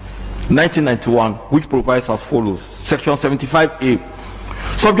Leone, 1991, which provides as follows. Section 75A.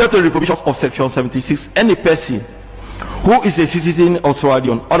 Subject to the provisions of Section 76, any person who is a citizen of Sierra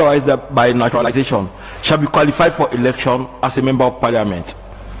Leone, otherwise by naturalization, shall be qualified for election as a member of Parliament.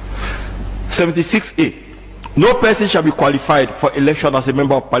 76A. no person shall be qualified for election as a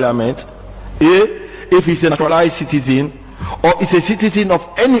member of parliament, A, if he's a naturalized citizen or is a citizen of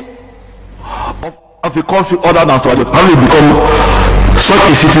any of a country other than Sierra Leone, having become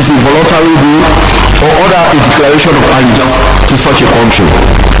such a citizen voluntarily or order a declaration of allegiance to such a country.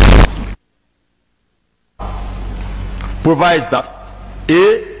 Provides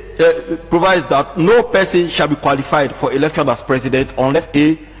that no person shall be qualified for election as president unless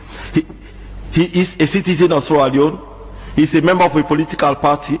A, he is a citizen of Sierra Leone, he is a member of a political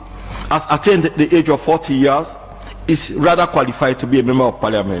party, has attained the age of 40 years, is rather qualified to be a member of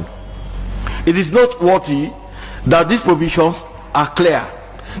parliament. It is noteworthy that these provisions are clear.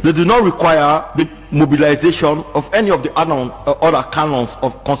 They do not require the mobilization of any of the other canons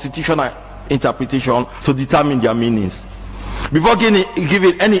of constitutional interpretation to determine their meanings. Before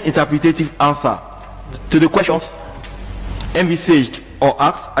giving any interpretative answer to the questions envisaged or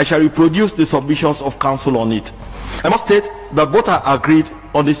asked, I shall reproduce the submissions of counsel on it. I must state that both are agreed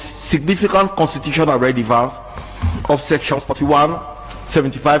on the significant constitutional relevance of sections 41,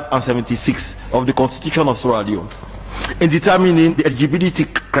 75 and 76 of the Constitution of Sierra Leone in determining the eligibility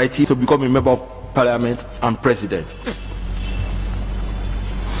criteria to become a member of parliament and president.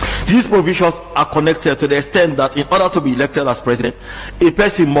 These provisions are connected to the extent that in order to be elected as president, a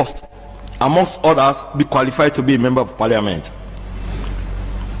person must, amongst others, be qualified to be a member of parliament.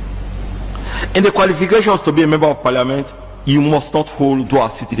 In the qualifications to be a member of parliament, you must not hold dual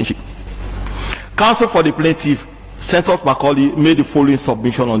citizenship. Counsel for the plaintiff, Senator Kolleh, made the following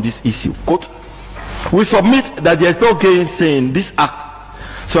submission on this issue. Quote, we submit that there is no gainsaying this act,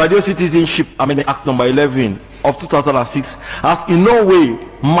 Sierra Leone Citizenship Amendment Act number 11 of 2006, has in no way,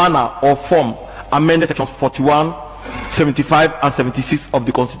 manner or form amended sections 41, 75 and 76 of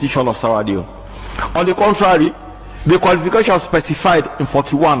the Constitution of Sierra Leone. On the contrary, the qualifications specified in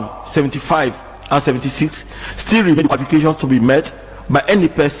 41, 75 and 76 still remain qualifications to be met by any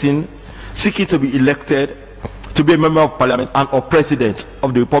person seeking to be elected to be a member of parliament and or president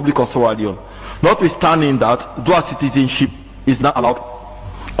of the Republic of Sierra Leone, notwithstanding that dual citizenship is not allowed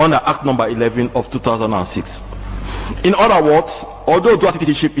under Act number 11 of 2006. In other words, although dual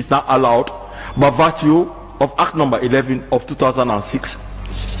citizenship is not allowed by virtue of Act number 11 of 2006,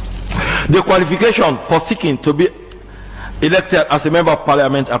 the qualification for seeking to be elected as a member of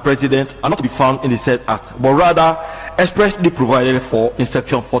parliament and president are not to be found in the said act, but rather expressly provided for in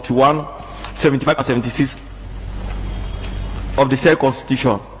section 41, 75 and 76 of the said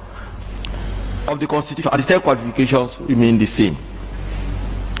constitution and the said qualifications remain the same.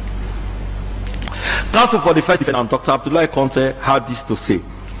 Counsel for the first defendant, Dr. Abdullah Kandeh, had this to say.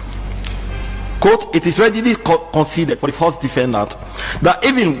 Quote, it is readily considered for the first defendant that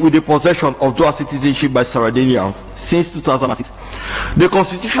even with the possession of dual citizenship by Sierra Leoneans since 2006, the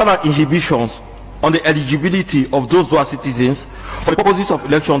constitutional inhibitions on the eligibility of those dual citizens for the purposes of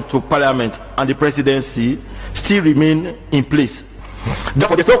election to parliament and the presidency still remain in place.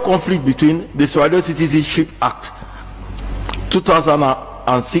 Therefore, there is no conflict between the Sierra Leone Citizenship Act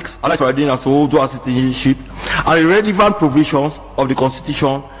 2006, allowing Sierra Leoneans to hold dual citizenship, and the relevant provisions of the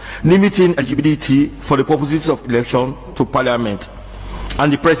Constitution limiting eligibility for the purposes of election to parliament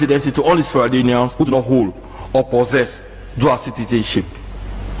and the presidency to only Sierra Leoneans who do not hold or possess dual citizenship.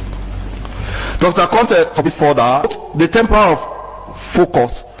 Dr. Kandeh submits further the temporal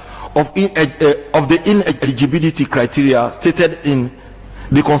focus of the ineligibility criteria stated in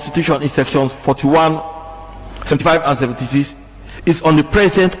the Constitution in sections 41, 75 and 76 is on the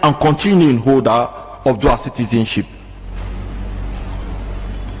present and continuing holder of dual citizenship.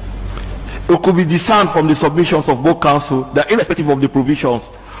 It could be discerned from the submissions of both counsel that irrespective of the provisions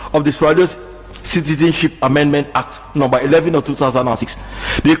of the Sierra Leone Citizenship Amendment Act number 11 of 2006,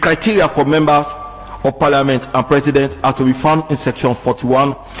 the criteria for members of parliament and president are to be found in sections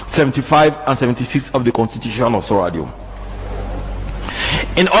 41, 75 and 76 of the Constitution of Sierra Leone.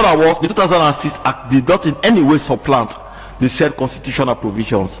 In other words, the 2006 Act did not in any way supplant the said constitutional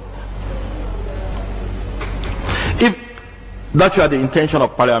provisions. If that were the intention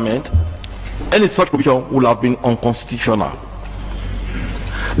of parliament, any such provision would have been unconstitutional.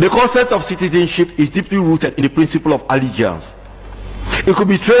 The concept of citizenship is deeply rooted in the principle of allegiance. It could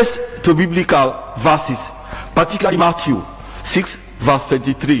be traced to biblical verses, particularly Matthew 6 verse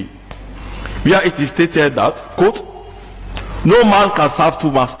 23, where it is stated that, quote, no man can serve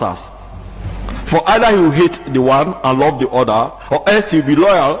two masters, for either he will hate the one and love the other, or else he will be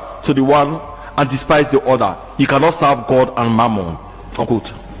loyal to the one and despise the other. He cannot serve God and mammon,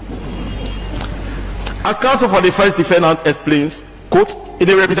 unquote. As counsel for the first defendant explains, quote, in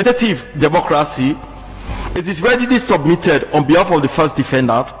a representative democracy, it is readily submitted on behalf of the first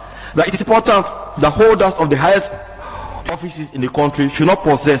defendant that it is important the holders of the highest offices in the country should not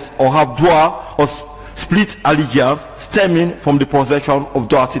possess or have dual or split allegiance stemming from the possession of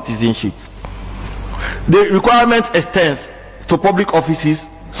dual citizenship. The requirement extends to public offices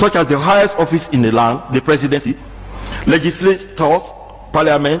such as the highest office in the land, the presidency, legislators,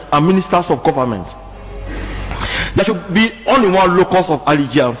 parliament, and ministers of government. There should be only one locus of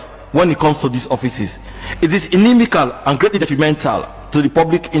allegiance when it comes to these offices. It is inimical and greatly detrimental to the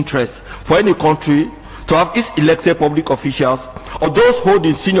public interest for any country to have its elected public officials or those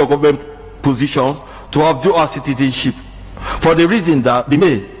holding senior government positions to have dual citizenship, for the reason that they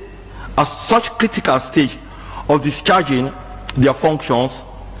may, at such critical stage of discharging their functions,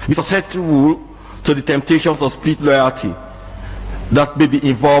 be susceptible to the temptations of split loyalty that may be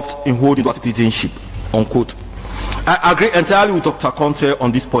involved in holding dual citizenship, unquote. I agree entirely with Dr. Kandeh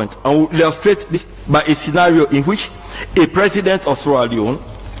on this point, and will illustrate this by a scenario in which a president of Sierra Leone,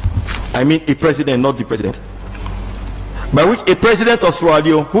 I mean a president, not the president, by which a president of Sierra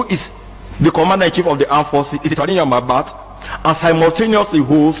Leone, who is the commander-in-chief of the armed forces, is a Mabat, and simultaneously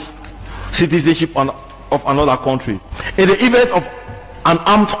holds citizenship of another country. In the event of an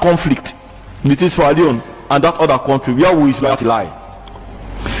armed conflict between Sierra Leone and that other country, where will his loyalty lie?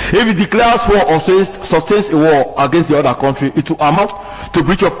 If he declares war or sustains a war against the other country, it will amount to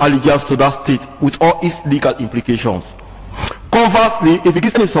breach of allegiance to that state with all its legal implications. Conversely, if he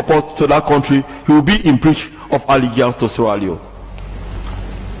gives any support to that country, he will be in breach of allegiance to Sierra Leone.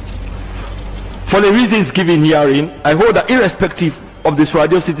 For the reasons given herein, I hold that irrespective of the Sierra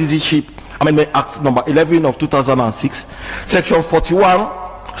Leone Citizenship Amendment Act number 11 of 2006, sections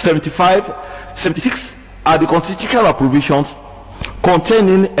 41, 75, 76 are the constitutional provisions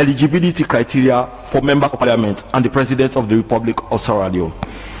containing eligibility criteria for members of parliament and the president of the Republic of Sierra Leone.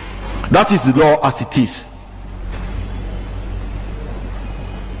 That is the law as it is.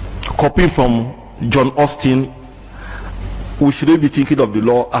 Copying from John Austin, we shouldn't be thinking of the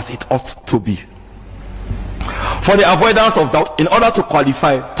law as it ought to be. For the avoidance of doubt, in order to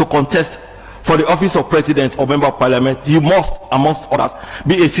qualify to contest for the office of president or member of parliament, you must, amongst others,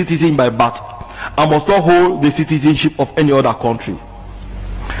 be a citizen by birth and must not hold the citizenship of any other country.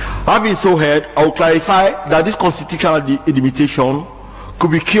 Having so heard, I will clarify that this constitutional limitation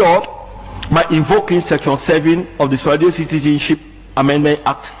could be cured by invoking section 7 of the Sierra Leone Citizenship Amendment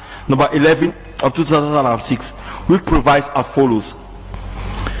Act number 11 of 2006, which provides as follows.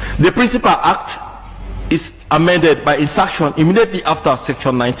 The Principal Act is amended by insertion immediately after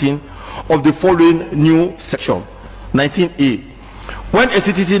section 19 of the following new section 19A. When a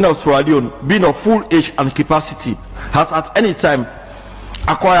citizen of Sierra Leone, being of full age and capacity, has at any time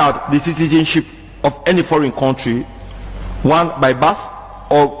acquired the citizenship of any foreign country, 1 by birth,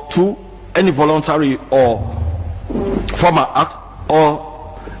 or 2 any voluntary or formal act,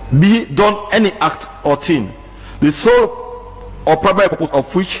 or B done any act or thing, the sole or primary purpose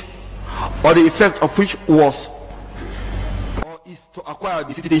of which or the effect of which was or is to acquire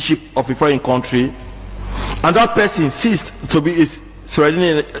the citizenship of a foreign country, and that person ceased to be a Sierra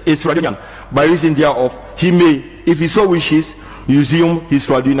Leonean by reason thereof, he may, if he so wishes, resume his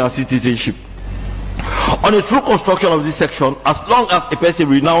Sierra Leonean citizenship. On a true construction of this section, as long as a person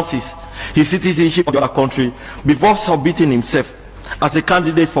renounces his citizenship of the other country before submitting himself as a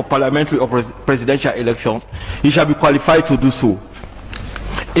candidate for parliamentary or presidential elections, he shall be qualified to do so.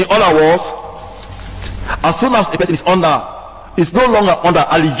 In other words, as soon as a person is no longer under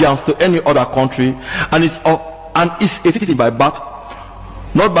allegiance to any other country and is a citizen by birth,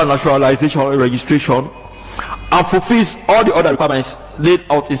 not by naturalization or registration, and fulfills all the other requirements laid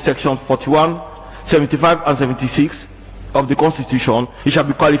out in sections 41, 75, and 76 of the Constitution, he shall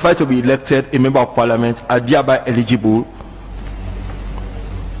be qualified to be elected a member of parliament and thereby eligible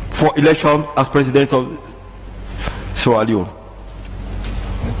for election as president of Sierra Leone.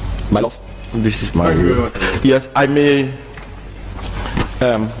 My love, this is my yes. I may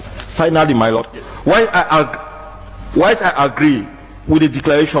finally, my lord. While I agree with the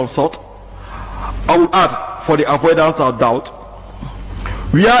declaration sought, I will add, for the avoidance of doubt,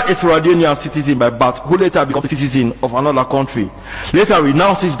 where a Sierra Leonean citizen by birth who later becomes a citizen of another country later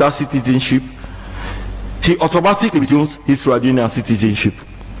renounces that citizenship, he automatically resumes his Sierra Leonean citizenship.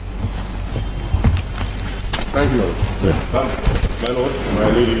 Thank you, Lord. Yeah. My lord, my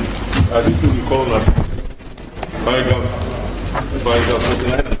lady, I think you recall that paragraph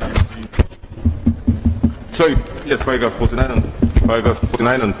 49 and 50. Sorry, yes, paragraph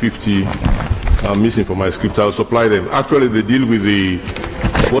 49 and 50 are missing from my script. I'll supply them. Actually, they deal with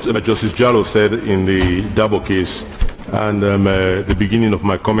what Justice Jallo said in the Dabo case and the beginning of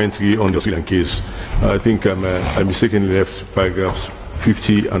my commentary on the Australian case. I think I mistakenly left paragraphs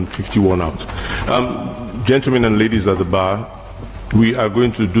 50 and 51 out. Gentlemen and ladies at the bar, we are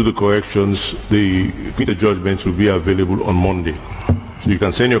going to do the corrections. The printed judgments will be available on Monday. So you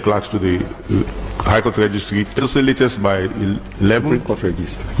can send your clerks to the High Court Registry, also latest by 11.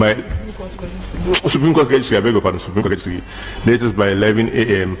 Supreme Court Registry, I beg your pardon, Supreme Court Registry, latest by 11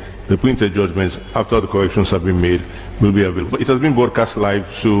 a.m. The printed judgments, after the corrections have been made, will be available. It has been broadcast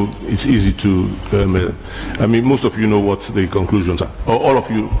live, so it's easy to, I mean, most of you know what the conclusions are, or all of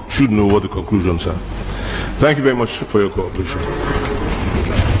you should know what the conclusions are. Thank you very much for your cooperation.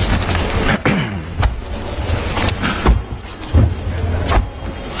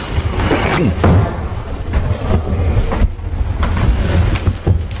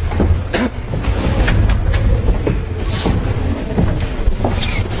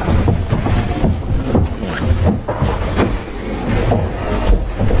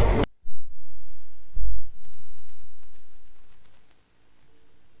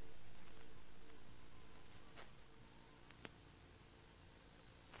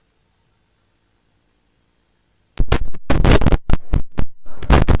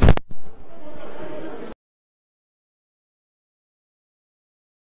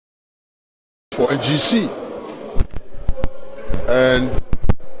 For NGC and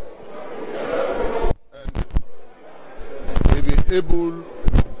may be able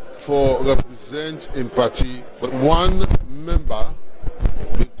for represent in party, but one member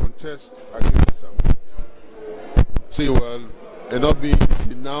will contest against them. Say well, and not be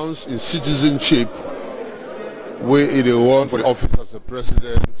denounced in citizenship where it will run for the office as a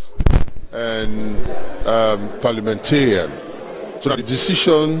president and parliamentarian. So that the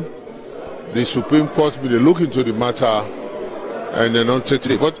decision, the Supreme Court will look into the matter and then not take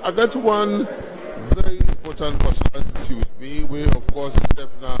it. But I got one very important personality with me, where of course is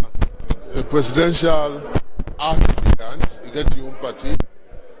definitely a presidential applicant against your own party.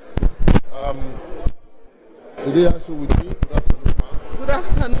 Today also with me. Good afternoon, ma'am. Good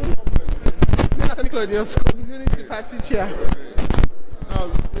afternoon. Nathan Claudius, Community Party Chair. Now,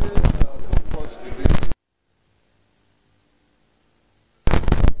 today, of course, today.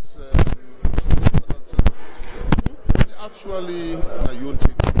 Actually,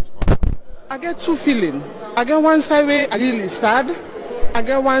 I get two feelings. I get one side way I really sad. I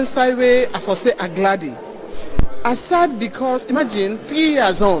get one side way I for say I glad. I sad because imagine 3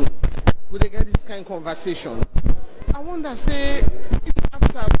 years on, we they get this kind of conversation. I wonder say if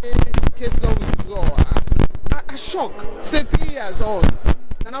after the case law withdraw, I shock. Say 3 years on,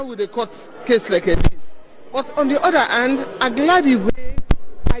 and now with the court case like this. But on the other hand, I glad the way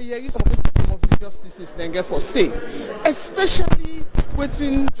I hear some of the justices then get for say, especially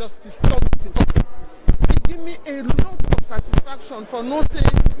waiting Justice Thompson. It give me a lot of satisfaction for not saying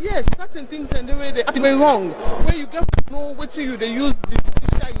yes, certain things and the way they are wrong. Where you get to know what you they use the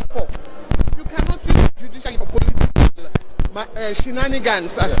judiciary for. You cannot use the judiciary for political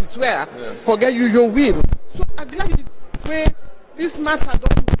shenanigans, as it were. Yeah. Forget your will. So I'm glad it's where this matter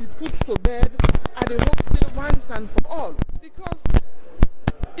don't be put to bed at the hope say once and for all. Because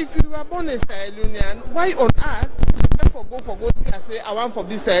if you were born a Sierra Leonean, why on earth you go for and say I want for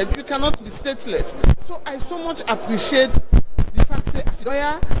this side? You cannot be stateless. So I so much appreciate the fact say as a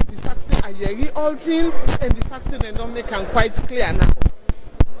lawyer, the fact say I hear all things, and the fact say they don't make them quite clear now.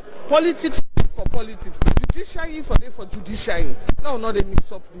 Politics for politics, the judiciary for judiciary. Now not they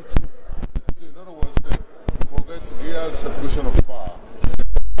mix up the two. In other words, forget real separation of power.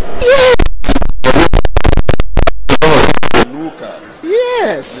 Yeah.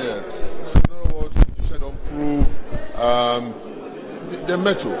 Yes. Yeah. So in other words, you don't prove the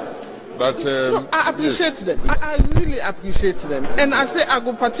metal. But no, I appreciate them. I really appreciate them. And I say I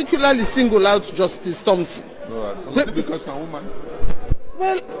go particularly single out Justice Thompson. Right. Because a woman.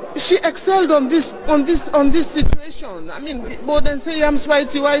 Well, she excelled on this situation. I mean, more than say I'm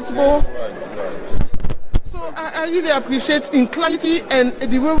white, right. So I really appreciate in clarity and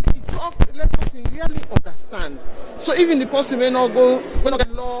the way we talk, let person really understand. So even the person may not get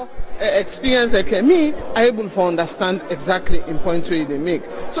law experience like me, are able to understand exactly in point where they make.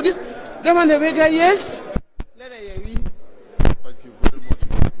 So this, them and the Vega, yes. Thank you very much.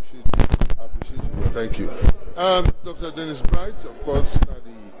 I appreciate you. Thank you. Dr. Dennis Bright, of course,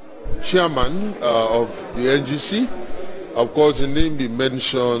 the chairman of the NGC. Of course, the name be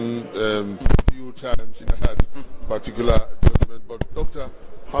mentioned a few times in that particular judgment. But Doctor,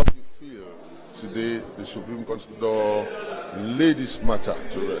 how do you feel today the Supreme Court laid this matter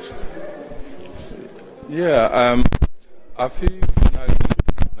to rest? Yeah, I feel naive,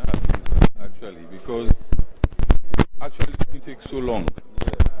 actually, because actually it didn't take so long.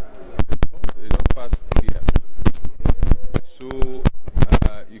 It don't pass 3 years. So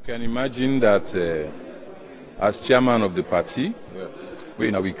can imagine that as chairman of the party,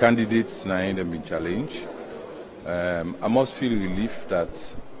 we candidates now in them challenge. I must feel relief that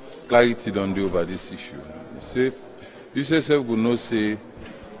clarity don't do over this issue. You say we know say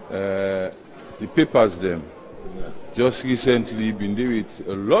the papers them just recently been there with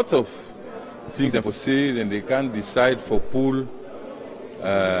a lot of things that for say and they can't decide for pull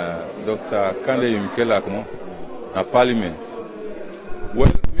Dr. Kandeh Yumkella in Parliament. Well,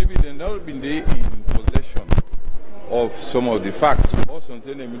 maybe they've not been there in possession of some of the facts. Or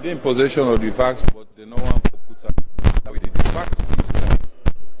something they've been in possession of the facts, but they no one put up that with it. The fact is that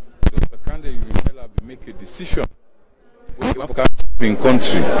Dr. Kandeh Yumkella will make a decision in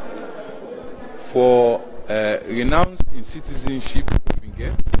country for renounce in citizenship we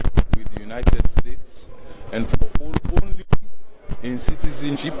get with the United States and for only in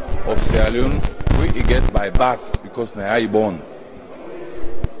citizenship of Sierra Leone we get by birth because they are born.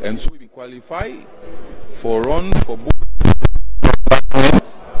 And so we qualify for run for both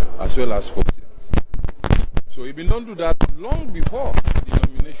as well as for president. So we don't do that long before the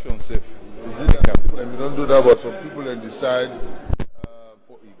nomination self. Is it that people don't do that, but some people then decide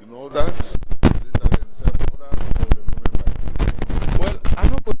for ignore that? Is it that they decide for that, or they remember? Well, I'm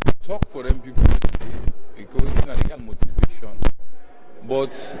not going to talk for them people because it's not legal motivation.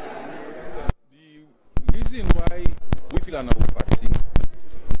 But the reason why we feel an party,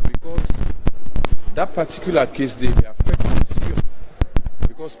 because that particular case they affect us serious.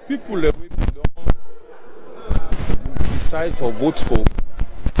 Because people that we don't decide for vote for,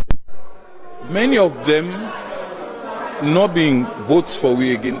 many of them not being votes for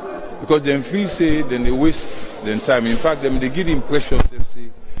we again because them feel say then they waste their time. In fact, them they give the impression they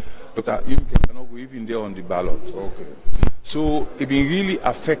say Dr. Yumkella cannot go even there on the ballot. Okay. So it will really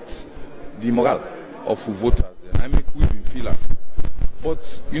affect the morale of voters. And I make we feel that.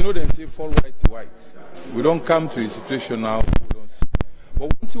 But you know they say fall white to white. We don't come to a situation now we don't see.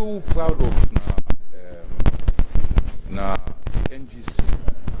 But one thing we're proud of now NGC,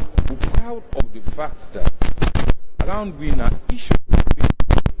 we're proud of the fact that around we now issue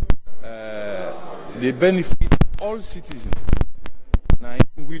they benefit all citizens. Now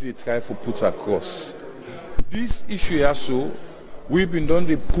we they try to put across. This issue also we've been done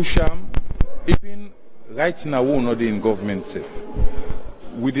the push them even right now we're not in government safe.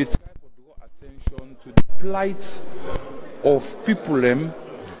 We they try to draw attention to the plight of people them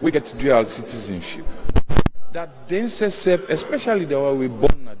we get dual citizenship. That dense self, especially the way we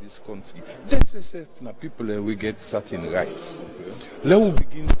born in this country, dense self na people we get certain rights. Let us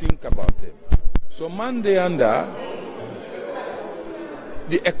begin to think about them. So Monday under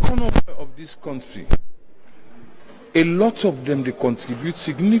the economy of this country, a lot of them they contribute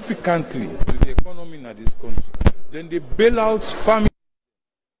significantly to the economy in this country. Then they bail out families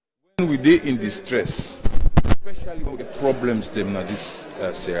when we they in distress, especially when we get problems them in this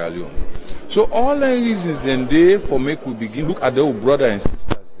Sierra Leone. So all the reasons then they for make we begin look at their brothers and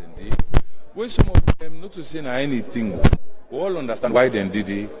sisters then they where some of them not to say anything, we all understand why then did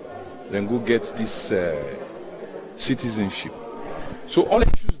they then go get this citizenship. So all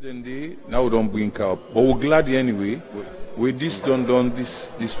the issues then they now don't bring up, but we're glad anyway. With this done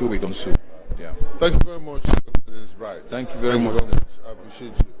this way we done so. Yeah. Thank you very much, President Bright. Thank you very much. I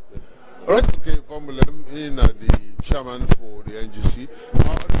appreciate you. All right, okay, Formula in the chairman for the NGC.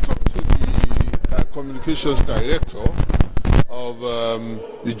 I'll talk to the communications director of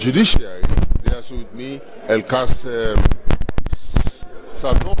the judiciary. They are with me, Elkas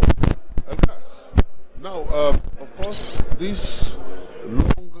Sano. Elkas. Now, of course, this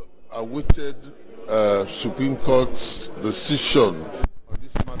long-awaited Supreme Court's decision on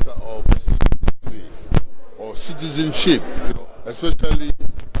this matter of citizenship, you know, especially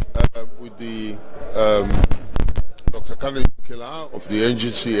with the Dr. Kandeh Yumkella of the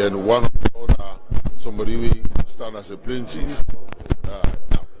NGC and one of the other, somebody we stand as a plaintiff.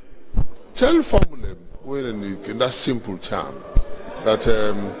 Now, tell Formulem, in that simple term, that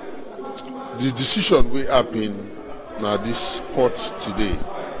the decision we have in this court today,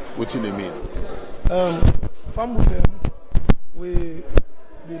 what do you mean? Formulem, we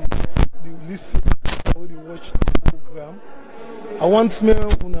listen, we watch the program. I want me to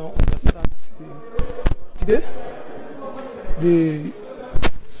understand today the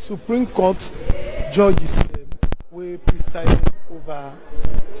Supreme Court judges were presided over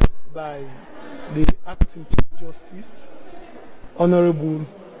by the acting Chief Justice, Honorable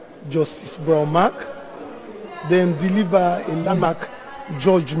Justice Brown-Mark, then deliver a landmark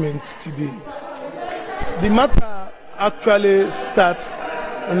judgment today. The matter actually starts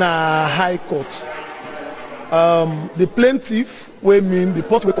in a high court. The plaintiff, we mean the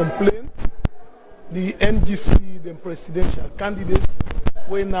person we complain, the NGC, the presidential candidate,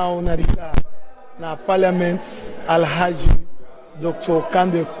 we now na parliament, Alhaji Dr.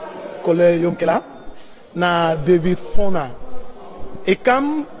 Kandeh Kolleh Yumkella, na David FORNA. He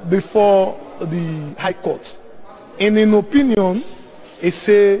come before the High Court. And in opinion, he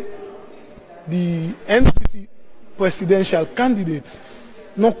say the NGC presidential candidates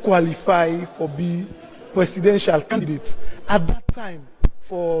not qualify for be presidential candidates at that time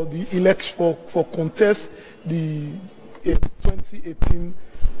for the election for contest the 2018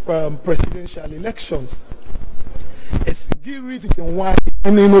 presidential elections. It's the reason why,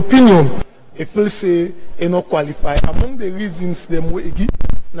 and in opinion, if we say they not qualify. Among the reasons them we give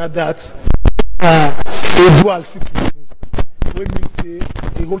now that a dual citizen, we mean say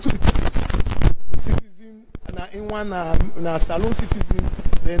they hold two citizen and in one na salon citizen,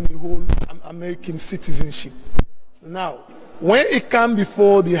 then the whole American citizenship. Now, when it came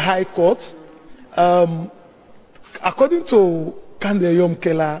before the High Court, according to Kandeh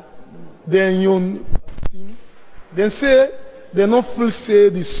Yumkella, then young team, they say they not feel say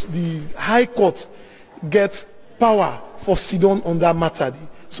this, the High Court gets power for sit down on that matter.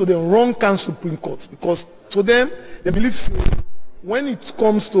 So they wrong can Supreme Court because to them they believe say, when it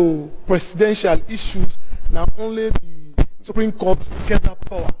comes to presidential issues, now only the Supreme Court get that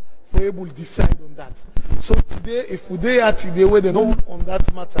power for able to decide on that. So today, if they are today where they know on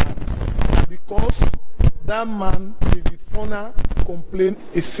that matter, because that man David FORNA complained,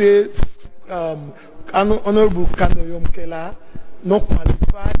 he says Honorable Kandeh Yumkella not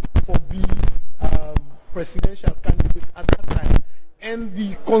qualified for be presidential candidate at that time. And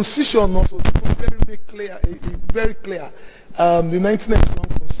the constitution also very clear, very clear. The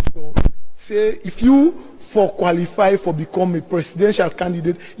 1991 constitution say if you for qualify for become a presidential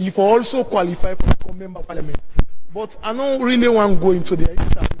candidate, you for also qualify for become member of parliament. But I don't really want to go into the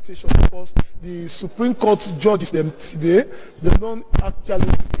interpretation because the Supreme Court judges them today. They don't actually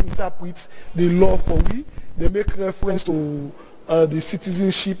interpret the law for we. They make reference to the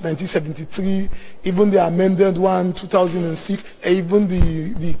citizenship 1973, even the amended one 2006, and even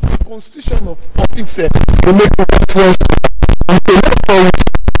the constitution of itself. They make reference to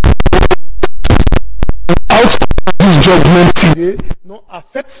this judgment today not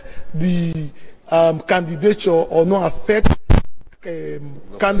affect the candidature or not affect Dr.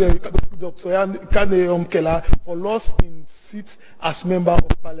 Kandeh Yumkella for loss in seats as member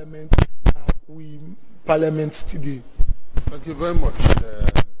of parliament. We parliament today. Thank you very much. At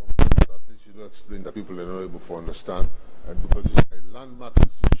least you explain that people are not able to understand, and because it's a landmark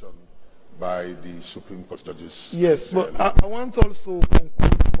decision by the Supreme Court judges. Yes, but I want to also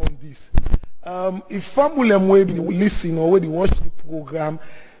conclude on this. If family will listen or when they watch the program,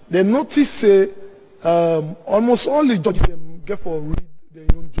 they notice say almost all the judges them get for read their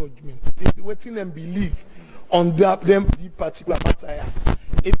own judgment. They waiting them believe on the particular matter.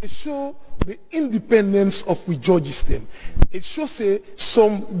 It show the independence of we judges them. It shows say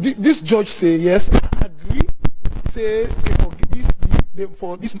this judge say yes, I agree. Say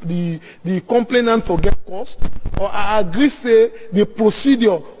the complainant forget cost, or I agree say the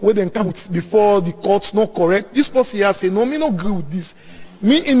procedure where they come before the court's not correct. This person here say no, me not agree with this.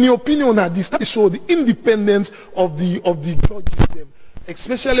 Me, in my opinion, that this show the independence of the judges them,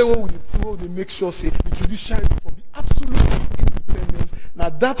 especially when they make sure say the judiciary for the absolute independence. Now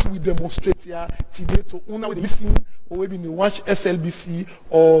that we demonstrate here today to una we listen or maybe they watch SLBC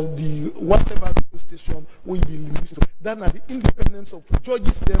or the whatever radio station we be listening to. That now the independence of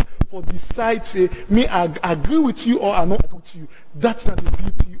judges them for decide say me I agree with you or I not agree with you. That's not the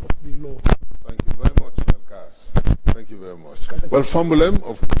beauty of the law. Thank you very much, Elkas. Thank you very much. Well, Famulem,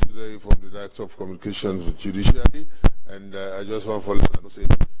 of course, today from the Director of Communications with Judiciary, and I just want to follow say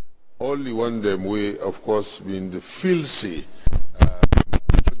only one them way, of course, being the filthy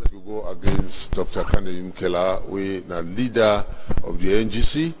judgment will go against Dr. Kandeh Yumkella, we the leader of the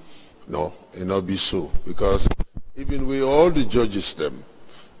NGC. No, it not be so, because even with all the judges them,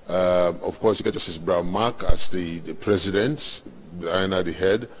 of course, you get Justice Brown Mark as the president, Diana the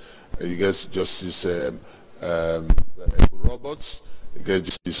head, and you get Justice Roberts, you get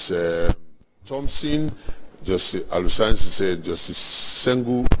Justice Thompson, Justice Alusansi said, Justice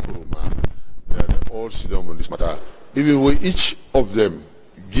Sengu Kuruma, they all sit down on this matter. Even with each of them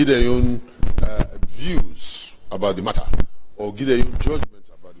give their own views about the matter, or give their own judgment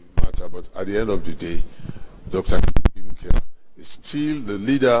about the matter, but at the end of the day, Dr. Yumkella is still the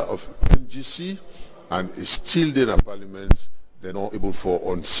leader of NGC and is still there in Parliament. They're not able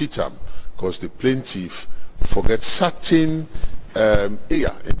for unseat him because the plaintiff forgets certain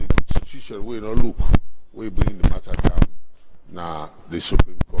area in the Constitution where you not look we bring the matter down now the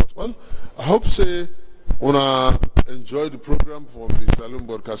Supreme Court. Well, I hope say wanna enjoy the program from the Salon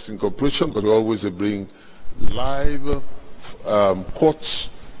Broadcasting Corporation, because we always bring live court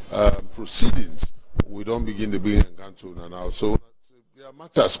proceedings. We don't begin to bring in Gantuna now. So there are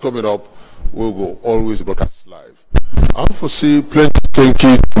matters coming up, we'll go always broadcast live. I foresee plenty thank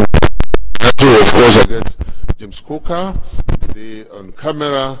you. Of course, I get James Coker, on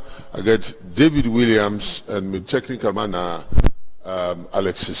camera, I get David Williams, and my technical man,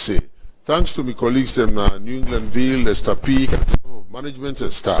 Alexis C. Thanks to my colleagues in New England Ville, Esther Peak, management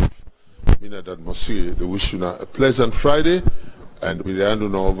and staff. That must see, they wish you a pleasant Friday, and we hand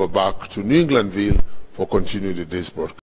over back to New England Ville for continuing the day's broadcast.